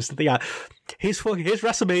laughing. Like, just his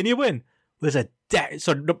WrestleMania win was big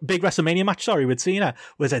WrestleMania match, with Cena,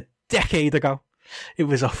 was a decade ago. It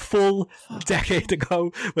was a full decade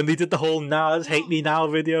ago when they did the whole Nas Hate Me Now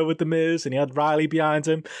video with The Miz, and he had Riley behind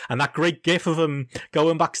him, and that great gif of him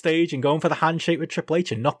going backstage and going for the handshake with Triple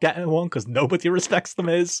H and not getting one because nobody respects The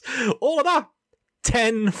Miz. All of that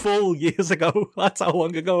 10 full years ago. That's how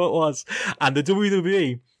long ago it was. And the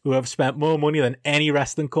WWE, who have spent more money than any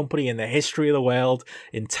wrestling company in the history of the world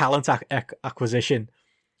in talent acquisition,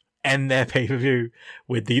 end their pay-per-view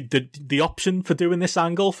with the option for doing this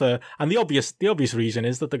angle and the obvious reason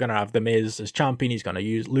is that they're going to have The Miz as champion. He's going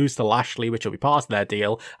to lose to Lashley, which will be part of their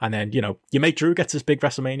deal, and then your mate Drew gets this big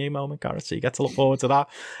WrestleMania moment, Gareth, so you get to look forward to that.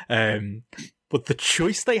 But the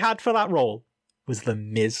choice they had for that role was The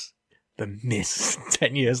Miz. The Miz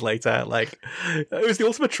 10 years later. Like, it was the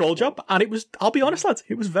ultimate troll job, and it was, I'll be honest, lads,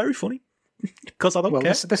 it was very funny because I don't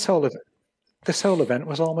care. This whole event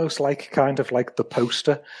was almost like kind of like the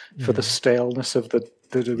poster for the staleness of the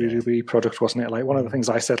WWE product, wasn't it? Like, one of the things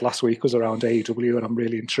I said last week was around AEW, and I'm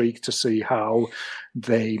really intrigued to see how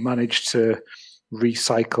they managed to they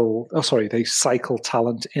cycle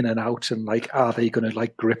talent in and out, and like, are they going to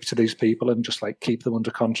like grip to these people and just like keep them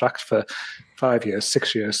under contract for 5 years,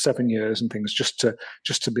 6 years, 7 years and things, just to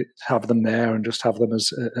have them there and just have them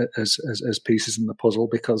as pieces in the puzzle?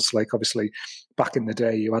 Because like, obviously back in the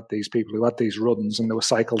day you had these people who had these runs and they were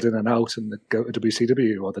cycled in and out, and they'd go to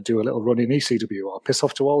WCW or they'd do a little run in ECW or piss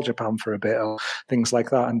off to All Japan for a bit or things like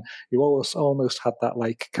that, and you almost had that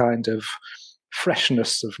like kind of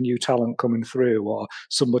freshness of new talent coming through, or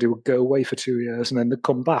somebody would go away for 2 years and then they'd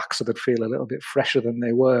come back so they'd feel a little bit fresher than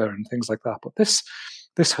they were and things like that. But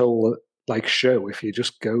this whole like show, if you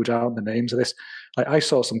just go down the names of this, like, I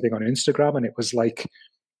saw something on Instagram and it was like,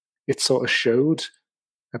 it sort of showed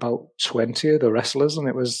about 20 of the wrestlers, and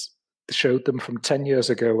it showed them from 10 years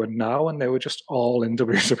ago and now, and they were just all in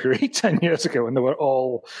WWE 10 years ago, and they were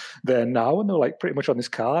all there now, and they were like pretty much on this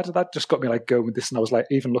card. That just got me like going with this, and I was like,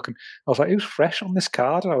 even looking, I was like, who's fresh on this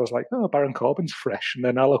card? And I was like, oh, Baron Corbin's fresh. And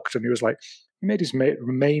then I looked and he was like He made his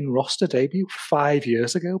main roster debut 5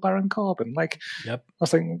 years ago, Baron Corbin. Like, yep. I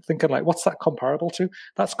was thinking, like, what's that comparable to?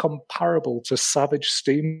 That's comparable to Savage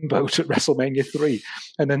Steamboat at WrestleMania 3,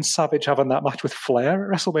 and then Savage having that match with Flair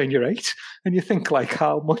at WrestleMania 8. And you think, like,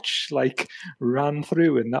 how much, like, ran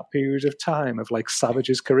through in that period of time of, like,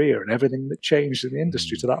 Savage's career and everything that changed in the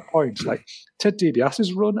industry to that point. Like, Ted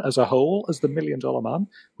DiBiase's run as a whole, as the $1 Million Man,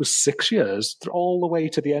 was 6 years, all the way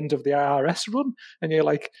to the end of the IRS run. And you're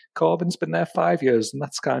like, Corbin's been there 5 years, and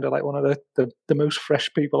that's kind of like one of the most fresh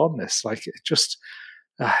people on this. Like, it just,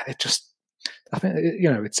 I think,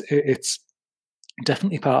 you know, it's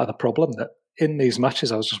definitely part of the problem that in these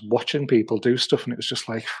matches I was just watching people do stuff, and it was just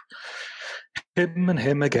like him and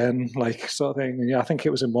him again, like, sort of thing. And yeah, I think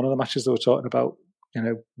it was in one of the matches they were talking about, you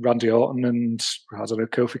know, Randy Orton and, I don't know,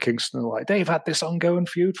 Kofi Kingston, like, they've had this ongoing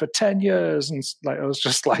feud for 10 years. And like, I was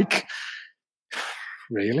just like,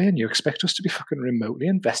 really? And you expect us to be fucking remotely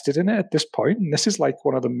invested in it at this point? And this is like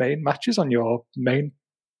one of the main matches on your main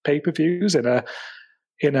pay-per-views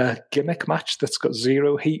in a gimmick match that's got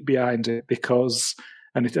zero heat behind it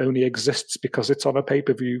and it only exists because it's on a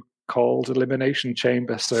pay-per-view called Elimination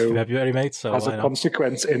Chamber. So February, mate. So as a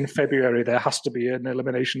consequence, in February, there has to be an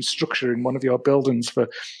elimination structure in one of your buildings for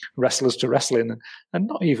wrestlers to wrestle in, and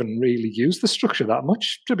not even really use the structure that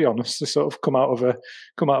much, to be honest. They sort of come out of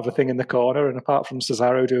a thing in the corner, and apart from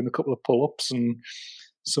Cesaro doing a couple of pull-ups and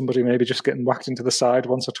somebody maybe just getting whacked into the side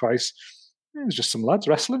once or twice, it was just some lads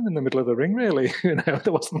wrestling in the middle of the ring, really. You know,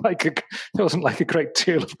 there wasn't like a great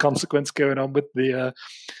deal of consequence going on with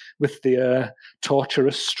the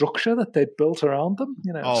torturous structure that they'd built around them.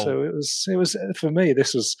 You know, So it was for me.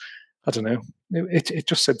 This was, I don't know. It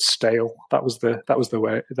just said stale. That was the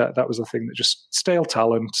way. That was the thing that just stale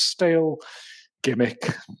talent, stale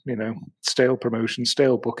gimmick. You know, stale promotion,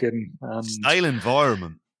 stale booking, stale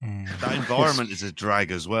environment. That environment is a drag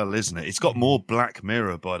as well, isn't it? It's got more Black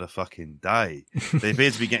Mirror by the fucking day. They appear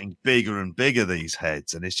to be getting bigger and bigger, these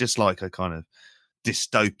heads, and it's just like a kind of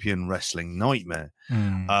dystopian wrestling nightmare.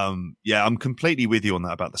 Yeah, I'm completely with you on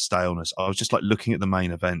that about the staleness. I was just like looking at the main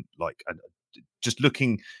event, like just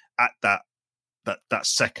looking at that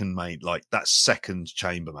second that second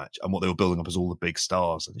chamber match and what they were building up as all the big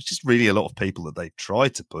stars. And it's just really a lot of people that they've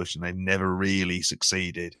tried to push and they've never really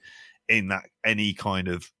succeeded in that any kind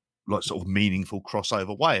of like sort of meaningful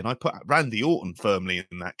crossover way. And I put Randy Orton firmly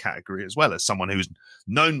in that category as well, as someone who's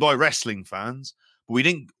known by wrestling fans, but we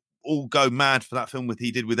didn't all go mad for that film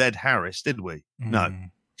he did with Ed Harris, did we? No,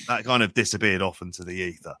 that kind of disappeared off into the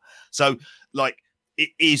ether. So like, it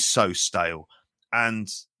is so stale. And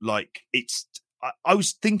like, I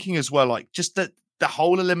was thinking as well, like just that the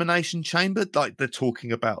whole Elimination Chamber, like they're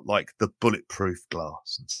talking about like the bulletproof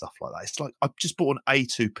glass and stuff like that. It's like, I've just bought an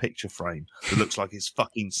A2 picture frame that looks like it's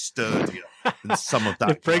fucking sturdier than some of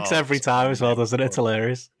that. It breaks every time as well, doesn't it? It's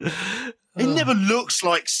hilarious. It never looks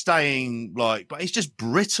like staying like, but it's just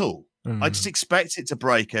brittle. I just expect it to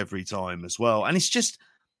break every time as well. And it's just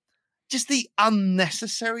the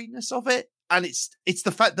unnecessariness of it. And it's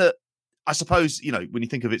the fact that I suppose, you know, when you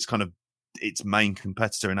think of its kind of its main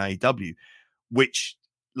competitor in AEW, which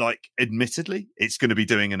like admittedly it's going to be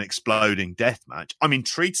doing an exploding death match. I'm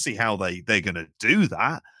intrigued to see how they're going to do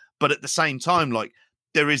that. But at the same time, like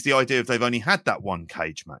there is the idea of they've only had that one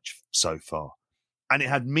cage match so far. And it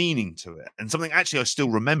had meaning to it. And something actually I still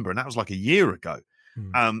remember, and that was like a year ago.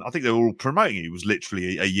 I think they were all promoting it was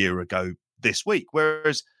literally a year ago this week.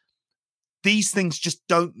 Whereas these things just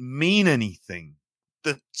don't mean anything.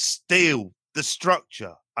 The steel, the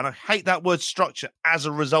structure, and I hate that word structure as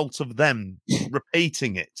a result of them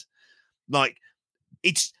repeating it. Like,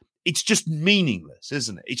 it's just meaningless,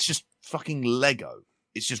 isn't it? It's just fucking Lego.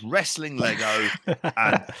 It's just wrestling Lego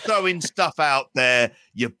and throwing stuff out there.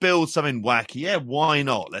 You build something wacky. Yeah, why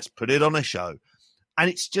not? Let's put it on a show. And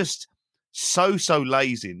it's just so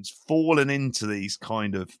lazy, and it's fallen into these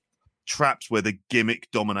kind of traps where the gimmick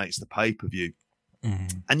dominates the pay-per-view.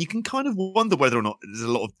 And you can kind of wonder whether or not there's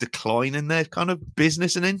a lot of decline in their kind of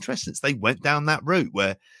business and interest since they went down that route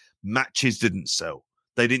where matches didn't sell.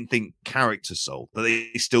 They didn't think characters sold, but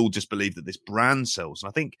they still just believe that this brand sells. And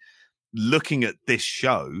I think looking at this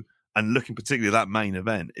show and looking particularly at that main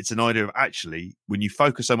event, it's an idea of actually, when you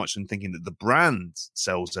focus so much on thinking that the brand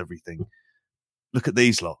sells everything, look at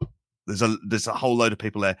these lot. There's a whole load of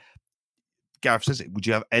people there. Gareth says it. Would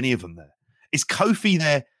you have any of them there? Is Kofi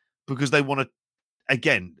there because they want to,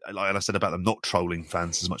 again, like I said about them not trolling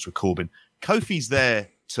fans as much with Corbin, Kofi's there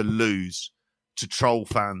to lose to troll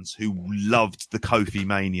fans who loved the Kofi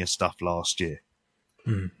Mania stuff last year.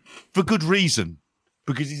 For good reason.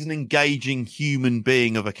 Because he's an engaging human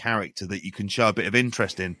being of a character that you can show a bit of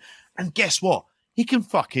interest in. And guess what? He can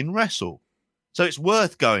fucking wrestle. So it's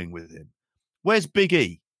worth going with him. Where's Big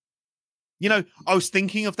E? You know, I was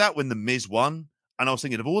thinking of that when The Miz won, and I was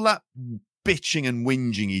thinking of all that bitching and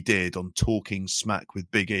whinging he did on Talking Smack with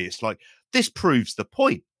Big E. It's like, this proves the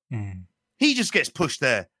point. He just gets pushed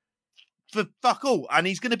there for fuck all, and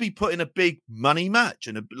he's going to be put in a big money match,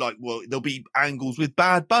 and there'll be angles with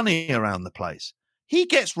Bad Bunny around the place. He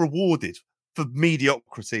gets rewarded for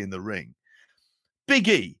mediocrity in the ring. Big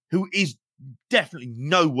E, who is definitely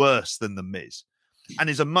no worse than The Miz, and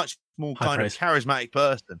is a much more kind of charismatic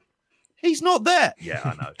person. He's not there. Yeah,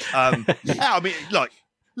 I know. I mean, like,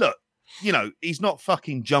 look, you know, he's not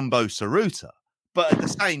fucking Jumbo Saruta, but at the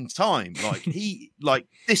same time,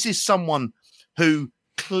 this is someone who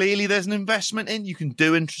clearly there's an investment in. You can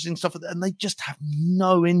do interesting stuff, and they just have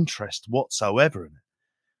no interest whatsoever in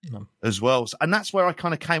it as well. And that's where I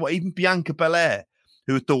kind of came. Even Bianca Belair,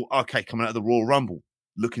 who thought, okay, coming out of the Royal Rumble,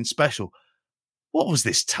 looking special. What was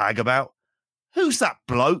this tag about? Who's that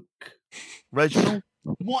bloke, Reginald?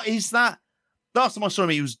 What is that? Last time I saw him,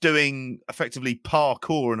 he was doing effectively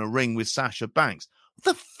parkour in a ring with Sasha Banks.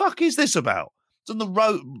 What the fuck is this about? It's on the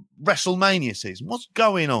WrestleMania season. What's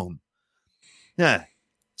going on? Yeah.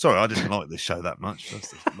 Sorry, I didn't like this show that much. That's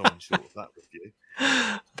the long and short of that review.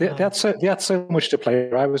 They had so much to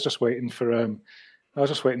play. I was just waiting for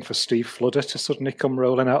Steve Fludder to suddenly come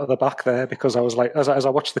rolling out of the back there, because I was like, as I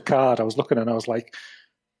watched the card, I was looking and I was like,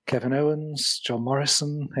 Kevin Owens, John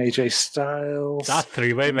Morrison, AJ Styles, that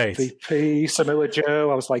three-way, mate, MVP, Samoa Joe.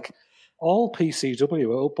 I was like, all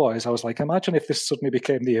PCW old boys. I was like, imagine if this suddenly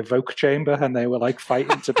became the Evoke Chamber and they were like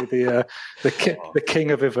fighting to be the king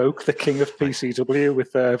of Evoke, the king of PCW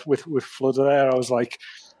with Fludder there. I was like,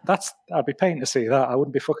 I'd be paying to see that. I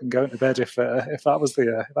wouldn't be fucking going to bed if that was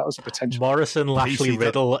the potential. Morrison, Lashley,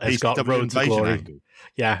 Riddle has got Road to Glory. Angle.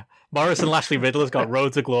 Yeah. Morrison, Lashley, Riddle has got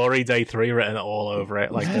Road to Glory Day 3 written all over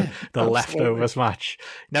it, like the leftovers match.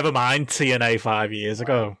 Never mind TNA 5 years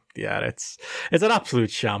ago. Yeah, it's an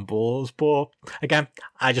absolute shambles. But again,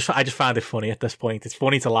 I just find it funny at this point. It's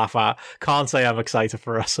funny to laugh at. Can't say I'm excited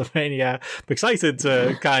for WrestleMania. I'm excited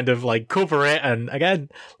to kind of like cover it and again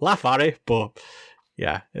laugh at it. But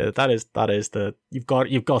yeah, that is you've got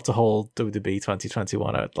to hold WWE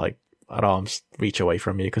 2021 at arm's reach away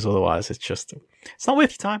from you, because otherwise it's not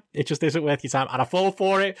worth your time. It just isn't worth your time. And I fall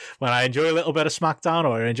for it when I enjoy a little bit of SmackDown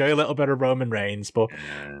or I enjoy a little bit of Roman Reigns, but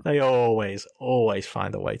they always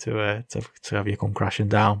find a way to have you come crashing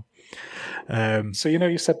down. So,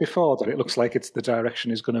 you said before that it looks like it's the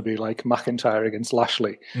direction is going to be like McIntyre against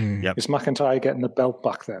Lashley. Yep. Is McIntyre getting the belt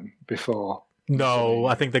back then before? No,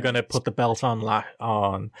 I think they're going to put the belt on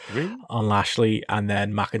Lashley, and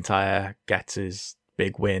then McIntyre gets his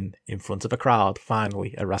big win in front of a crowd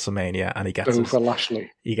finally at WrestleMania, and he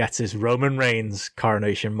gets his Roman Reigns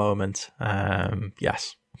coronation moment.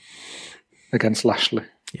 Yes, against Lashley.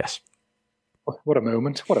 Yes. What a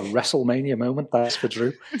moment! What a WrestleMania moment that's for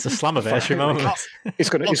Drew. It's a Slammiversary moment. He's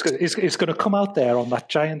going to come out there on that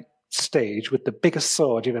giant stage with the biggest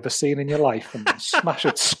sword you've ever seen in your life and smash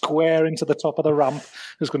it square into the top of the ramp.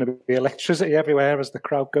 There's going to be electricity everywhere as the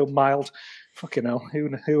crowd go mild. Fucking hell, who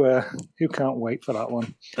can't wait for that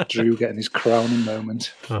one? Drew getting his crowning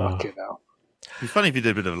moment. Fucking hell. It'd be funny if he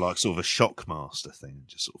did a bit of like sort of a Shockmaster thing and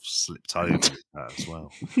just sort of slipped over with that as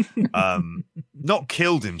well. Not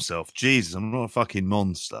killed himself. Jesus, I'm not a fucking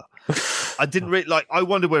monster. I didn't really like. I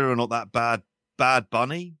wonder whether or not that Bad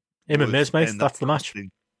Bunny. Him and Miz, mate. That's the match.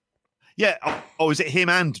 Yeah. Oh, is it him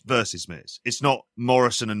and versus Miz? It's not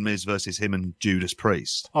Morrison and Miz versus him and Judas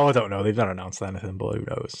Priest. Oh, I don't know. They've not announced anything, but who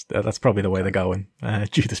knows? That's probably the way they're going.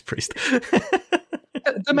 Judas Priest.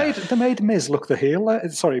 They made Miz look the heel.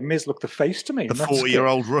 Miz looked the face to me. The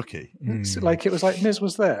 40-year-old rookie. Like it was like Miz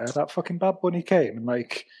was there. That fucking Bad Bunny came and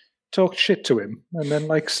like talked shit to him, and then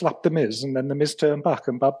like slapped the Miz, and then the Miz turned back,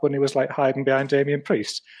 and Bad Bunny was like hiding behind Damian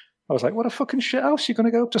Priest. I was like, what a fucking shit house. You're going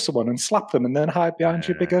to go up to someone and slap them and then hide behind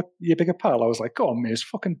your bigger pal. I was like, go on, Miz,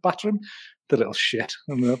 fucking batter him. The little shit.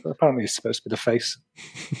 And apparently he's supposed to be the face.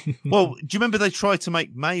 Well, do you remember they tried to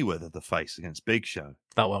make Mayweather the face against Big Show?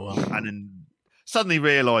 That went well. And then suddenly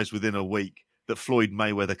realised within a week that Floyd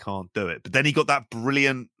Mayweather can't do it. But then he got that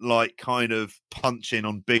brilliant, like, kind of punch in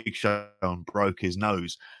on Big Show and broke his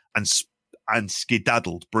nose and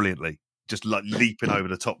skedaddled brilliantly, just like leaping over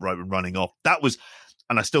the top rope and running off. That was...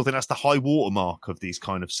 And I still think that's the high watermark of these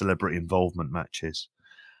kind of celebrity involvement matches.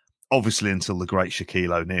 Obviously, until the great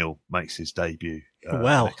Shaquille O'Neal makes his debut in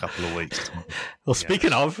a couple of weeks. Well,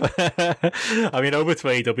 speaking of, I mean, over to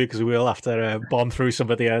AEW, because we will have to bomb through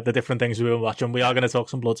some of the different things we will watch, and we are going to talk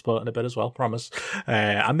some Bloodsport in a bit as well, promise.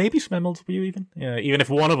 And maybe some MLW even. Even if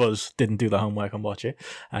one of us didn't do the homework and watch it,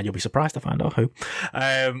 and you'll be surprised to find out who.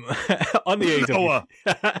 On the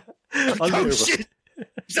AEW. Shit!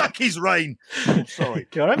 Zaki's reign. Oh, sorry.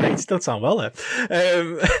 You're all right, mate. Still sound well there.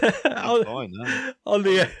 Fine, no.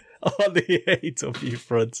 On the AEW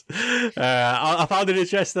front, I found it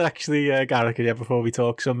interesting actually, Gareth. Before we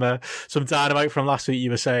talk some Dynamite from last week, you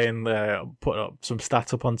were saying put up some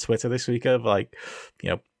stats up on Twitter this week of like,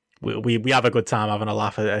 we have a good time having a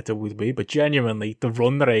laugh at WWE, but genuinely the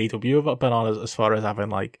run that AEW have been on as far as having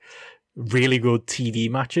like really good TV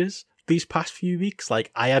matches these past few weeks,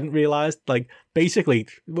 like I hadn't realized. Like basically,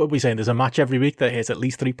 what are we saying? There's a match every week that hits at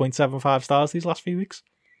least 3.75 stars these last few weeks.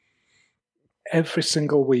 Every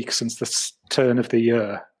single week since the turn of the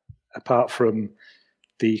year, apart from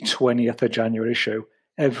the 20th of January show,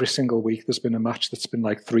 every single week there's been a match that's been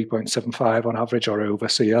like 3.75 on average or over.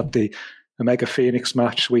 So you had the Omega Phoenix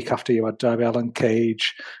match. Week after you had Darby Allin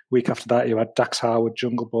Cage. Week after that you had Dax Howard,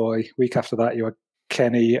 Jungle Boy. Week after that you had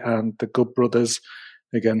Kenny and the Good Brothers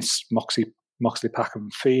against Moxley, Pac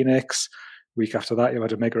and Phoenix. Week after that you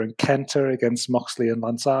had Omega and Kenta against Moxley and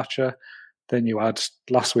Lance Archer. Then you had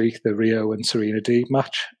last week the Rio and Serena Deeb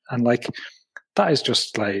match. And like, that is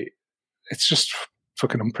just like, it's just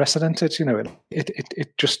fucking unprecedented.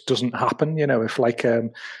 It just doesn't happen. If like,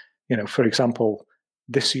 for example,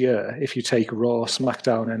 this year, if you take Raw,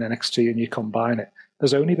 SmackDown and NXT and you combine it,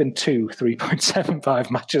 there's only been 2 3.75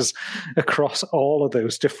 matches across all of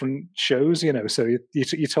those different shows, So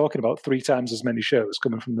you're talking about 3 times as many shows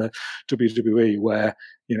coming from the WWE where,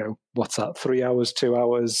 what's that, 3 hours, 2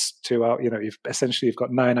 hours, 2 hours, you've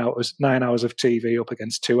got 9 hours of TV up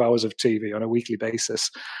against 2 hours of TV on a weekly basis.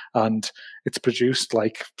 And it's produced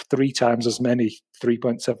like 3 times as many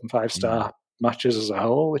 3.75 star matches as a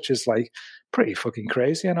whole, which is like pretty fucking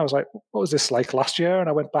crazy. And I was like, what was this like last year? And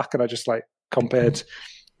I went back and I just like compared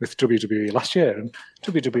with WWE last year. And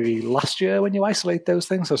WWE last year, when you isolate those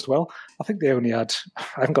things as well, I think they only had, I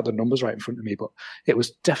haven't got the numbers right in front of me, but it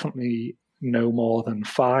was definitely no more than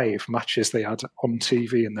 5 matches they had on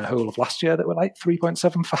TV in the whole of last year that were like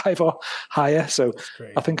 3.75 or higher. So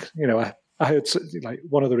I think, I heard like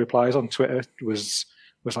one of the replies on Twitter was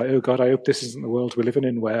like, oh God, I hope this isn't the world we're living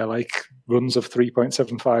in where like runs of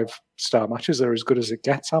 3.75 star matches are as good as it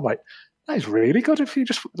gets. I'm like, that is really good if you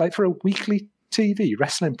just like for a weekly TV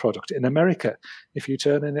wrestling product in America, if you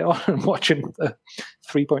turn it on and watching a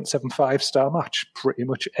 3.75 star match pretty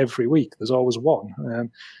much every week, there's always one.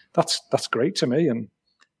 That's great to me. And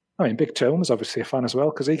I mean, Big Tone was obviously a fan as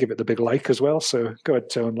well because he gave it the big like as well. So go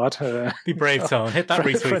ahead, Tone, lad. Be brave, Tone. Hit that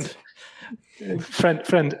retweet. Friend of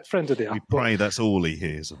the app. We pray that's all he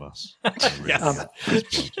hears of us. Yes.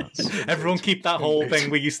 Everyone keep that whole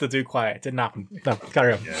thing we used to do quiet. Didn't happen. No,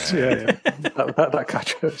 carry on. Yeah. That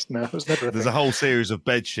catches. No, it was never There's a whole series of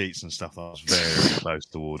bed sheets and stuff I was very close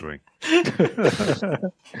to ordering.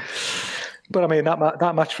 But I mean,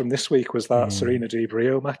 that match from this week was that Serena Deeb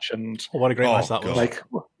Rio match, and what a great match that was! Like,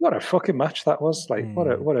 what a fucking match that was! Like, what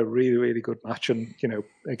a really, really good match. And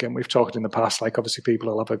again, we've talked in the past. Like, obviously,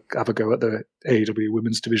 people will have a go at the AEW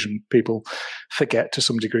women's division. People forget to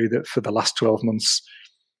some degree that for the last 12 months,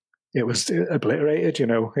 it was obliterated.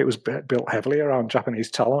 It was built heavily around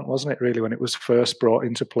Japanese talent, wasn't it? Really, when it was first brought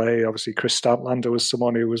into play, obviously, Chris Statlander was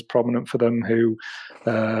someone who was prominent for them, who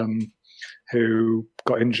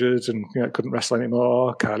got injured and couldn't wrestle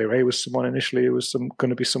anymore. Kylie Ray was someone initially who was going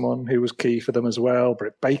to be someone who was key for them as well.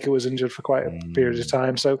 Britt Baker was injured for quite a period of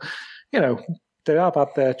time. So, they have had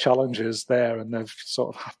their challenges there and they've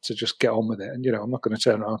sort of had to just get on with it. And, I'm not going to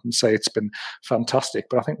turn around and say it's been fantastic,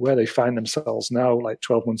 but I think where they find themselves now, like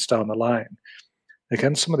 12 months down the line,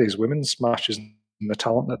 against some of these women's matches and the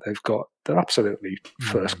talent that they've got, they're absolutely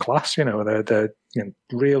first class. They're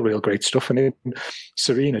real great stuff. And even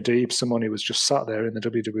Serena Deeb, someone who was just sat there in the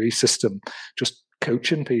WWE system, just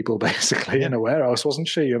coaching people basically in a warehouse, wasn't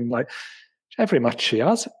she? And like every match she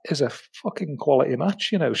has is a fucking quality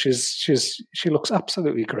match. She looks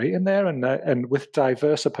absolutely great in there, and with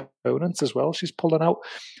diverse opponents as well. She's pulling out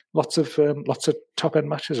lots of top end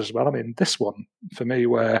matches as well. I mean, this one for me,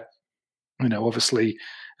 where obviously.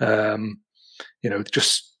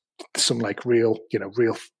 Just some like real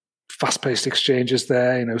fast-paced exchanges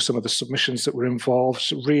there. Some of the submissions that were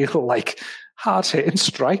involved, real like hard-hitting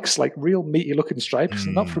strikes, like real meaty-looking strikes,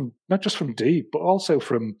 and not just from Deeb, but also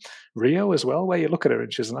from Rio as well. Where you look at her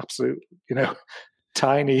and she's an absolute,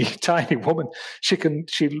 tiny woman. She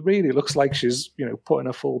really looks like she's, putting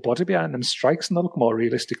her full body behind them strikes, and they look more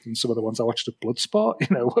realistic than some of the ones I watched at Bloodsport,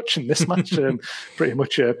 watching this match pretty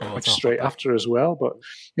much straight after as well. But,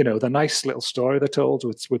 the nice little story they told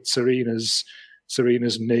with Serena's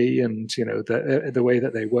knee, and, the way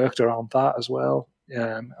that they worked around that as well.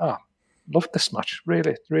 Loved this match.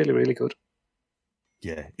 Really, really, really good.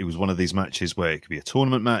 Yeah, it was one of these matches where it could be a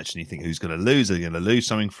tournament match and you think, who's going to lose? Are they going to lose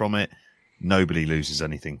something from it? Nobody loses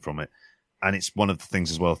anything from it. And it's one of the things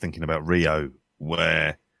as well, thinking about Rio,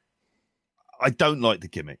 where I don't like the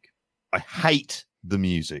gimmick. I hate the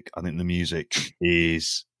music. I think the music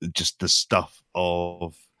is just the stuff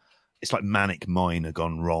of, it's like Manic Miner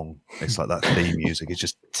gone wrong. It's like that theme music. It's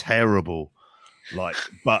just terrible.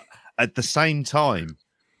 But at the same time,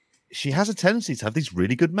 she has a tendency to have these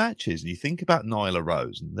really good matches. And you think about Nyla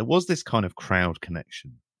Rose, and there was this kind of crowd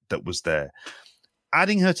connection that was there.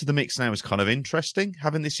 Adding her to the mix now is kind of interesting,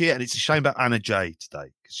 having this year. And it's a shame about Anna Jay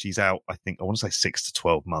today, because she's out, I want to say 6 to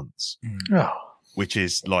 12 months, which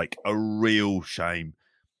is like a real shame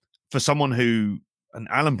for someone who, and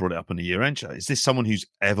Alan brought it up on the year-end show, is this someone who's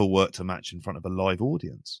ever worked a match in front of a live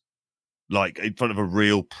audience? Like in front of a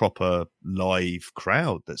real proper live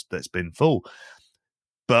crowd that's been full.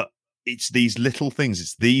 But it's these little things,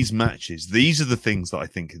 it's these matches. These are the things that I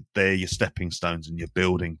think they're your stepping stones and your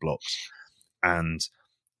building blocks. And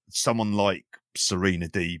someone like Serena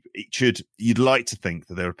Deeb, you'd like to think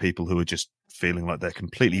that there are people who are just feeling like they're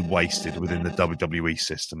completely wasted within the WWE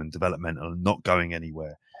system and developmental and not going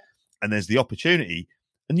anywhere. And there's the opportunity,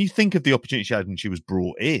 and you think of the opportunity she had when she was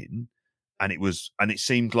brought in, and it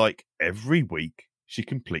seemed like every week she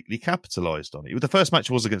completely capitalized on it. The first match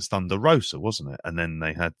was against Thunder Rosa, wasn't it? And then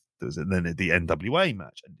there was the NWA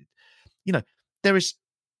match. And there is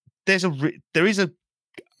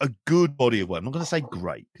a good body of work. I'm not going to say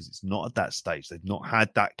great, because it's not at that stage. They've not had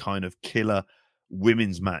that kind of killer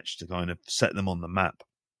women's match to kind of set them on the map.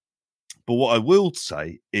 But what I will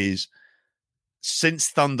say is, since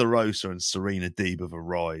Thunder Rosa and Serena Deeb have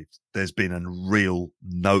arrived, there's been a real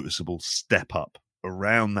noticeable step up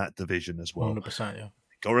around that division as well. 100%, yeah.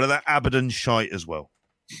 Got rid of that Abaddon shite as well.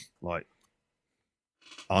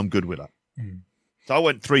 I'm good with that. So I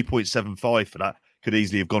went 3.75 for that. Could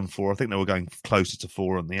easily have gone 4. I think they were going closer to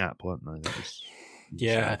 4 on the app, weren't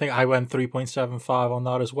they? I think I went 3.75 on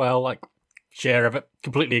that as well. Share of it.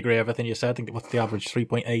 Completely agree with everything you said. I think what's the average?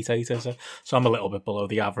 3.88 is it? So I'm a little bit below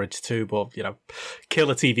the average too, but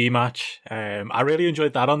killer TV match. I really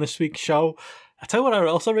enjoyed that on this week's show. I tell you what I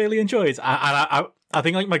also really enjoyed. I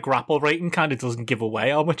think my grapple rating kind of doesn't give away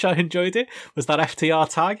how much I enjoyed it. Was that FTR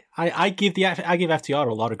tag? I give FTR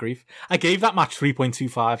a lot of grief. I gave that match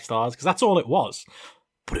 3.25 stars because that's all it was.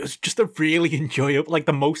 But it was just a really enjoyable,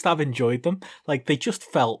 the most I've enjoyed them. They just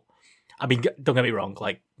felt, don't get me wrong,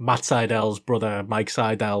 Matt Seidel's brother, Mike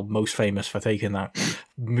Seidel, most famous for taking that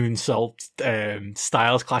moonsault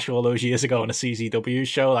Styles Clash all those years ago on a CZW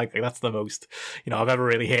show. That's the most, I've ever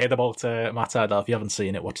really heard about Matt Seidel. If you haven't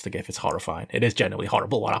seen it, watch the GIF. It's horrifying. It is genuinely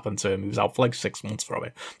horrible what happened to him. He was out for 6 months from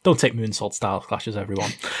it. Don't take moonsault Styles Clashes,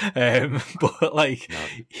 everyone. But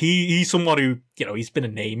he's someone who, he's been a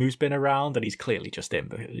name who's been around, and he's clearly just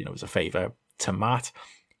in, as a favour to Matt.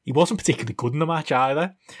 He wasn't particularly good in the match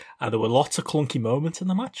either, and there were lots of clunky moments in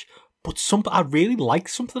the match. But I really liked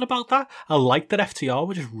something about that. I liked that FTR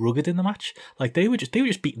were just rugged in the match. They were just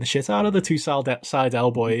beating the shit out of the two Seidel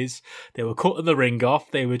boys. They were cutting the ring off.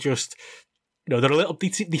 They were just, they're a little. They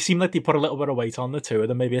seem like they put a little bit of weight on the two of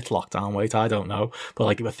them. Maybe it's lockdown weight. I don't know.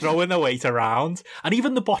 But they were throwing the weight around, and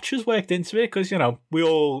even the botches worked into it because we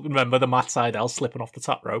all remember the Matt Seidel slipping off the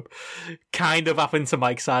top rope. Kind of happened to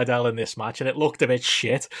Mike Seidel in this match, and it looked a bit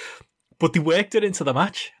shit. But they worked it into the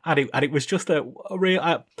match, and it was just a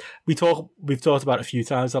real. We've talked about it a few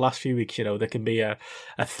times the last few weeks. There can be a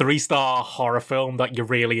 3-star horror film that you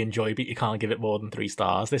really enjoy, but you can't give it more than 3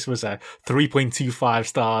 stars. This was a 3.25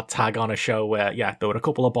 star tag on a show where, there were a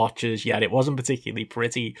couple of botches. Yeah, it wasn't particularly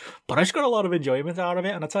pretty, but I just got a lot of enjoyment out of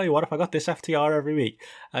it. And I tell you what, if I got this FTR every week,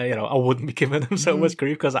 I wouldn't be giving them so much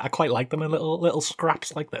grief because I quite like them in little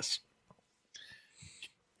scraps like this.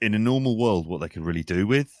 In a normal world, what they could really do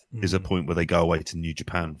with is a point where they go away to New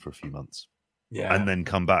Japan for a few months, and then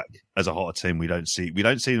come back as a hotter team. We don't see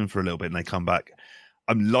them for a little bit, and they come back.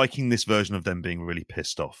 I'm liking this version of them being really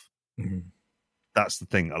pissed off. That's the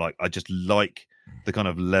thing. I just like the kind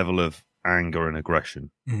of level of anger and aggression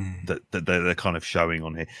that they're kind of showing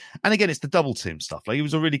on here. And again, it's the double team stuff. It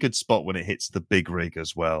was a really good spot when it hits the big rig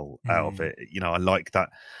as well out of it. I like that.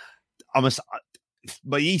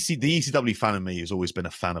 the ECW fan in me has always been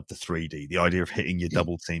a fan of the 3D. The idea of hitting your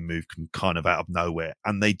double team move can kind of out of nowhere,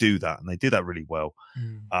 and they do that, and they do that really well.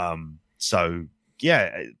 So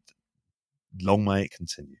yeah, long may it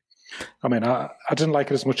continue. I mean, I didn't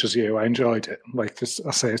like it as much as you. I enjoyed it. Like this,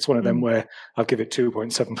 I say, it's one of them where I'll give it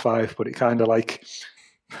 2.75, but it kind of like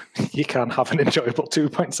you can't have an enjoyable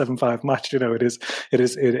 2.75 match. You know, it is what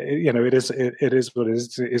it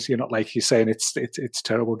is. You're not like you're saying it's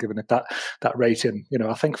terrible giving it that rating. You know,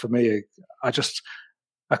 I think for me, I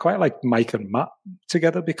quite like Mike and Matt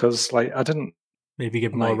together because like I didn't maybe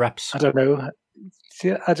give more reps. I don't know.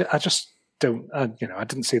 Yeah, I just don't. I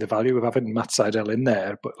didn't see the value of having Matt Sydal in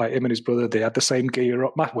there. But like him and his brother, they had the same gear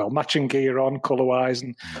up, matching gear on, color wise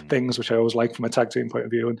and things, which I always like from a tag team point of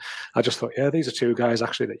view. And I just thought, yeah, these are two guys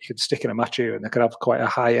actually that you could stick in a match here, and they could have quite a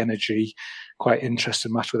high energy, quite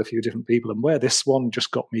interesting match with a few different people. And where this one just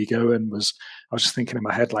got me going was, I was just thinking in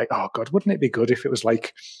my head, like, oh God, wouldn't it be good if it was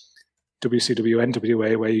like WCW,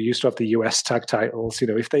 NWA, where you used to have the US tag titles? You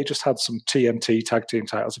know, if they just had some TNT tag team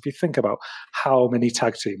titles, if you think about how many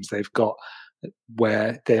tag teams they've got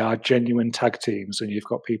where they are genuine tag teams, and you've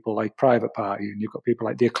got people like Private Party and you've got people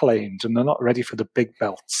like The Acclaimed, and they're not ready for the big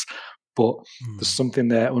belts, but there's something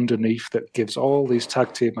there underneath that gives all these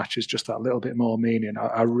tag team matches just that little bit more meaning.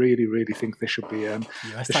 I really, really think they should be they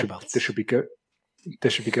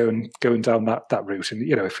should be going down that route. And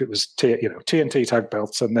you know, if it was TNT tag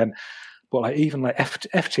belts, and then but like even like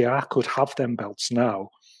FTR could have them belts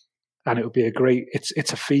now, and it would be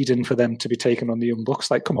it's a feed-in for them to be taken on the Young Bucks.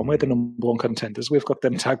 Like, come on, we're the number one contenders. We've got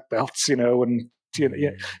them tag belts, you know, and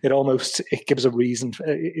it gives a reason,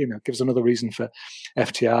 gives another reason for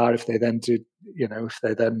FTR if they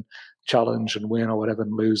then challenge and win or whatever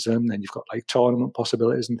and lose them, then you've got like tournament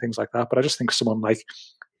possibilities and things like that. But I just think someone like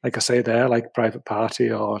I say there, like Private Party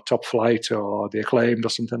or Top Flight or The Acclaimed or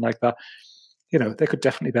something like that, you know, they could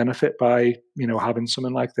definitely benefit by, you know, having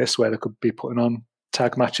something like this where they could be putting on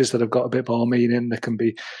tag matches that have got a bit more meaning. They can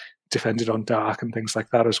be defended on Dark and things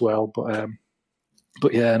like that as well. But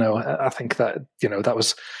yeah, no, I think that, you know, that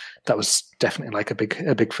was definitely like a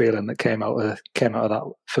big feeling that came out of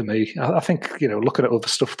that for me. I think, you know, looking at other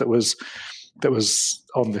stuff that was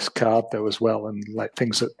on this card though as well, and like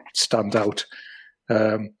things that stand out.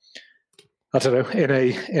 I don't know,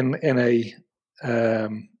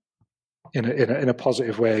 in a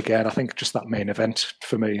positive way again. I think just that main event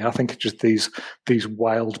for me. I think just these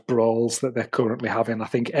wild brawls that they're currently having. I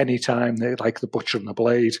think any time they like the Butcher and the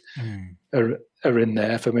Blade are in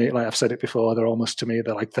there for me. Like I've said it before, they're almost to me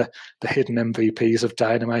they're like the hidden MVPs of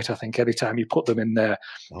Dynamite. I think any time you put them in there,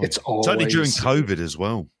 it's always certainly during COVID as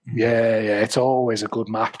well. Yeah, it's always a good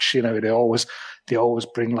match. You know, they always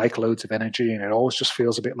bring like loads of energy, and it always just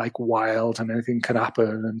feels a bit like wild, and anything can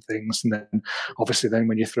happen and things. And then obviously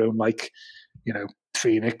when you throw in like, you know,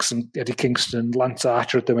 Phoenix and Eddie Kingston, Lance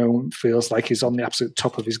Archer at the moment feels like he's on the absolute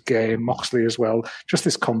top of his game. Moxley as well. Just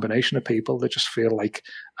this combination of people that just feel like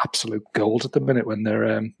absolute gold at the minute when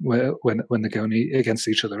they're when they're going against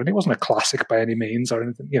each other. And it wasn't a classic by any means or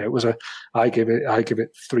anything. You know, it was I give it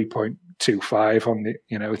 3.25 on the,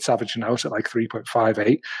 you know, it's averaging out at like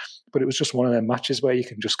 3.58. But it was just one of them matches where you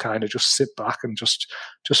can just kind of just sit back and just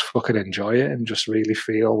fucking enjoy it and just really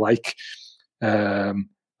feel like, I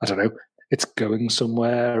don't know, it's going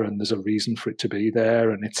somewhere and there's a reason for it to be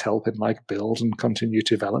there, and it's helping like build and continue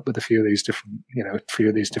to develop with a few of these different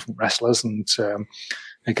wrestlers. And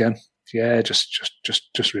again, yeah,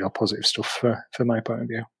 just real positive stuff for my point of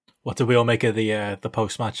view. What do we all make of the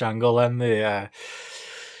post-match angle then? We're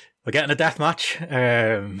getting a death match.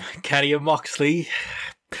 Kenny and Moxley.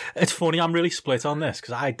 It's funny, I'm really split on this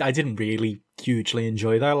because I didn't really hugely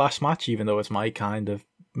enjoy their last match, even though it's my kind of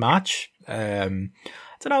match. I don't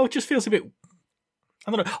know, it just feels a bit,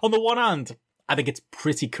 I don't know. On the one hand, I think it's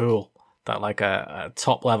pretty cool that like a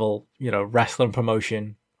top level, you know, wrestling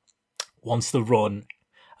promotion wants to run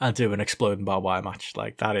and do an exploding barbed wire match.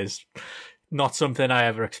 Like that is not something I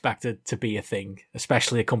ever expected to be a thing,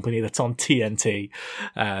 especially a company that's on TNT.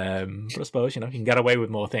 But I suppose, you know, you can get away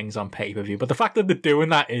with more things on pay-per-view. But the fact that they're doing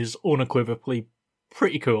that is unequivocally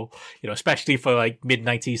pretty cool, you know, especially for like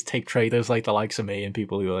mid-90s tape traders like the likes of me and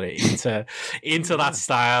people who are into that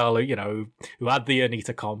style, you know, who had the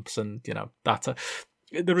Anita comps, and, you know,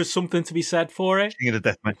 there is something to be said for it. King of the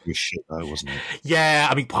Deathmatch was shit though, wasn't it? Yeah,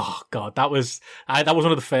 I mean, oh god, that was one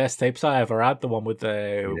of the first tapes I ever had. The one with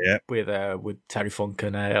Terry Funk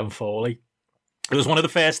and Foley. It was one of the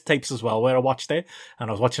first tapes as well where I watched it, and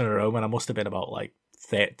I was watching it at home, and I must have been about like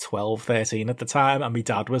 12, 13 at the time, and my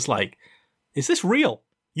dad was like, "Is this real?"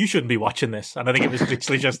 you shouldn't be watching this. And I think it was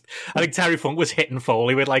literally just, I think Terry Funk was hitting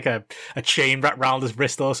Foley with like a chain wrapped round his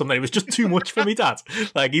wrist or something. It was just too much for me, Dad.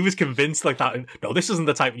 Like, he was convinced like that. No, this isn't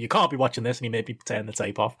the type, you can't be watching this. And he made me turn the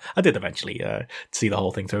tape off. I did eventually see the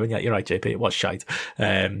whole thing through. And yeah, you're right, JP, it was shite.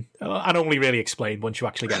 And only really explained once you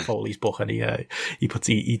actually get Foley's book and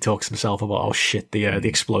he talks himself about how shit the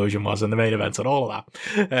explosion was in the main event and all of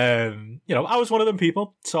that. You know, I was one of them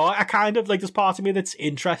people. So I kind of, like, there's part of me that's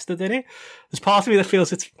interested in it. There's part of me that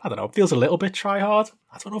feels it feels a little bit try hard.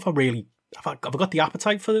 I don't know if I've got the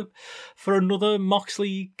appetite for another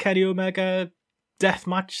Moxley Kenny Omega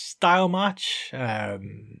deathmatch style match. I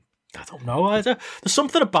don't know. There's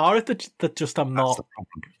something about it that just I'm not.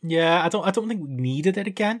 Yeah, I don't think we needed it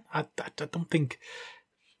again. I don't think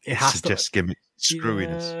it has to. Just gimmick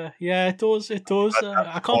screwiness. Yeah, it does. It does.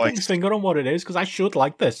 I can't put my finger on what it is because I should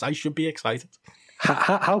like this. I should be excited.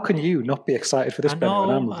 How can you not be excited for this, Bennett?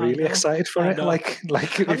 And I'm really excited for it. Like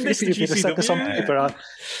if you set this on paper, I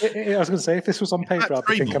was going to say, if this was on paper, I'd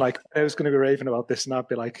be thinking like I was going to be raving about this, and I'd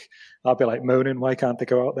be like moaning, why can't they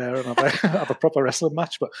go out there and have a proper wrestling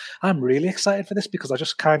match? But I'm really excited for this because I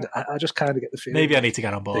just kind of get the feeling maybe I need to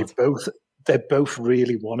get on board. They both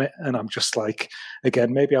really want it, and I'm just like,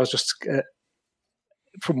 again, maybe I was just.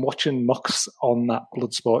 From watching Mox on that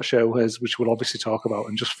Bloodsport show, which we'll obviously talk about,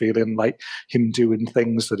 and just feeling like him doing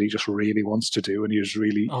things that he just really wants to do and he just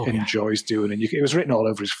really enjoys doing. And it was written all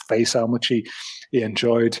over his face how much he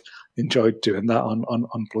enjoyed doing that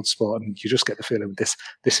on Bloodsport. And you just get the feeling this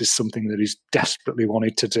is something that he's desperately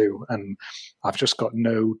wanted to do. And I've just got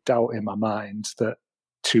no doubt in my mind that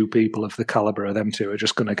two people of the caliber of them two are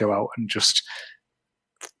just going to go out and just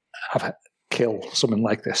kill something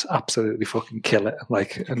like this, absolutely fucking kill it,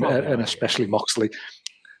 like, and especially Moxley.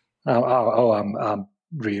 I'm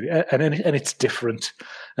really, and it's different,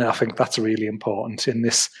 and I think that's really important in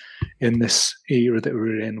this era that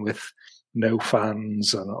we're in with no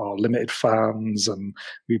fans or limited fans, and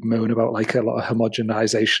we moan about like a lot of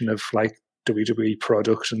homogenization of like WWE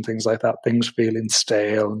products and things like that, things feeling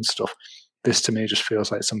stale and stuff. This to me just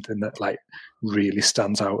feels like something that like really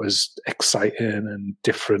stands out as exciting and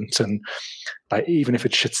different, and like even if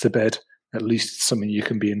it shits the bed, at least it's something you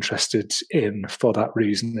can be interested in for that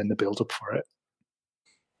reason in the build up for it.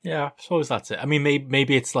 Yeah, I suppose that's it. I mean,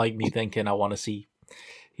 maybe it's like me thinking I want to see,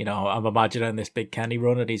 you know, I'm imagining this big Kenny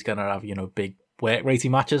run and he's going to have, you know, big weight rating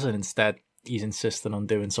matches, and instead he's insisting on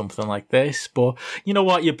doing something like this. But you know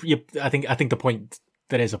what? I think the point,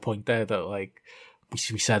 there is a point there that like.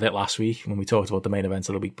 We said it last week when we talked about the main event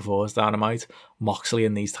of the week before as Dynamite. Moxley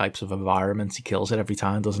in these types of environments, he kills it every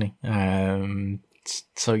time, doesn't he?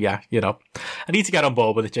 So yeah, you know, I need to get on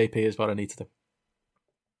board with it. JP is what I need to do.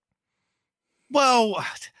 Well,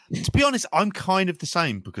 to be honest, I'm kind of the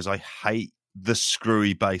same because I hate the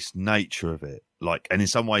screwy based nature of it. Like, and in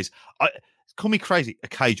some ways, call me crazy, a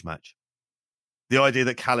cage match. The idea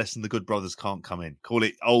that Callis and the Good Brothers can't come in, call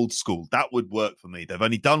it old school, that would work for me. They've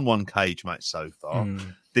only done one cage match so far.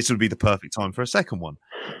 This would be the perfect time for a second one.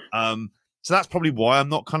 So that's probably why I'm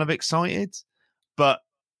not kind of excited. But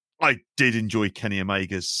I did enjoy Kenny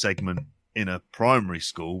Omega's segment in a primary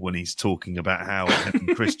school when he's talking about how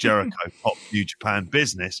Chris Jericho popped New Japan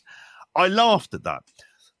business. I laughed at that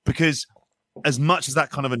because as much as that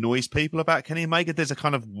kind of annoys people about Kenny Omega, there's a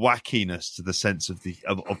kind of wackiness to the sense of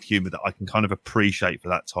of humor that I can kind of appreciate for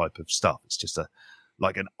that type of stuff. It's just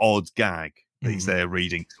like an odd gag that he's there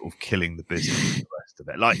reading, sort of killing the business and the rest of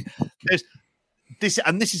it. Like there's this,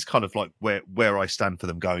 and this is kind of like where I stand for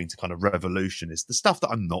them going to kind of Revolution is the stuff that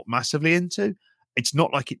I'm not massively into. It's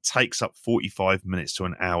not like it takes up 45 minutes to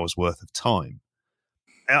an hour's worth of time.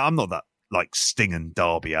 I'm not that like Sting and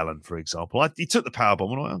Darby Allin, for example. He took the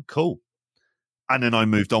powerbomb and I went, oh, cool. And then I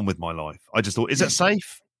moved on with my life. I just thought, is that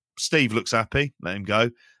safe? Steve looks happy. Let him go.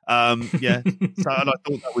 Yeah. And I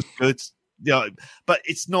thought that was good. Yeah, but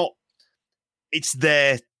it's not. It's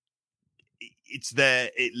there. It's there.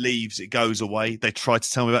 It leaves. It goes away. They tried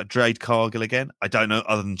to tell me about Jade Cargill again. I don't know,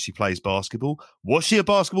 other than she plays basketball. Was she a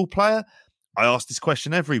basketball player? I ask this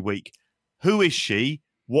question every week. Who is she?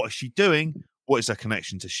 What is she doing? What is her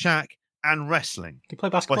connection to Shaq and wrestling? Do you play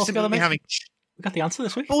basketball together, mate? We got the answer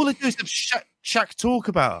this week. All they do is have Shaq talk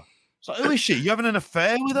about her. It's like, who is she? You having an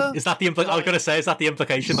affair with her? Is that the I was going to say, is that the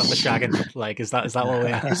implication of the shagging? Like, is that what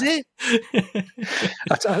we are? Is it?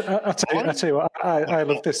 I tell you what, I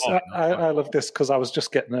love this. I love this because I was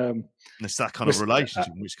just getting it's that kind of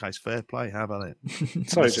relationship, in which case, fair play. How about it?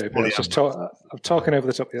 Sorry, JP. I'm talking over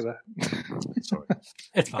the top of you there. Sorry.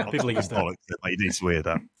 It's fine. People are used to it. You need to hear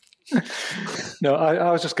that. No,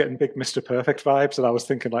 I was just getting big Mr. Perfect vibes, and I was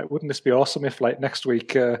thinking, like, wouldn't this be awesome if, like, next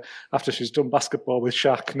week, after she's done basketball with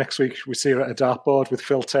Shaq, next week we see her at a dartboard with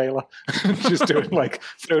Phil Taylor. She's doing, like,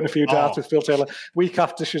 throwing a few darts with Phil Taylor. Week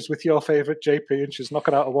after she's with your favourite JP, and she's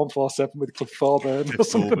knocking out a 147 with Cliff Thorburn or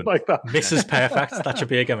something like that. Mrs. Perfect, that should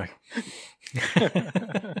be a gimmick.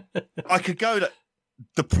 I could go that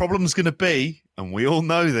the problem's going to be, and we all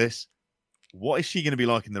know this, what is she going to be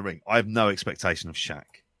like in the ring? I have no expectation of Shaq.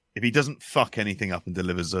 If he doesn't fuck anything up and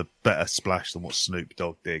delivers a better splash than what Snoop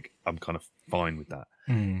Dogg did, I'm kind of fine with that.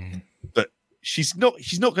 But she's not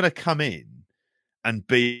going to come in and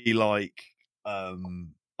be like,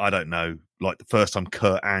 I don't know, like the first time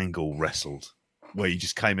Kurt Angle wrestled, where you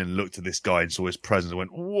just came in and looked at this guy and saw his presence and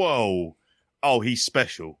went, whoa, oh, he's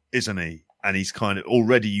special, isn't he? And he's kind of,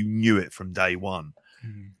 already you knew it from day one.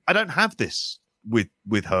 I don't have this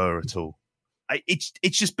with her at all. It's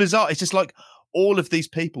just bizarre. It's just like all of these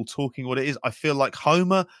people talking what it is. I feel like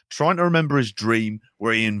Homer trying to remember his dream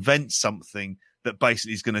where he invents something that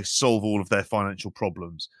basically is going to solve all of their financial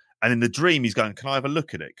problems. And in the dream, he's going, can I have a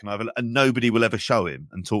look at it? Can I have and nobody will ever show him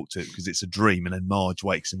and talk to it because it's a dream. And then Marge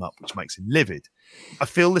wakes him up, which makes him livid. I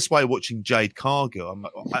feel this way watching Jade Cargill. I'm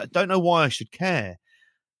like, I don't know why I should care.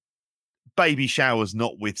 Baby showers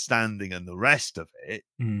notwithstanding and the rest of it,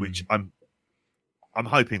 which I'm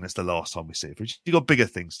hoping that's the last time we see it. You've got bigger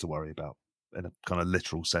things to worry about in a kind of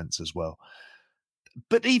literal sense as well.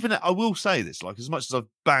 But even, I will say this, like as much as I've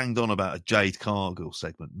banged on about a Jade Cargill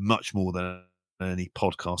segment, much more than any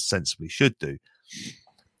podcast sensibly should do,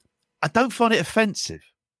 I don't find it offensive.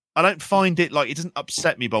 I don't find it like, it doesn't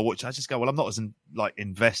upset me by watching. I just go, well, I'm not as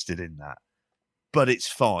invested in that. But it's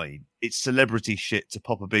fine. It's celebrity shit to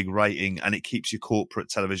pop a big rating and it keeps your corporate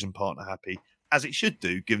television partner happy, as it should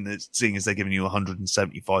do, given that seeing as they're giving you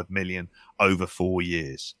 175 million over 4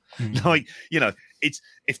 years. Like, you know, it's,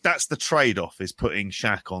 if that's the trade-off is putting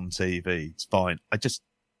Shaq on TV, it's fine.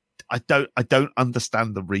 I don't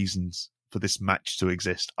understand the reasons for this match to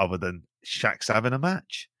exist other than Shaq's having a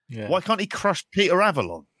match. Yeah. Why can't he crush Peter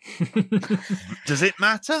Avalon? Does it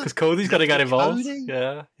matter? Because Cody's got to get involved. Cody?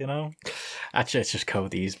 Yeah, you know. Actually, it's just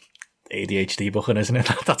Cody's ADHD booking, isn't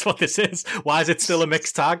it? That's what this is. Why is it still a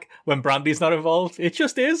mixed tag when Brandy's not involved? It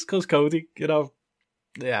just is because Cody, you know.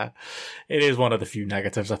 Yeah, it is one of the few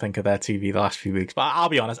negatives, I think, of their TV the last few weeks. But I'll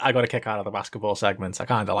be honest, I got a kick out of the basketball segments. I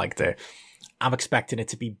kind of liked it. I'm expecting it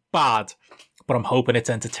to be bad, but I'm hoping it's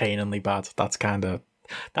entertainingly bad. That's kind of...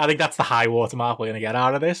 I think that's the high watermark we're going to get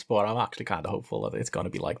out of this, but I'm actually kind of hopeful that it's going to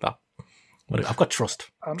be like that. But I've got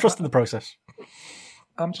trust in the process.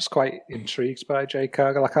 I'm just quite intrigued by Jade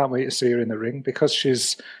Cargill. I can't wait to see her in the ring because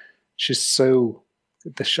she's so...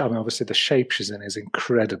 I mean, obviously the shape she's in is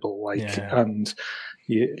incredible. And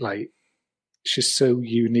she's so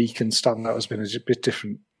unique and standout has been a bit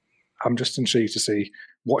different. I'm just intrigued to see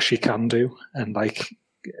what she can do and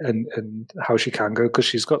how she can go, because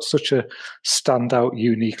she's got such a standout,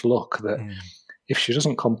 unique look that if she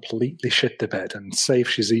doesn't completely shit the bed, and say if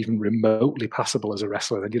she's even remotely passable as a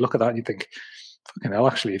wrestler, then you look at that and you think, fucking hell,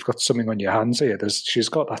 actually, you've got something on your hands here. She's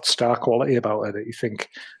got that star quality about her that you think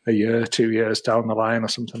a year, 2 years down the line or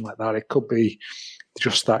something like that, it could be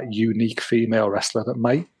just that unique female wrestler that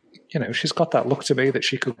might, you know, she's got that look to me that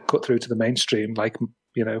she could cut through to the mainstream, like,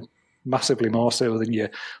 you know, massively more so than your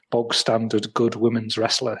bog standard good women's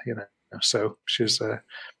wrestler, you know. So she's,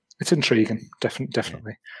 it's intriguing,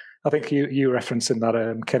 definitely. I think you referencing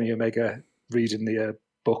that Kenny Omega reading the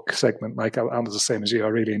book segment, like I was the same as you. I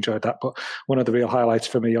really enjoyed that. But one of the real highlights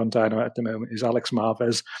for me on Dynamite at the moment is Alex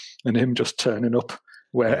Marvez and him just turning up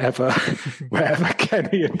wherever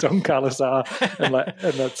Kenny and Don Callis are, and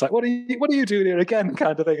it's like, what are you doing here again,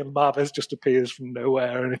 kind of thing. And Marvez just appears from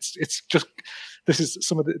nowhere, and it's just this is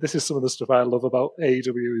some of the stuff I love about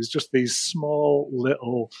AEW, is just these small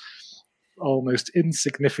little, almost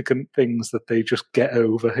insignificant things that they just get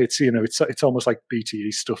over. It's, you know, it's almost like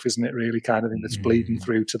BTE stuff, isn't it? Really, kind of thing that's bleeding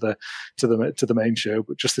through to the main show.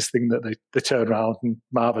 But just this thing that they turn around and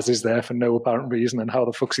Marvez is there for no apparent reason, and how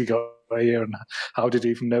the fuck's he got here, and how did he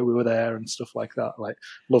even know we were there, and stuff like that. Like,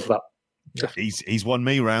 love that. He's won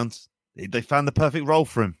me round. They found the perfect role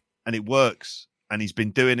for him, and it works. And he's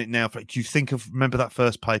been doing it now. Do you remember that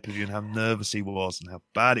first pay-per-view and how nervous he was, and how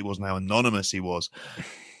bad it was, and how anonymous he was?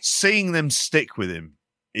 Seeing them stick with him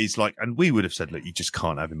is like, and we would have said, look, you just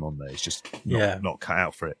can't have him on there. It's just not cut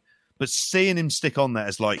out for it. But seeing him stick on there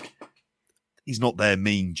is like, he's not their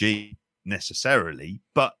mean G necessarily,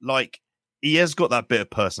 but like, he has got that bit of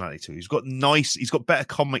personality too. He's got better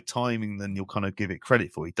comic timing than you'll kind of give it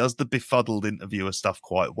credit for. He does the befuddled interviewer stuff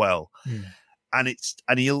quite well. And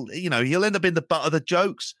he'll end up in the butt of the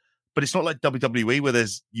jokes, but it's not like WWE where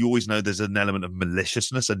you always know there's an element of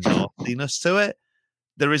maliciousness and nastiness to it.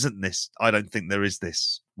 There isn't this. I don't think there is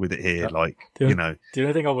this with it here. Like, The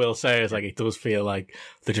only thing I will say is, like, it does feel like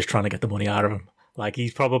they're just trying to get the money out of him. Like,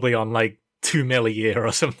 he's probably on like $2 million a year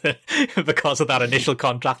or something because of that initial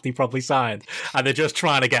contract he probably signed, and they're just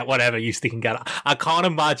trying to get whatever use they can get. I can't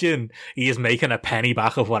imagine he is making a penny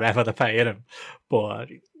back of whatever they're paying him. But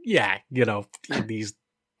yeah, in these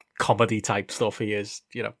comedy type stuff, he is,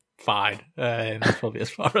 fine. That's probably as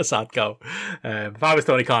far as I'd go. If I was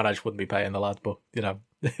Tony Khan, I just wouldn't be paying the lad, but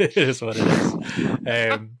it is what it is.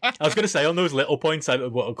 I was going to say, on those little points, a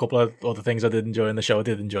couple of other things I did enjoy in the show. I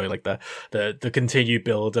did enjoy like the continued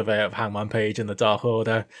build of Hangman Page and the Dark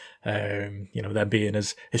Order. Them being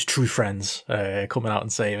his true friends, coming out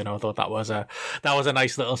and saving. I thought that was a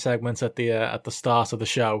nice little segment at the start of the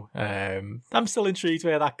show. I'm still intrigued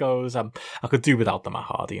where that goes. I could do without the Matt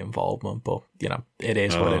Hardy involvement, but it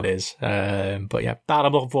is what it is. But yeah, that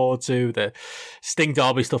I'm looking forward to. The Sting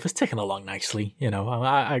Derby stuff is ticking along nicely.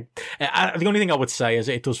 I the only thing I would say is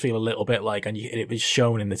it does feel a little bit like, and it was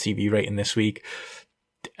shown in the TV rating this week,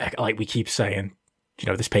 like we keep saying,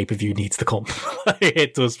 this pay-per-view needs to come.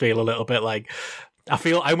 It does feel a little bit like, I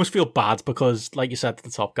almost feel bad because, like you said at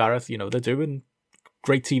the top, Gareth, they're doing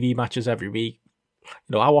great TV matches every week.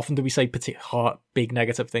 How often do we say big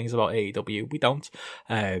negative things about AEW? We don't.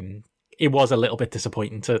 It was a little bit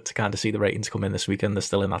disappointing to kind of see the ratings come in this weekend. They're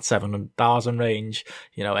still in that 7,000 range.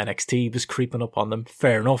 NXT was creeping up on them.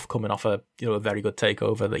 Fair enough, coming off a very good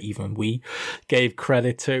takeover that even we gave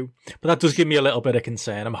credit to. But that does give me a little bit of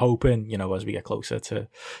concern. I'm hoping, as we get closer to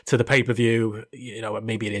the pay-per-view,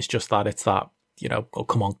 maybe it is just that. It's that, oh,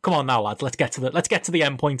 come on now, lads. Let's get to the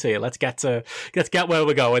end point here. Let's get where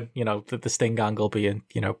we're going. The Sting angle being,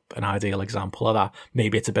 an ideal example of that.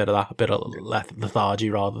 Maybe it's a bit of that, a bit of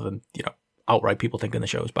lethargy rather than, outright people thinking the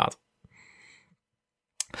show's bad.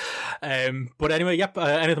 But anyway, yep.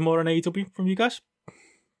 Anything more on AEW from you guys?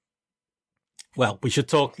 Well, we should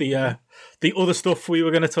talk the other stuff we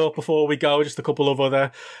were going to talk before we go. Just a couple of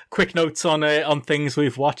other quick notes on things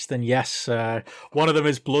we've watched. And yes, one of them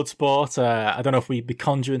is Bloodsport. I don't know if we'd be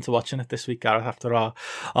conjuring to watching it this week, Gareth, after our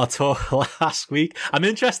talk last week. I'm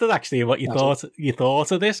interested actually in what you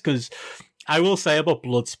thought of this, because I will say about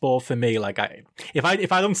Bloodsport, for me, like if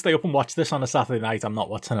I don't stay up and watch this on a Saturday night, I'm not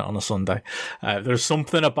watching it on a Sunday. There's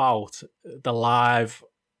something about the live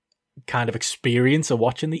kind of experience of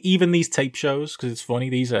watching even these tape shows, because it's funny,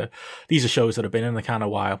 these are shows that have been in the can a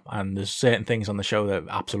while, and there's certain things on the show that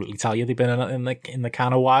absolutely tell you they've been in the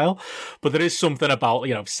can a while. But there is something about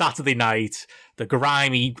Saturday night, the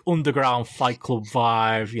grimy underground Fight Club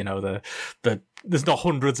vibe, there's not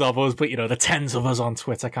hundreds of us, but the tens of us on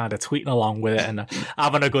Twitter kind of tweeting along with it and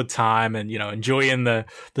having a good time, and enjoying the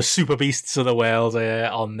super beasts of the world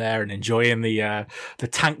on there, and enjoying the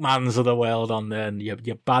Tankmans of the world on there, and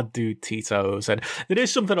your bad dude Tito's, and there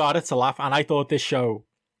is something about it to laugh. And I thought this show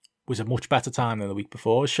was a much better time than the week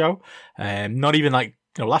before's show. Not even like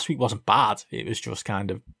last week wasn't bad; it was just kind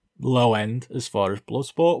of low end as far as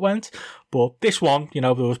Bloodsport went. But this one,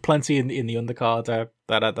 there was plenty in the undercard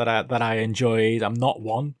that I enjoyed. I'm not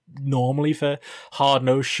one normally for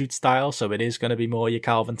hard-nosed shoot style, so it is going to be more your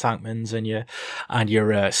Calvin Tankmans and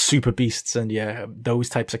your Super Beasts and your those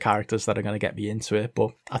types of characters that are going to get me into it.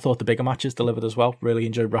 But I thought the bigger matches delivered as well. Really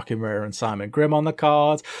enjoyed Rocky Romero and Simon Grimm on the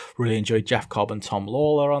card. Really enjoyed Jeff Cobb and Tom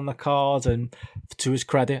Lawler on the card. And to his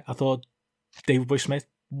credit, I thought David Boy Smith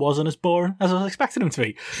wasn't as boring as I was expecting him to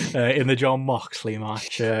be in the Jon Moxley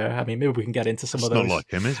match. I mean, maybe we can get into some of those. It's not like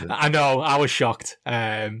him, is it? I know, I was shocked.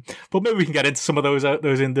 But maybe we can get into some of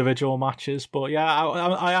those individual matches. But yeah,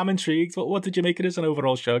 I am intrigued. What did you make it as an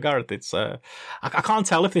overall show, Gareth? It's I can't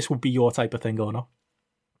tell if this would be your type of thing or not.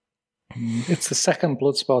 It's the second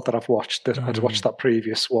Bloodsport that I've watched. I'd watched that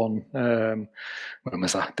previous one. When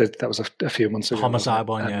was that? That was a few months ago. Homicide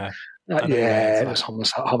one, yeah. It was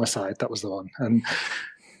Homicide. That was the one. And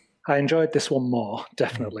I enjoyed this one more,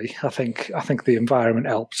 definitely. I think the environment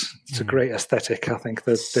helped. It's a great aesthetic. I think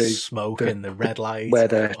the smoke and the red light. Where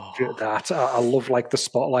I love like the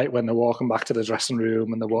spotlight when they're walking back to the dressing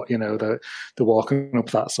room and they're walking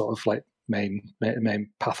up that sort of like main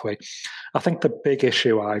pathway. I think the big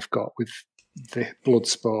issue I've got with the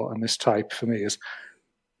Bloodsport and this type for me is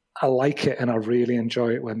I like it and I really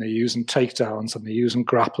enjoy it when they're using takedowns and they're using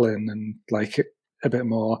grappling and like a bit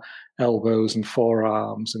more elbows and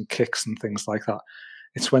forearms and kicks and things like that.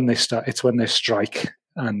 It's when they strike,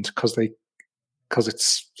 and because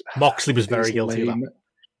it's Moxley was very guilty of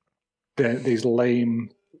that. These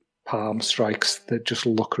lame palm strikes that just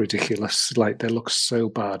look ridiculous. Like they look so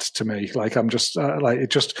bad to me. Like I'm just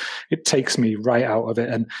it takes me right out of it.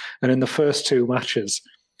 And in the first two matches,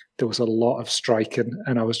 there was a lot of striking,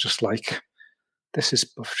 and I was just like, this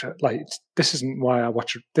is like, this isn't why I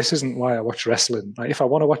watch wrestling. Like if I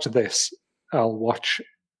want to watch this, I'll watch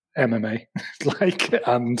MMA, like,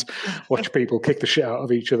 and watch people kick the shit out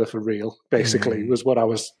of each other for real. Basically, was what I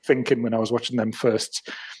was thinking when I was watching them first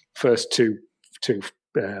two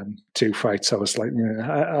fights. I was like,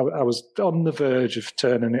 I was on the verge of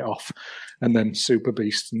turning it off, and then Super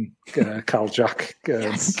Beast and Cal Jack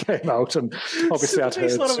came out, and obviously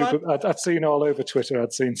I'd seen all over Twitter.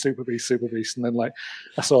 I'd seen Super Beast, and then like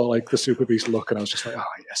I saw like the Super Beast look, and I was just like, oh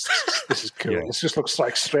yes, this is cool. This just looks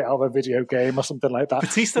like straight out of a video game or something like that.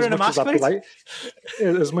 Batista in a match,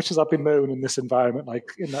 as much as I've been known in this environment, like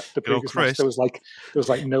in the previous match, there was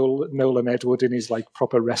like Nolan Edward in his like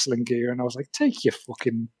proper wrestling gear, and I was like, take your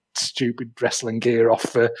fucking stupid wrestling gear off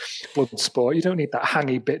for Bloodsport. You don't need that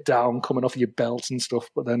hangy bit down coming off your belt and stuff.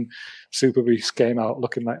 But then Super Beast came out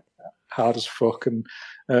looking like hard as fuck, and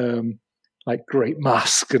like great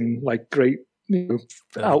mask and like great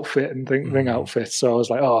outfit and ring outfit. So I was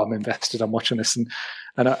like, oh, I'm invested. I'm watching this, and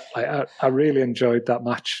I really enjoyed that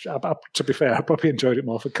match. To be fair, I probably enjoyed it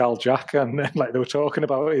more for Cal Jack, and like they were talking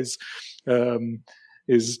about his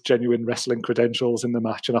genuine wrestling credentials in the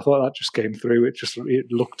match, and I thought that just came through. It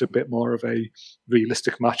looked a bit more of a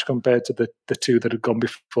realistic match compared to the two that had gone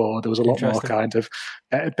before. There was a lot more kind of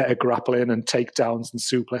better grappling and takedowns and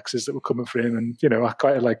suplexes that were coming for him, and I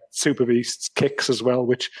quite like Super Beast's kicks as well,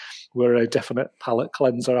 which were a definite palate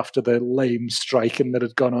cleanser after the lame striking that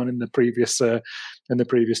had gone on in the previous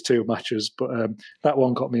two matches. But that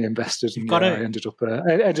one got me invested, and I ended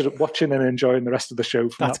up watching and enjoying the rest of the show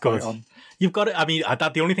from that point on. You've got to, I mean,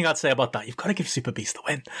 the only thing I'd say about that, you've got to give Super Beast the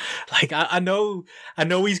win. Like, I know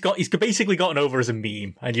he's basically gotten over as a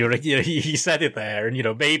meme, and he said it there,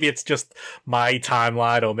 and maybe it's just my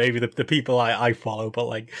timeline, or maybe the people I follow, but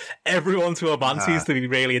like everyone to a man seems to be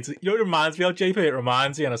really into, it reminds me of JP, it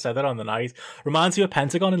reminds me, and I said that on the night, reminds me of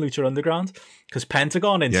Pentagon in Lucha Underground, because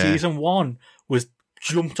Pentagon in season 1 was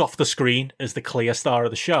jumped off the screen as the clear star of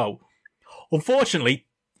the show. Unfortunately,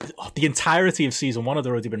 the entirety of season 1 had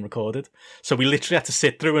already been recorded, so we literally had to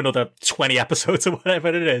sit through another 20 episodes or whatever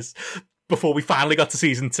it is before we finally got to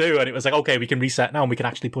season 2, and it was like, okay, we can reset now and we can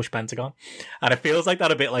actually push Pentagon. And it feels like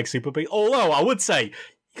that a bit like Super Beast. Although I would say,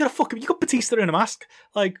 you got Batista in a mask.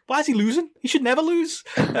 Like, why is he losing? He should never lose.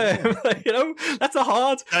 That's a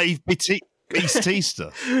hard.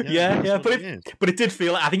 Beastista. Yeah, but it did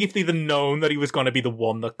feel. I think if they'd have known that he was going to be the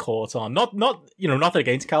one that caught on, not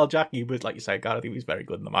against Cal Jack, he was, like you said, God, I think he was very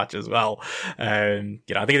good in the match as well. I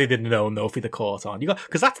think they didn't know if he'd have caught on.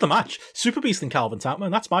 Because that's the match: Super Beast and Calvin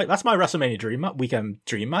Tapman. That's my WrestleMania weekend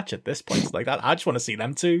dream match at this point. Like that, I just want to see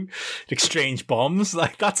them two exchange bombs.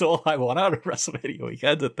 Like that's all I want out of WrestleMania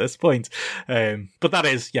weekend at this point. But that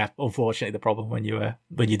is, unfortunately, the problem when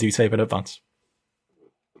you do tape in advance.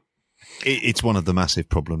 It's one of the massive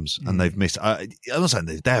problems, and they've missed. I'm not saying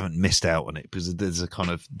they haven't missed out on it, because there's a kind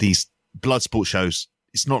of these blood sport shows.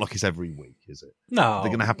 It's not like it's every week, is it? No, they're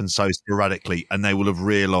going to happen so sporadically, and they will have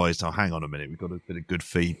realised. Oh, hang on a minute, we've got a bit of good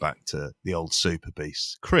feedback to the old Super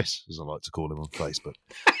Beast, Chris, as I like to call him on Facebook.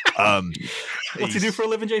 What's he do for a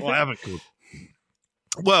living, JP? I haven't called.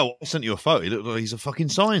 Well, I sent you a photo. He looked like he's a fucking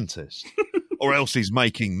scientist, or else he's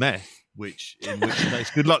making meth. In which case,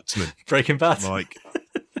 good luck to him. Breaking Bad, like.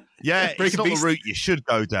 Yeah, it's not the route you should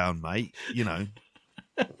go down, mate.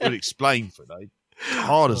 Would explain for it, though.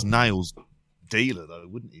 Hard as nails dealer, though,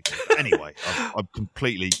 wouldn't he? But anyway, I'm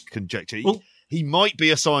completely conjecturing. He might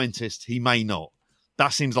be a scientist. He may not.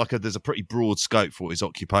 That seems like there's a pretty broad scope for what his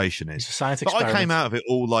occupation is. It's a science but experiment. I came out of it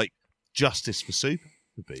all like justice for Super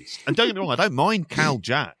Beast. And don't get me wrong, I don't mind Cal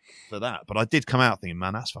Jack for that, but I did come out thinking,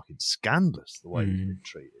 man, that's fucking scandalous the way he's been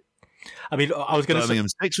treated. I mean, I was going to say Birmingham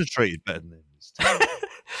 6 was treated better than him.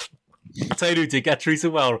 I'll tell you who did get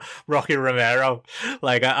treated well, Rocky Romero.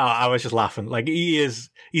 Like, I was just laughing. Like, he's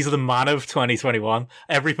the man of 2021.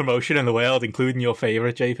 Every promotion in the world, including your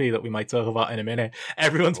favourite, JP, that we might talk about in a minute,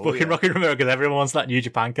 everyone's booking Rocky Romero because everyone wants that New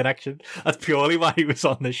Japan connection. That's purely why he was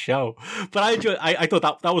on this show. But I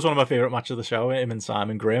thought that was one of my favourite matches of the show, him and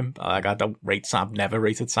Simon Grimm. Like, I don't rate never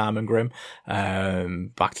rated Simon Grimm,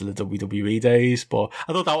 back to the WWE days. But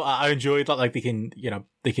I thought that I enjoyed that, like, they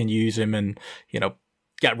can use him and,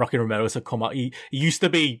 get Rocky Romero to come out. He used to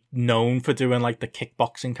be known for doing like the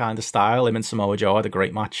kickboxing kind of style. Him and Samoa Joe had a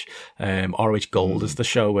great match. ROH Gold is the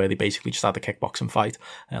show where they basically just had the kickboxing fight,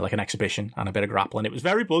 like an exhibition and a bit of grappling. It was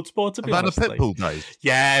very Bloodsport, to be honest. About the Pitbull days?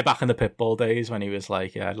 Yeah, back in the Pitbull days when he was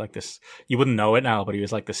like, like this, you wouldn't know it now, but he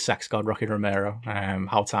was like the sex god Rocky Romero.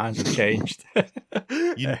 How times have changed.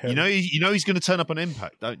 you know he's going to turn up on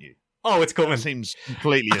Impact, don't you? Oh, it's coming. That seems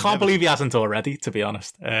completely. I can't believe he hasn't already, to be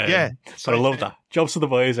honest. Yeah, but I love that. Jobs for the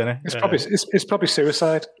boys, innit? It's probably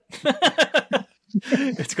suicide.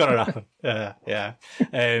 It's gonna happen. Yeah.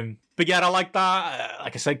 But yeah, I like that.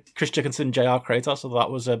 Like I said, Chris Dickinson, JR Kratos, so that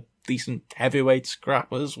was a decent heavyweight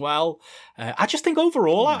scrap as well. I just think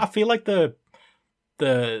overall, I feel like the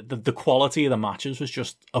quality of the matches was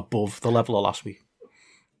just above the level of last week.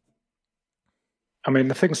 I mean,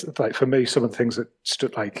 the things that, like, for me, some of the things that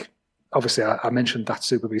stood, like, obviously I mentioned that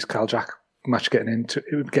Super Beast Cal Jack match getting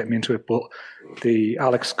me into it, but the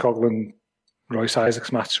Alex Coughlin Royce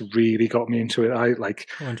Isaacs match really got me into it.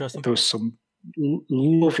 There was some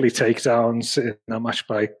lovely takedowns in that match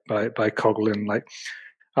by Coughlin. Like,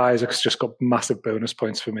 Isaacs just got massive bonus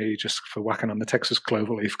points for me just for whacking on the Texas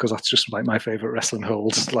Cloverleaf, because that's just like my favorite wrestling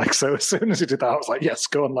hold. Like, so as soon as he did that, I was like, yes,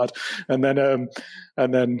 go on, lad. And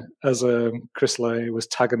then as Chris Lay was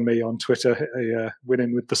tagging me on Twitter,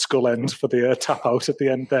 winning with the skull end for the tap out at the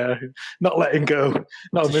end there, not letting go,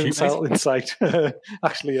 not a moonsault in sight,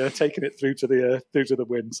 actually taking it through to the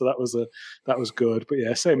win. So that was good. But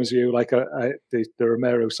yeah, same as you, like the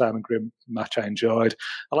Romero Simon Grimm match I enjoyed.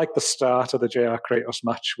 I like the start of the JR Kratos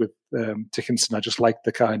match with Dickinson. I just liked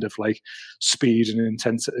the kind of like speed and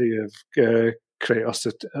intensity of Kratos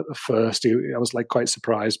at first. I was like quite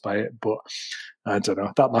surprised by it, but I don't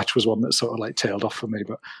know. That match was one that sort of like tailed off for me.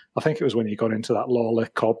 But I think it was when you got into that Lawler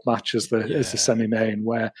Cobb match as the semi-main,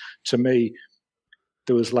 where to me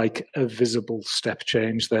there was like a visible step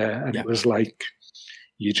change there, and it was like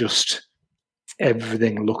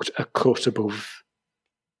everything looked a cut above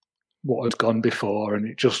what had gone before, and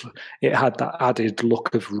it had that added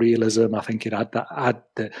look of realism. I think it had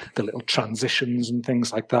the little transitions and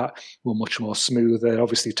things like that were much more smoother.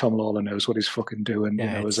 Obviously, Tom Lawler knows what he's fucking doing.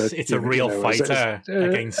 Yeah, it's a real fighter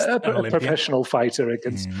against an Olympian. A professional fighter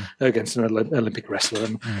against an Olympic wrestler.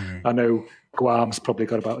 And I know Guam's probably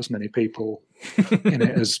got about as many people in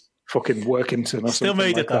it as fucking Workington or Still something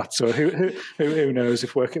made like that. So who knows?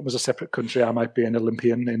 If Workington was a separate country, I might be an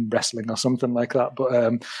Olympian in wrestling or something like that.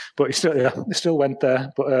 But he still went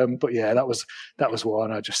there. But yeah, that was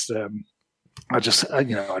one. I just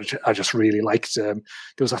really liked. There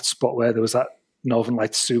was that spot where there was that Northern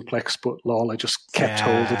Lights suplex, but Lawler just kept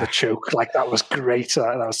hold of the choke. Like, that was great.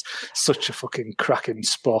 That was such a fucking cracking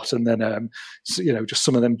spot. And then just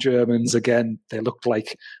some of them Germans again. They looked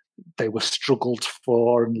like they were struggled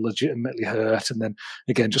for and legitimately hurt, and then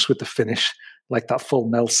again just with the finish, like that full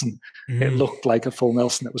Nelson, it looked like a full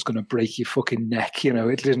Nelson that was going to break your fucking neck.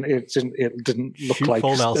 It didn't look like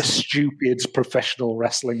a stupid professional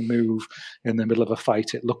wrestling move in the middle of a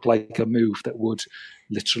fight. It looked like a move that would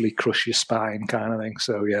literally crush your spine, kind of thing.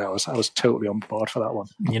 So yeah, I was totally on board for that one.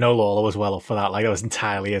 Lawler was well up for that. Like, that was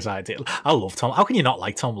entirely his idea. I love Tom. How can you not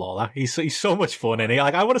like Tom Lawler? He's so much fun, isn't he?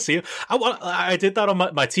 Like, I want to see him. I did that on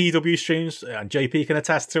my TW streams, and JP can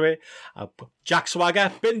attest to it. Jack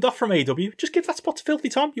Swagger, binned off from AW. Just give that spot to Filthy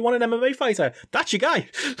Tom. You want an MMA fighter? That's your guy.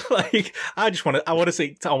 Like, I want to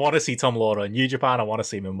see Tom Lawler in New Japan. I want to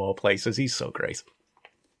see him in more places. He's so great.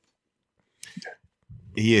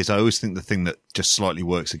 He is. I always think the thing that just slightly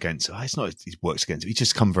works against it, it's not he works against it, he's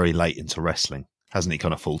just come very late into wrestling, hasn't he?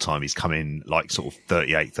 Kind of full time. He's come in like sort of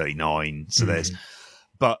 38, 39. So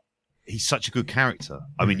but he's such a good character.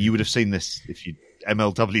 I mean, you would have seen this if you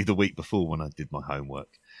MLW the week before when I did my homework.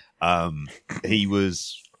 He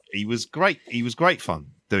was great. He was great fun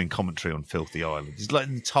doing commentary on Filthy Island. He's like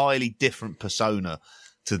an entirely different persona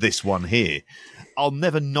to this one here. I'll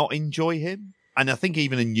never not enjoy him. And I think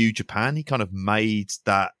even in New Japan, he kind of made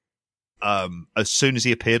that as soon as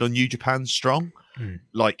he appeared on New Japan Strong,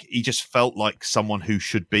 like he just felt like someone who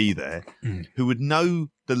should be there, who would know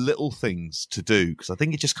the little things to do, because I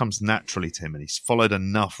think it just comes naturally to him, and he's followed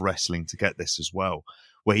enough wrestling to get this as well,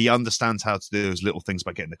 where he understands how to do those little things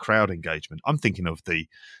by getting the crowd engagement. I'm thinking of the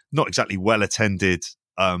not exactly well-attended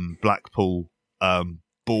Blackpool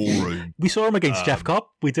ballroom. We saw him against Jeff Cobb.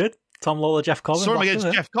 We did. Tom Lawler, Jeff Cobb. Saw him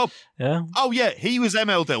against Jeff Cobb. Yeah. Oh, yeah. He was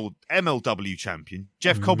MLW champion.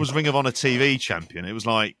 Jeff Cobb was Ring of Honor TV champion. It was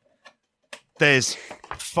like, there's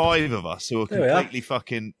 5 of us who are completely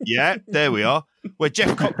fucking... Yeah, there we are. Where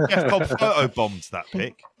Jeff Cobb photobombed that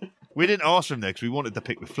pic. We didn't ask for him there because we wanted the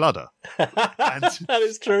pic with Fludder. And, that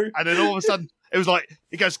is true. And then all of a sudden, It was like,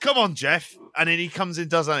 he goes, come on, Jeff. And then he comes in,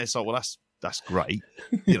 does that. And it's like, well, that's great,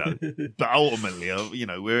 you know. But ultimately, you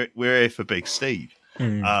know, we're here for Big Steve.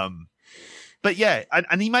 But yeah,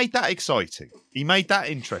 and he made that exciting. He made that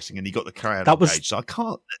interesting, and he got the crowd engaged. So I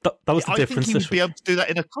can't. That was the difference. I think he would be able to do that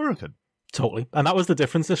in a Korakuen. Totally, and that was the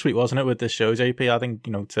difference this week, wasn't it? With this show, JP. I think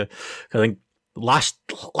I think last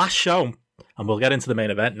show, and we'll get into the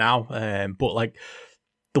main event now. But like,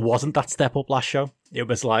 there wasn't that step up last show. It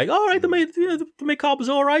was like, all right, the main card was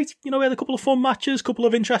all right. You know, we had a couple of fun matches, a couple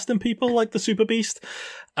of interesting people like the Super Beast,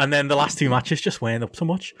 and then the last two matches just weren't up so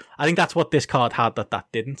much. I think that's what this card had that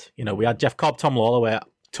didn't. You know, we had Jeff Cobb, Tom Lawler, where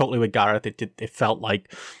totally with Gareth, it felt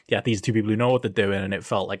like, yeah, these are two people who know what they're doing, and it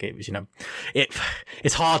felt like it was, you know,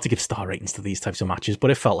 it's hard to give star ratings to these types of matches, but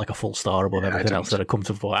it felt like a full star above everything else that had come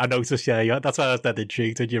to before. I noticed, yeah, that's why I was dead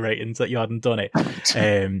intrigued with your ratings that you hadn't done it.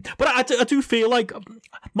 But I do feel like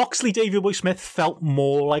Moxley Davey Boy Smith felt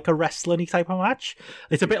more like a wrestling type of match.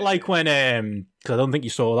 It's a bit like when because I don't think you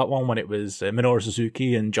saw that one when it was Minoru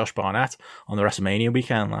Suzuki and Josh Barnett on the WrestleMania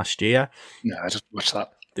weekend last year. No, I just watched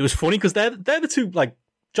that. It was funny because they're the two, like,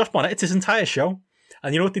 Josh Barnett, it's his entire show.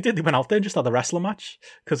 And you know what they did? They went out there and just had a wrestling match.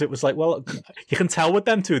 Because it was like, well, you can tell with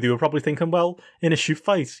them two, they were probably thinking, well, in a shoot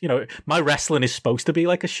fight, you know, my wrestling is supposed to be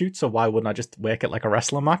like a shoot, so why wouldn't I just work it like a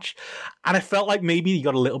wrestling match? And I felt like maybe you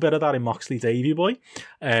got a little bit of that in Moxley Davey Boy.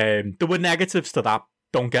 There were negatives to that,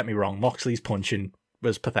 don't get me wrong. Moxley's punching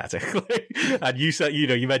was pathetic. And you said, you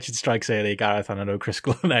know, you mentioned strikes earlier, Gareth, and I know Chris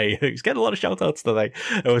Glenay, who's getting a lot of shout outs today,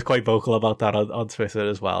 I was quite vocal about that on Twitter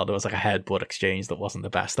as well. There was like a headbutt exchange that wasn't the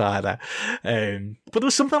best either. But there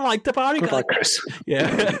was something I liked about it. Good luck, Chris. Yeah.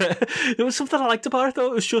 There was something I liked about it, though.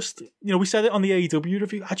 It was just, you know, we said it on the AEW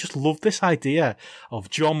review. I just love this idea of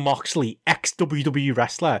Jon Moxley, ex-WWE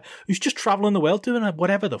wrestler, who's just traveling the world doing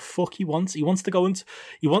whatever the fuck he wants. He wants to go into,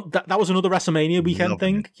 that was another WrestleMania weekend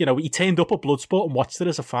thing. You know, he turned up at Bloodsport and watched it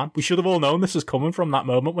as a fan. We should have all known this was coming from that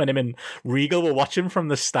moment when him and Regal were watching from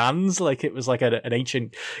the stands, like it was like an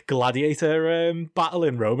ancient gladiator battle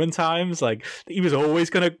in Roman times. Like, he was always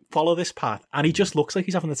going to follow this path, and he just looks like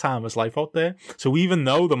he's having the time of his life out there. So even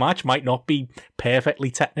though the match might not be perfectly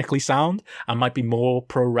technically sound and might be more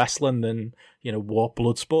pro wrestling than, you know, what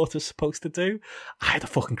Bloodsport is supposed to do, I had a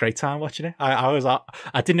fucking great time watching it.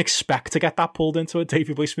 I didn't expect to get that pulled into a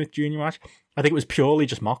Davey Boy Smith Jr. match. I think it was purely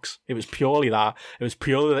just Mox. It was purely that. It was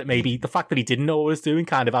purely that maybe the fact that he didn't know what he was doing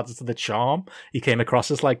kind of added to the charm. He came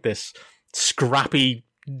across as like this scrappy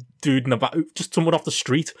dude just someone off the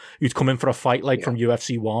street who'd come in for a fight, like from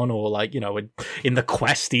UFC 1, or like, you know, in the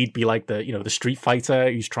Quest, he'd be like the, you know, the street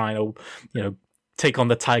fighter who's trying to, you know, take on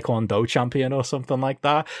the Taekwondo champion or something like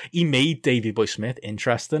that. He made Davey Boy Smith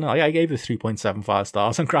interesting. I gave it 3.75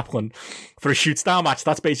 stars on Grappling. For a shoot style match,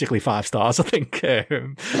 that's basically 5 stars, I think.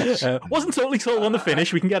 Wasn't totally sold on the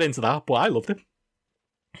finish. We can get into that, but I loved it.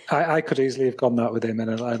 I could easily have gone that with him,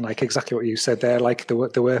 and like exactly what you said there. Like there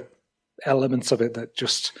were elements of it that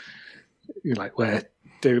just, you know, like where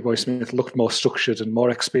Davey Boy Smith looked more structured and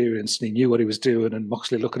more experienced, and he knew what he was doing, and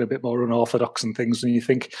Moxley looking a bit more unorthodox and things. And you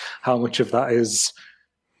think how much of that is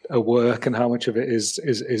a work and how much of it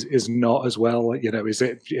is not as well. You know, is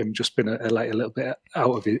it him just been a little bit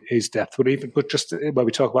out of his depth? But just when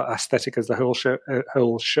we talk about aesthetic as the whole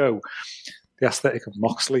show, the aesthetic of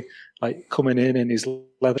Moxley, like coming in his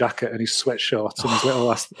leather jacket and his sweatshorts and his little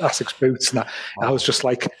Asics boots, and that, I was just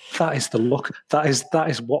like, that is the look. That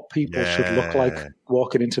is what people should look like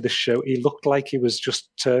walking into this show. He looked like he was just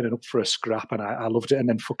turning up for a scrap, and I loved it. And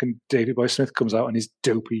then fucking Davey Boy Smith comes out in his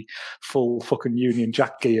dopey full fucking Union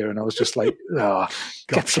Jack gear, and I was just like,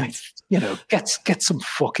 get some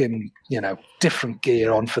fucking, you know, different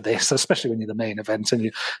gear on for this, especially when you're the main event and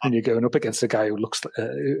you're going up against a guy who looks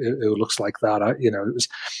like that. You know,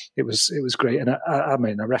 it was great. And I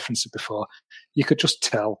mean, I referenced it before. You could just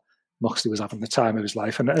tell Moxley was having the time of his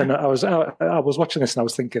life. And I was watching this and I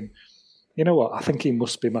was thinking, you know what? I think he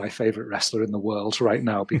must be my favorite wrestler in the world right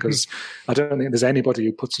now, because I don't think there's anybody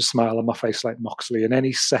who puts a smile on my face like Moxley in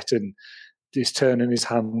any setting. He's turning his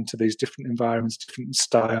hand to these different environments, different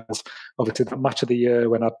styles. Obviously, that match of the year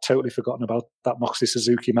when I'd totally forgotten about that Moxley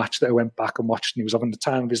Suzuki match that I went back and watched, and he was having the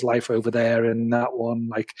time of his life over there. And that one,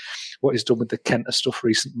 like what he's done with the Kenta stuff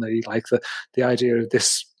recently, like the idea of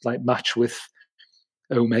this like match with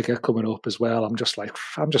Omega coming up as well. I'm just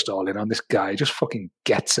all in on this guy. He just fucking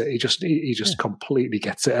gets it. He just completely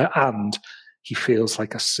gets it, and he feels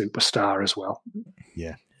like a superstar as well.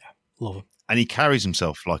 Yeah, love him. And he carries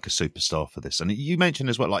himself like a superstar for this. And you mentioned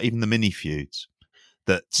as well, like even the mini feuds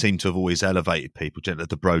that seem to have always elevated people.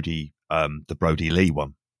 The Brody Lee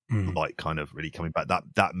one like kind of really coming back.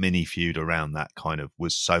 That mini feud around that kind of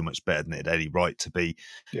was so much better than it had any right to be.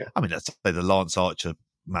 Yeah. I mean, let's say the Lance Archer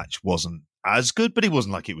match wasn't as good, but it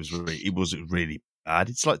wasn't like it wasn't really bad.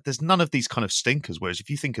 It's like there's none of these kind of stinkers. Whereas if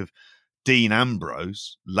you think of Dean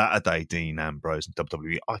Ambrose, latter day Dean Ambrose in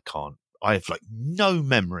WWE, I have like no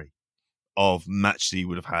memory of match that he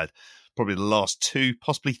would have had probably the last 2,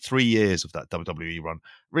 possibly 3 years of that WWE run,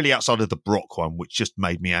 really outside of the Brock one, which just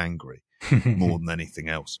made me angry more than anything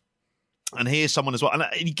else. And here's someone as well, and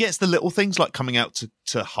he gets the little things like coming out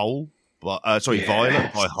to Violet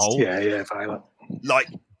by Hole. Yeah, Violet. Like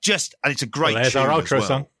and it's a great there's tune our as outro well.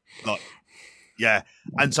 song. Like, yeah,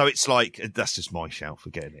 and so it's like that's just my shout for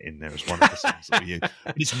getting it in there as one of the songs that we use.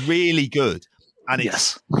 But it's really good. And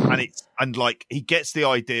and like he gets the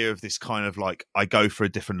idea of this kind of like I go for a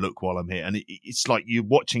different look while I'm here, and it's like you're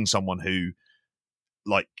watching someone who,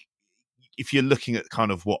 like, if you're looking at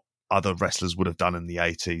kind of what other wrestlers would have done in the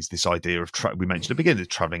 80s, this idea of we mentioned at the beginning of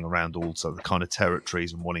traveling around also the kind of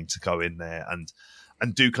territories and wanting to go in there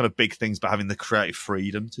and do kind of big things, but having the creative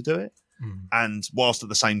freedom to do it. And whilst at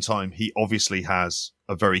the same time he obviously has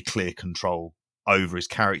a very clear control over his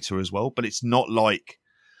character as well, but it's not like.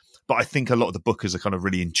 But I think a lot of the bookers are kind of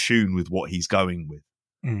really in tune with what he's going with.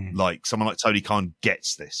 Like someone like Tony Khan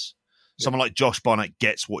gets this. Someone like Josh Barnett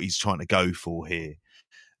gets what he's trying to go for here.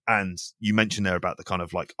 And you mentioned there about the kind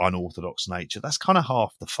of like unorthodox nature. That's kind of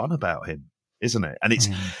half the fun about him, isn't it? And it's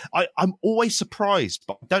I'm always surprised,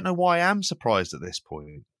 but I don't know why I am surprised at this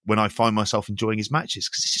point when I find myself enjoying his matches,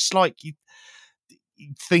 because it's just like you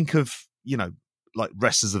think of, you know, like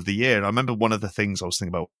wrestlers of the year. And I remember one of the things I was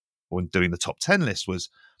thinking about when doing the top 10 list was,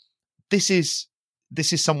 this is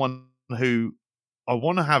someone who I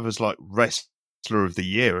want to have as like wrestler of the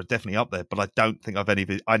year, or definitely up there, but I don't think I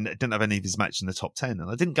didn't have any of his matches in the top 10,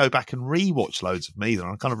 and I didn't go back and rewatch loads of them either.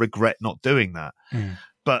 And I kind of regret not doing that.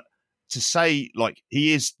 But to say like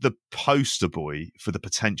he is the poster boy for the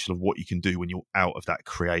potential of what you can do when you're out of that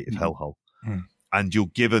creative hellhole, and you're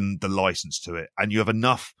given the license to it, and you have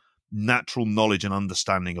enough natural knowledge and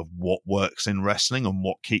understanding of what works in wrestling and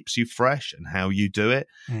what keeps you fresh and how you do it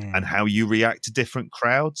and how you react to different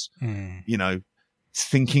crowds. You know,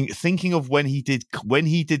 thinking of when he did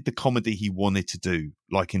the comedy he wanted to do,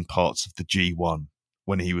 like in parts of the G1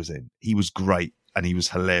 when he was great and he was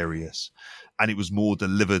hilarious, and it was more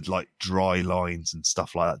delivered like dry lines and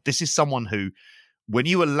stuff like that. This is someone who, when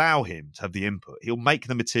you allow him to have the input, he'll make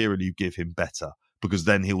the material you give him better, because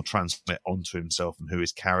then he'll transmit onto himself and who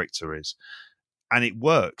his character is. And it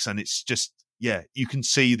works. And it's just, yeah, you can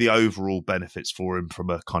see the overall benefits for him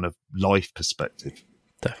from a kind of life perspective.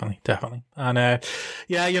 Definitely. And,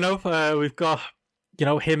 yeah, you know, we've got, you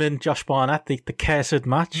know, him and Josh Barnett, the cursed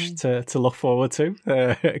match to look forward to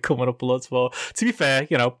coming up Bloodsport. To be fair,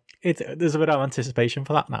 you know, there's a bit of anticipation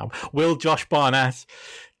for that now. Will Josh Barnett,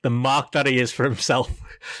 the mark that he is for himself,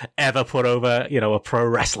 ever put over, you know, a pro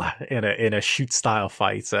wrestler in a shoot style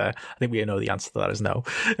fight? I think we know the answer to that is no.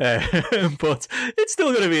 But it's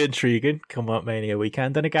still going to be intriguing come up Mania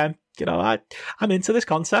weekend. And again, you know, I'm into this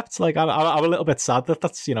concept. Like I'm a little bit sad that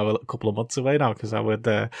that's, you know, a couple of months away now, because I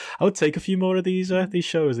would take a few more of these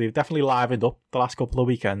shows. They've definitely livened up the last couple of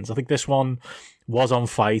weekends. I think this one was on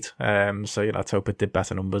Fight, so you know, let's hope it did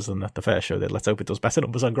better numbers than the first show did. Let's hope it does better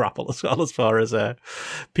numbers on Grapple as well, as far as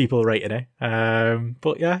people rating it.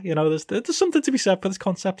 But yeah, you know, there's something to be said for this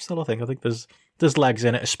concept still. I think there's legs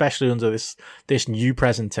in it, especially under this new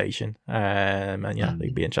presentation. And yeah,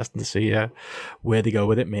 it'd be interesting to see where they go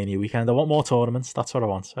with it Mania weekend. I want more tournaments. That's what I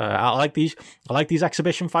want. I like these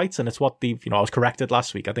exhibition fights, and it's what I was corrected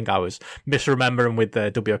last week. I think I was misremembering with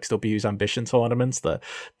the WXW's Ambition tournaments that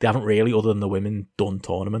they haven't really, other than the women, done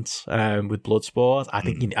tournaments with Bloodsport. I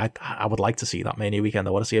think I would like to see that Mania weekend.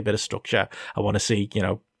 I want to see a bit of structure. I want to see, you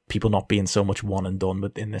know, people not being so much one and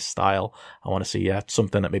done in this style. I want to see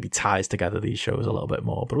something that maybe ties together these shows a little bit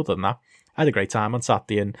more. But other than that, I had a great time on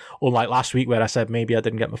Saturday, and unlike last week where I said maybe I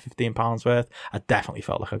didn't get my £15 worth, I definitely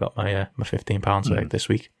felt like I got my £15 worth this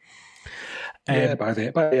week. Yeah, by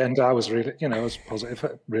the end, I was really, you know, I was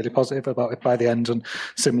really positive about it by the end. And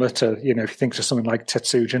similar to, you know, if you think of something like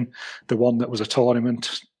Tetsujin, the one that was a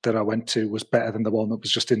tournament that I went to was better than the one that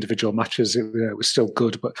was just individual matches. It was still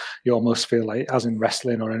good, but you almost feel like, as in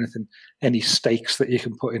wrestling or anything, any stakes that you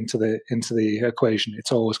can put into the equation,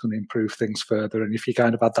 it's always going to improve things further. And if you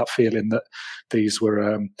kind of had that feeling that these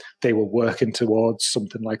were they were working towards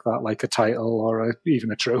something like that, like a title or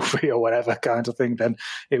even a trophy or whatever kind of thing, then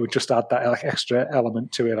it would just add that extra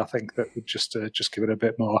element to it. I think that would just give it a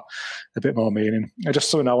bit more meaning. And just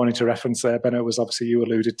something I wanted to reference there, Benno, was obviously you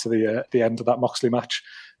alluded to the end of that Moxley match.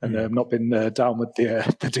 and not been down with the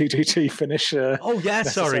DDT finish. Oh yeah,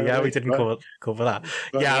 sorry, yeah, we didn't cover that.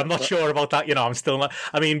 Yeah, I'm not sure about that. I'm still not.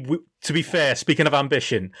 I mean, to be fair, speaking of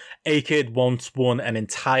ambition, A-Kid once won an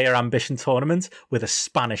entire ambition tournament with a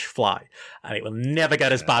Spanish fly, and it will never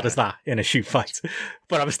get as bad as that in a shoot fight.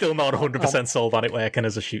 But I'm still not 100% sold on it working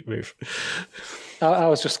as a shoot move. I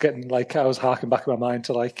was just getting I was harking back in my mind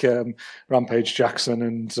to Rampage Jackson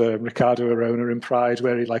and Ricardo Arona in Pride,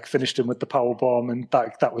 where he finished him with the power bomb, and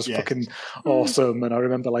that was fucking awesome. And I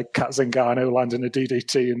remember Kat Zingano landing a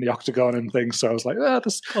DDT in the octagon and things. So I was like,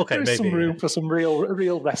 there's some room for some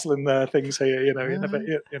real wrestling things here. You never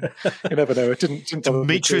know. It didn't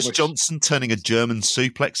Demetrius Johnson turning a German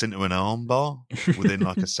suplex into an armbar within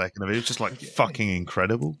a second of it. It was just fucking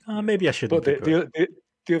incredible. Maybe I shouldn't. But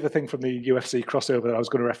the other thing from the UFC crossover that I was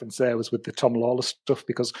going to reference there was with the Tom Lawler stuff,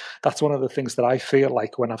 because that's one of the things that I feel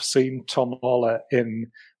like when I've seen Tom Lawler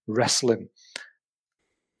in wrestling,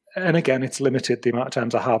 and again, it's limited the amount of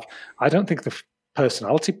times I have, I don't think the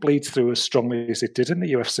personality bleeds through as strongly as it did in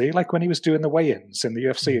the UFC. Like when he was doing the weigh-ins in the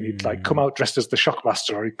UFC, and he'd come out dressed as the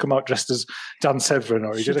Shockmaster, or he'd come out dressed as Dan Severn,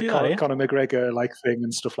 or he did a Conor McGregor thing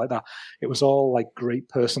and stuff like that. It was all great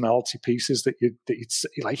personality pieces that you'd see.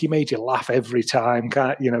 He made you laugh every time.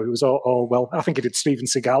 It was all well. I think he did Steven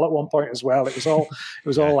Seagal at one point as well. It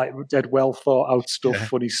was all dead well thought out stuff,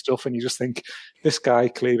 funny stuff, and you just think this guy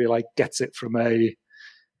clearly gets it from a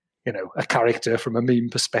character from a meme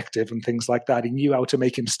perspective and things like that. He knew how to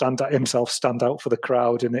make himself stand out for the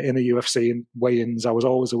crowd in a UFC and weigh-ins. I was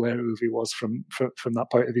always aware of who he was from that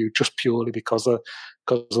point of view, just purely because of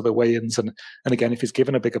the weigh-ins. And again, if he's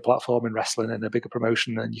given a bigger platform in wrestling and a bigger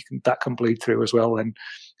promotion, then that can bleed through as well. And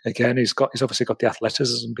again, he's obviously got the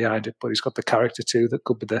athleticism behind it, but he's got the character too that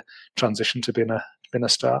could be the transition to being a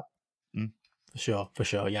star. For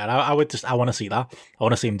sure. Yeah, I want to see that. I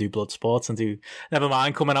want to see him do blood sports and never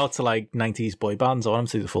mind coming out to 90s boy bands. I want him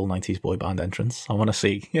to do the full 90s boy band entrance. I want to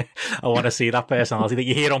see that personality that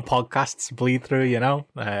you hear on podcasts bleed through,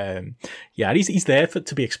 he's there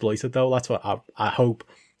to be exploited though. That's what I hope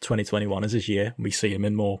 2021 is his year. We see him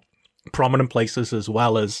in more prominent places as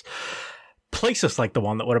well as places like the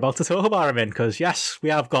one that we're about to talk about him in, because yes,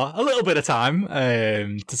 we have got a little bit of time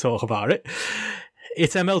to talk about it.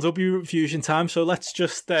 It's MLW Fusion time, so let's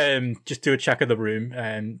just do a check of the room.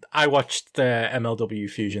 I watched MLW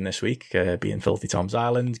Fusion this week, being Filthy Tom's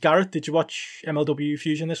Island. Gareth, did you watch MLW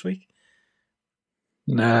Fusion this week?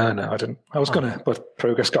 No, I didn't. I was gonna, but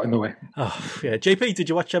progress got in the way. Oh yeah, JP, did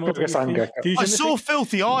you watch MLW Fusion? I saw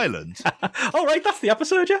Filthy Island. Oh right, that's the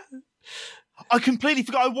episode, yeah. I completely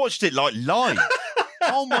forgot. I watched it live.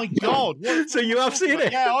 Oh my God! So you have seen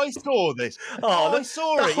it? Yeah, I saw this. I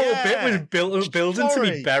saw it. The whole bit was building to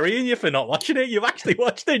me burying you for not watching it. You've actually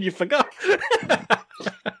watched it and you forgot.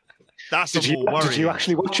 That's Did you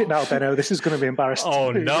actually watch it now, Benno? This is going to be embarrassing. Oh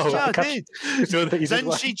no! Yeah, I did.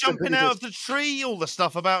 Then she jumping out of the tree, all the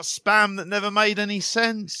stuff about spam that never made any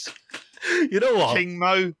sense. You know what? King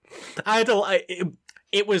Mo.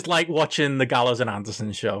 It was like watching the Gallows and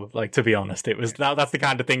Anderson show. To be honest, it was that's the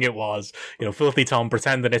kind of thing it was. Filthy Tom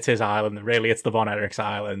pretending it's his island, and really it's the Von Erich's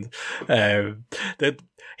island.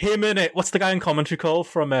 Him in it. What's the guy in commentary called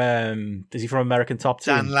from? Is he from American Top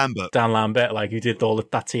Team? Dan Lambert, who did all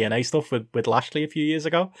that TNA stuff with Lashley a few years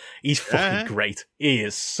ago. He's fucking great. He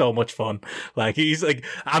is so much fun.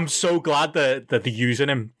 I'm so glad that they're using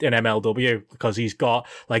him in MLW, because he's got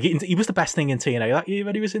he was the best thing in TNA that year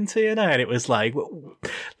when he was in TNA, and it was I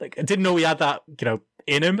didn't know he had that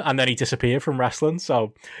in him, and then he disappeared from wrestling.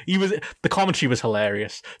 So the commentary was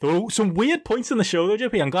hilarious. There were some weird points in the show though,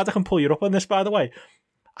 JP. I'm glad I can pull you up on this, by the way.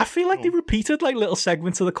 I feel like they repeated little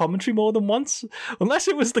segments of the commentary more than once, unless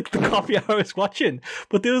it was the copy I was watching.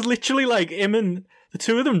 But there was literally him and the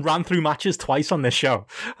two of them ran through matches twice on this show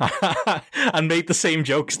and made the same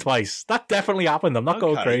jokes twice. That definitely happened. I'm not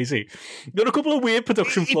going crazy. There are a couple of weird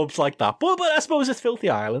production flubs like that, but I suppose it's Filthy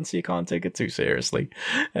Island, so you can't take it too seriously.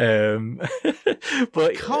 But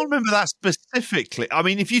I can't remember that specifically. I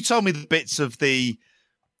mean, if you told me the bits of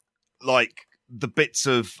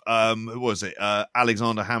who was it?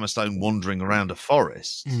 Alexander Hammerstone wandering around a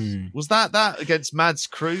forest. Was that against Mads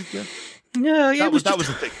Kruger? Yeah, that was the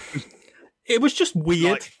thing. It was just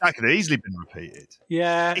weird. That could have easily been repeated.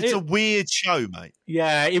 Yeah, it's a weird show, mate.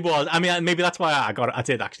 Yeah, it was. I mean, maybe that's why I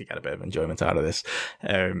did actually get a bit of enjoyment out of this.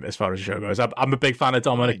 As far as the show goes, I'm a big fan of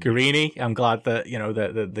Dominic Guarini. I'm glad that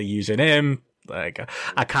they're using him. Like,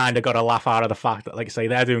 I kind of got a laugh out of the fact that, like I say,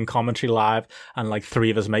 they're doing commentary live, and like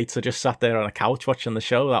 3 of his mates are just sat there on a couch watching the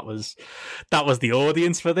show. That was the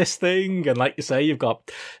audience for this thing. And like you say, you've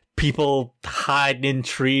got people hiding in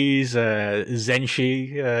trees.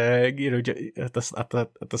 Zenshi, at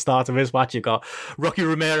the start of his match, you've got Rocky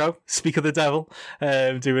Romero, Speak of the Devil,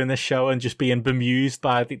 doing this show and just being bemused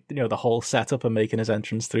by the whole setup and making his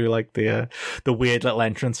entrance through like the weird little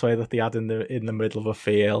entranceway that they had in the middle of a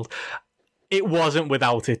field. It wasn't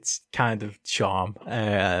without its kind of charm.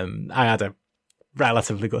 I had a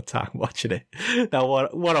relatively good time watching it. Now,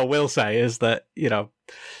 what I will say is that,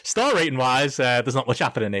 star rating wise, there's not much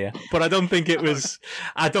happening here, but I don't think it was.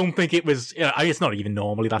 It's not even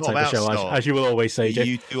normally that type of show, as you will always say, Jay.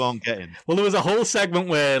 You two aren't getting. Well, there was a whole segment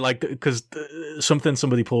where, like, because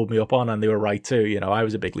somebody pulled me up on, and they were right too. I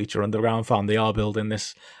was a big Lucha Underground fan. They are building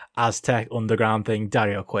this Aztec Underground thing.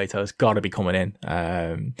 Dario Cueto's got to be coming in.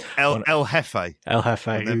 El Jefe.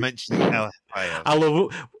 And they're mentioning El Jefe. I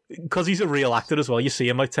love because he's a real actor as well. You see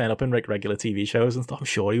him like turn up in like regular TV shows and stuff. I'm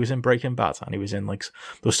sure he was in Breaking Bad, and he was in like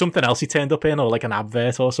there was something else he turned up in, or like an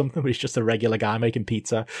advert or something. But he's just a regular guy making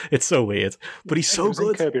pizza. It's so weird, but he's so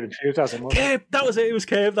good. Curb Your Enthusiasm. Curb, that was it. It was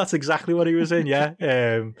Curb. That's exactly what he was in. Yeah,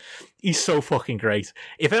 he's so fucking great.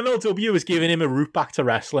 If MLW was giving him a route back to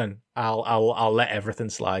wrestling, I'll let everything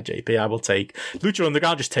slide, JP. I will take Lucha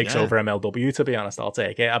Underground. Just takes over MLW. To be honest, I'll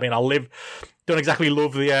take it. I mean, don't exactly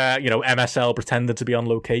love the MSL pretended to be on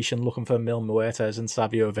location looking for Mil Muertes and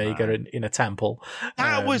Savio Vega in a temple.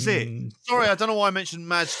 That was it. Sorry, I don't know why I mentioned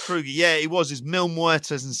Mads Kruger. Yeah, it was. It's Mil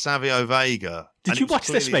Muertes and Savio Vega. Did you watch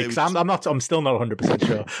this, mate? Because I'm still not 100%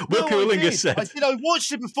 sure. Will Cooling has said. I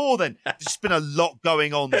watched it before then. There's been a lot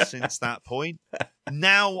going on since that point.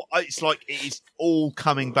 Now it's like it is all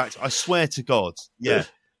coming back. I swear to God. Yeah.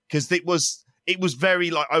 Because it was very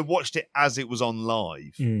like I watched it as it was on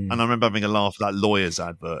live, and I remember having a laugh at that Lawyers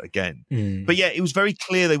advert again. But yeah, it was very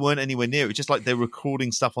clear they weren't anywhere near it. Just like they're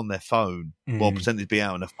recording stuff on their phone while pretending to be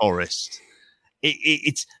out in a forest.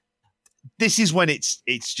 This is when it's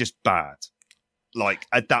just bad. Like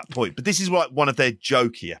at that point, but this is like one of their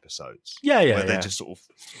jokey episodes. Where they're just sort of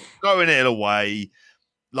throwing it away.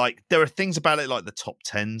 Like there are things about it, like the top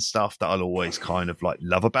 10 stuff that I'll always kind of like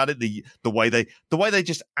love about it. The way they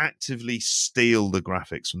just actively steal the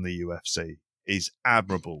graphics from the UFC is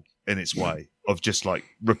admirable in its way of just like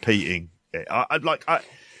repeating it.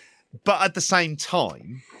 But at the same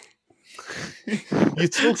time, you're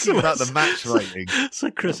talking about the match rating.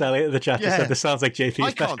 So Chris Elliott in the chat said this sounds like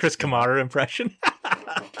JP's best Chris Kamara impression.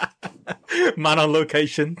 Man on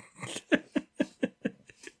location.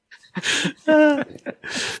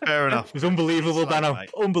 Fair enough. It was unbelievable, Dano.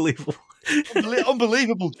 Unbelievable.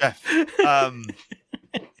 Unbelievable, Jeff.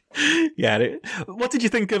 What did you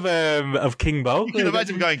think of King Mo? You can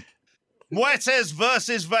imagine going, Muertes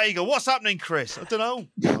versus Vega. What's happening, Chris? I don't know.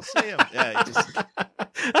 I'll see him. Yeah,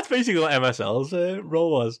 that's basically what MSL's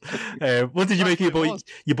role was. What did you make of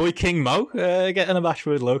your boy King Mo getting a match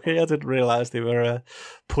with Loki? I didn't realise they were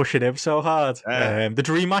pushing him so hard. The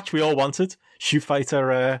dream match we all wanted: Shoot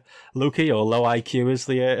Fighter Loki, or Low IQ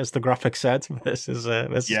as the graphic said,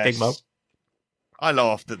 versus King Mo. I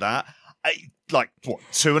laughed at that.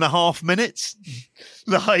 2.5 minutes?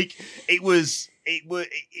 Like it was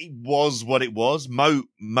what it was.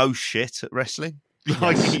 Mo shit at wrestling.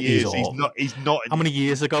 Like he is. He's not. How many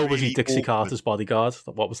years ago was he Dixie Carter's bodyguard?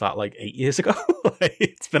 What was that, like 8 years ago?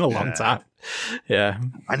 It's been a long time. Yeah.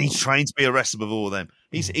 And he's trained to be a wrestler before then.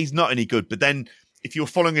 He's not any good. But then if you're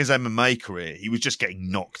following his MMA career, he was just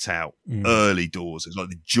getting knocked out early doors. It was like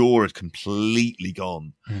the jaw had completely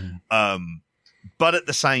gone. But at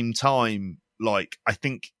the same time, like I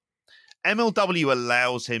think MLW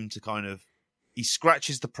allows him to kind of, he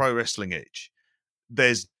scratches the pro wrestling itch.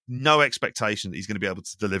 There's no expectation that he's going to be able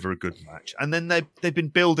to deliver a good match. And then they've been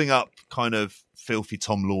building up kind of Filthy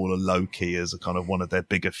Tom Lawler Loki as a kind of one of their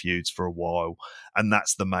bigger feuds for a while. And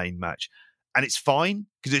that's the main match. And it's fine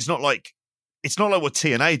because it's not like what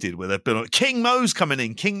TNA did where they've been like, King Mo's coming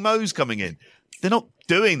in. They're not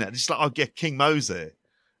doing that. It's like, oh, yeah, King Mo's there.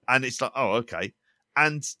 And it's like, oh, okay.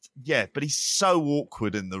 And yeah, but he's so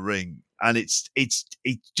awkward in the ring. And it's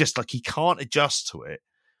just like he can't adjust to it.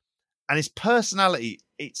 And his personality,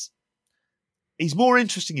 he's more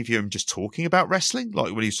interesting if you hear him just talking about wrestling,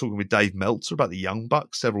 like when he was talking with Dave Meltzer about the Young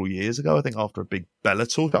Bucks several years ago, I think after a big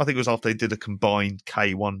Bellator. I think it was after they did a combined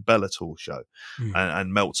K1 Bellator show.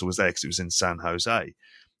 And Meltzer was there because it was in San Jose.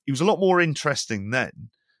 He was a lot more interesting then.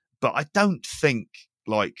 But I don't think,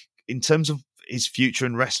 like, in terms of his future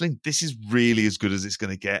in wrestling, this is really as good as it's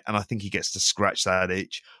going to get. And I think he gets to scratch that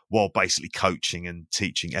itch while basically coaching and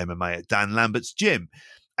teaching MMA at Dan Lambert's gym.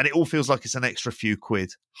 and it all feels like it's an extra few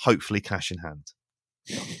quid, hopefully cash in hand.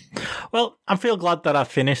 Well, I feel glad that I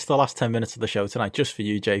finished the last 10 minutes of the show tonight just for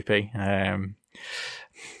you, JP.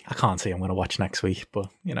 I can't say I'm going to watch next week, but,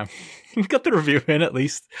 we've got the review in at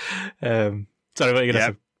least. Sorry, what are you going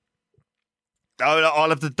to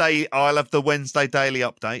say? I'll have the Wednesday daily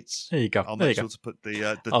updates. There you go. I'll make sure to put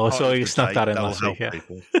the so you snuck that in last week, yeah.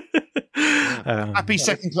 Happy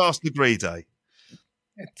second class degree day.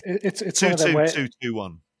 It's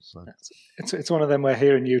 2-2-2-2-1. So. It's one of them where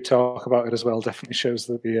hearing you talk about it as well definitely shows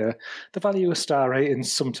that the value of star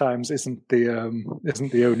ratings sometimes isn't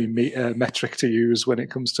the only metric to use when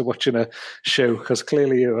it comes to watching a show, because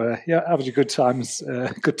clearly you having a good time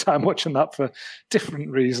watching that for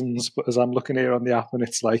different reasons. But as I'm looking here on the app and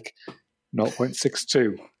it's like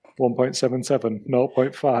 0.62, 1.77,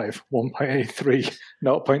 0.5, 1.83,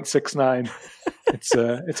 0.69.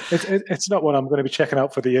 It's not one I'm going to be checking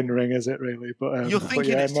out for the in-ring, is it really? But you're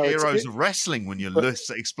thinking it's heroes of wrestling when you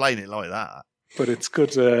explain it like that. But it's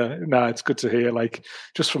good. It's good to hear, like,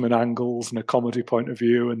 just from an angles and a comedy point of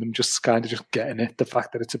view, and them just kind of just getting it. The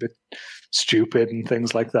fact that it's a bit stupid and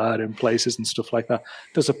things like that in places and stuff like that.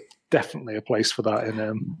 There's definitely a place for that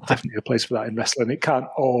in wrestling. It can't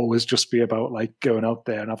always just be about like going out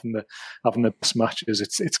there and having the best matches.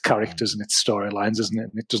 It's characters and it's storylines, isn't it?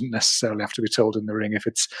 And it doesn't necessarily have to be told in the ring if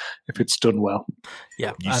it's done well.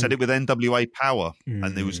 Yeah, you said it with NWA Power,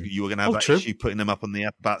 and you were going to have issue putting them up on the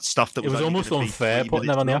app about stuff that was almost unfair putting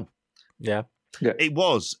them on the app. Yeah. It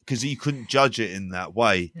was, because you couldn't judge it in that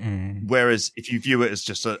way. Whereas if you view it as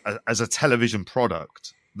just as a television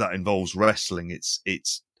product that involves wrestling, it's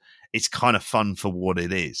kind of fun for what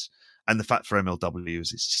it is. And the fact for MLW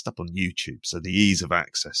is it's just up on YouTube, so the ease of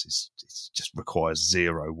access just requires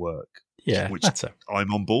zero work. Yeah, which that's it.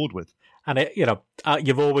 I'm on board with. And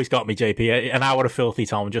you've always got me, JP. An hour of Filthy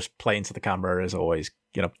Tom just playing to the camera is always,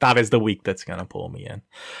 that is the week that's going to pull me in.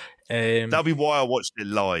 That'll be why I watched it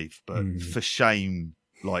live, but for shame,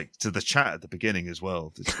 like, to the chat at the beginning as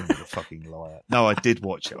well, it's going to be a fucking liar. No, I did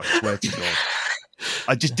watch it. I swear to God.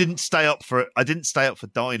 I just didn't stay up for it. I didn't stay up for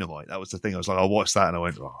Dynamite. That was the thing. I was like, I'll watch that, and I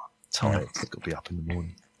went, I'm tired. I've got to be up in the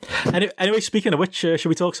morning. Anyway, speaking of which, should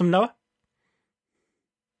we talk some Noah?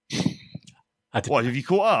 What, have you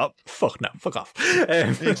caught up? Fuck no, fuck off.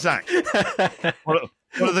 Exactly.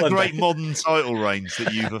 What are the great modern title reigns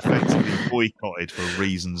that you've effectively boycotted for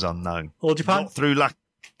reasons unknown? All Japan? Not through lack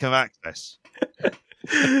of access.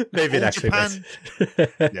 Maybe All next Japan.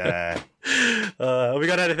 Yeah. We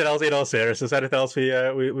got anything else in all seriousness? Anything else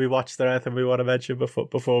we watched there? Anything we want to mention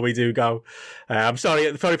before we do go? I'm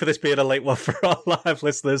sorry for this being a late one for our live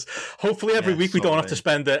listeners. Hopefully every week we don't have to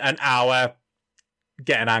spend an hour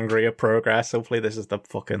getting angry at progress. Hopefully this is the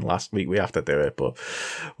fucking last week we have to do it, but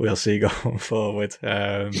we'll see going forward.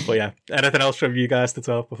 But yeah, anything else from you guys to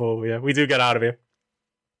talk before we do get out of here?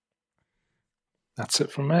 That's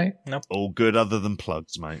it from me. Nope. All good other than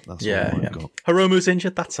plugs, mate. That's all I've got. Hiromu's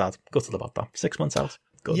injured. That's sad. Gutted about that. 6 months out.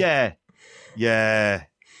 Good. Yeah.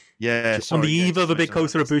 On the eve of a big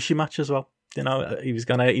Kota Ibushi match as well. He's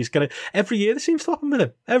gonna. Every year this seems to happen with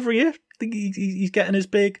him. Every year he's getting his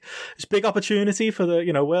big opportunity for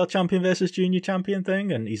the world champion versus junior champion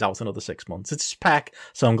thing, and he's out another 6 months. It's Pac,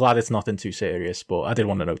 so I'm glad it's nothing too serious. But I did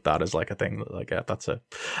want to note that as like a thing. That's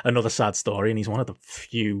another sad story, and he's one of the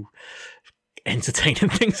few entertaining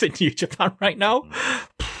things in New Japan right now.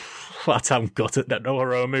 That's how I'm gutted that Noah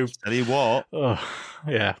Hiromu. Tell you what. Oh,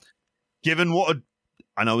 yeah. Given what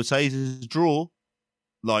and I would say is a draw.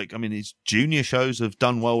 Like, I mean, his junior shows have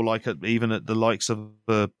done well, like even at the likes of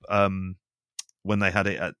when they had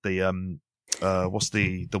it at the what's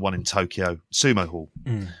the one in Tokyo, Sumo Hall.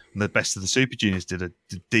 And the best of the Super Juniors did a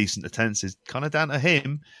decent attendance. Is kind of down to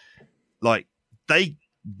him. Like,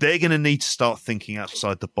 they're going to need to start thinking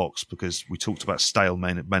outside the box, because we talked about stale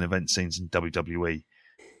main event scenes in WWE.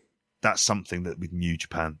 That's something that with New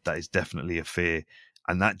Japan, that is definitely a fear.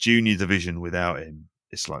 And that junior division without him,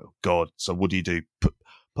 it's like, oh God. So what do you do?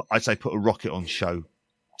 I'd say put a rocket on Sho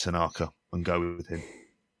Tanaka and go with him.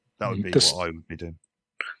 That would be what I would be doing.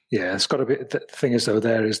 Yeah, it's got to be. The thing is, though,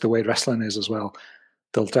 there is the way wrestling is as well.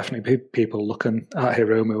 There'll definitely be people looking at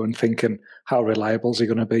Hiromu and thinking, how reliable is he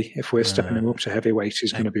going to be? If we're stepping him up to heavyweight,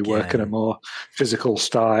 he's going to be working a more physical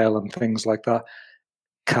style and things like that.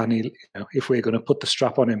 Can he, if we're going to put the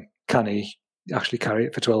strap on him, can he actually carry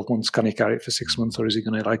it for 12 months? Can he carry it for 6 months? Or is he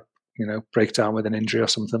going to break down with an injury or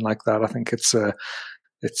something like that? I think it's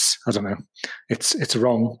I don't know. It's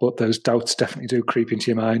wrong, but those doubts definitely do creep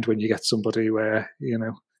into your mind when you get somebody where,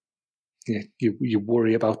 you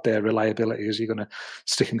worry about their reliability as you're going to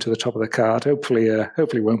stick him to the top of the card.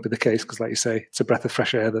 Hopefully won't be the case, because, like you say, it's a breath of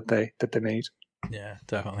fresh air that they need. Yeah,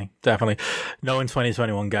 definitely. Knowing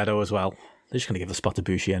 2021 Gedo as well, they're just going to give the spot to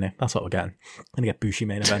Bushi in it. That's what we're getting. Going to get Bushi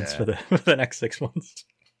main events for the next 6 months.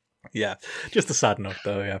 Yeah, just a sad note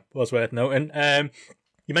though. Yeah, was worth noting.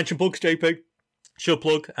 You mentioned plugs, JP. Should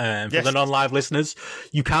plug for the non-live listeners.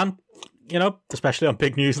 You can, especially on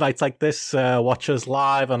big news nights like this, watch us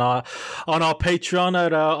live on our Patreon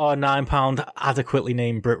at our £9 adequately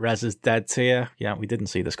named Brit Rez's Dead tier. Yeah, we didn't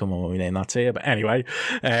see this coming when we named that tier, but anyway.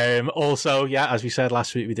 Also, as we said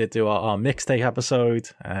last week, we did do our mixtape episode.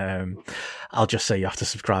 I'll just say you have to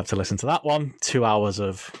subscribe to listen to that one. 2 hours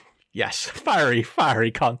of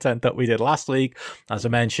fiery content that we did last week. As I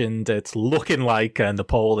mentioned, it's looking like, and the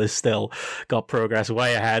poll is still got Progress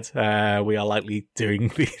way ahead. We are likely doing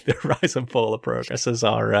the Rise and Fall of Progress as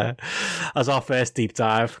our first deep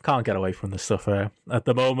dive. Can't get away from the stuff at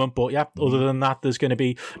the moment, but other than that, there's going to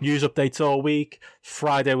be news updates all week.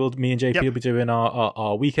 Friday, me and JP will be doing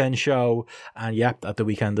our weekend show, and at the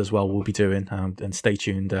weekend as well, we'll be doing, and stay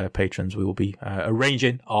tuned, patrons, we will be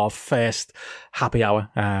arranging our first happy hour,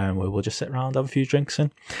 where we'll just sit around, have a few drinks,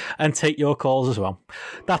 and take your calls as well.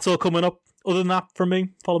 That's all coming up. Other than that, from me,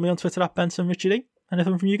 follow me on Twitter at BensonRichardE.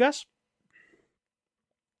 Anything from you guys?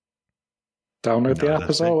 Download the app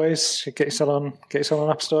as always. Get yourself on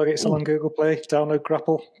App Store, get yourself on Google Play, download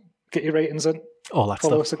Grapple, get your ratings in. All that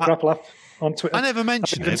Follow stuff. us at Grapple app on Twitter. I never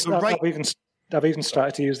mentioned it, but I've even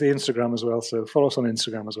started to use the Instagram as well, so follow us on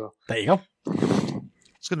Instagram as well. There you go. I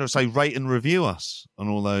was going to say rate and review us on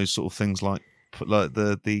all those sort of things like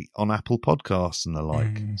the on Apple Podcasts and the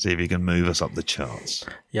like. See if you can move us up the charts.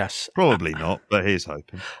 Yes, probably not, but here's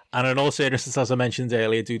hoping. And in all seriousness, as I mentioned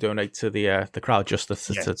earlier, do donate to the Crowd Justice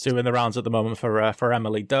that's doing the rounds at the moment for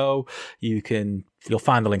Emily Doe. You'll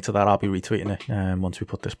find the link to that. I'll be retweeting it once we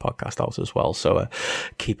put this podcast out as well. So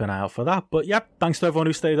keep an eye out for that. But thanks to everyone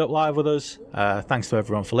who stayed up live with us. Thanks to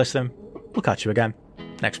everyone for listening. We'll catch you again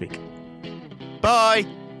next week. Bye.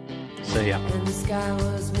 See ya. And the sky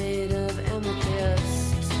was made of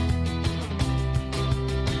amethyst,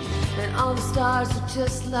 and all the stars were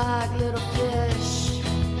just like little fish.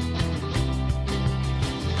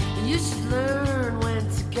 You should learn when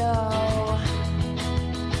to go.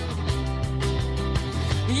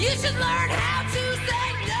 You should learn how to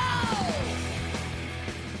say no.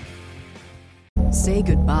 Say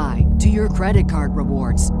goodbye to your credit card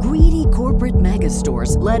rewards. Greedy corporate mega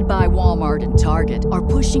stores, led by Walmart and Target, are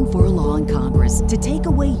pushing for a law in Congress to take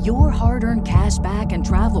away your hard-earned cash back and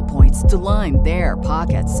travel points to line their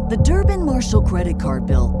pockets. The Durbin-Marshall credit card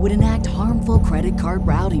bill would enact harmful credit card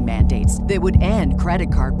routing mandates that would end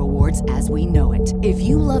credit card rewards as we know it. If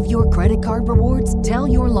you love your credit card rewards, tell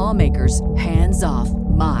your lawmakers, hands off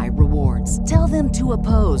my rewards. Tell them to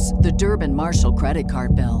oppose the Durbin-Marshall credit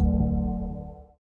card bill.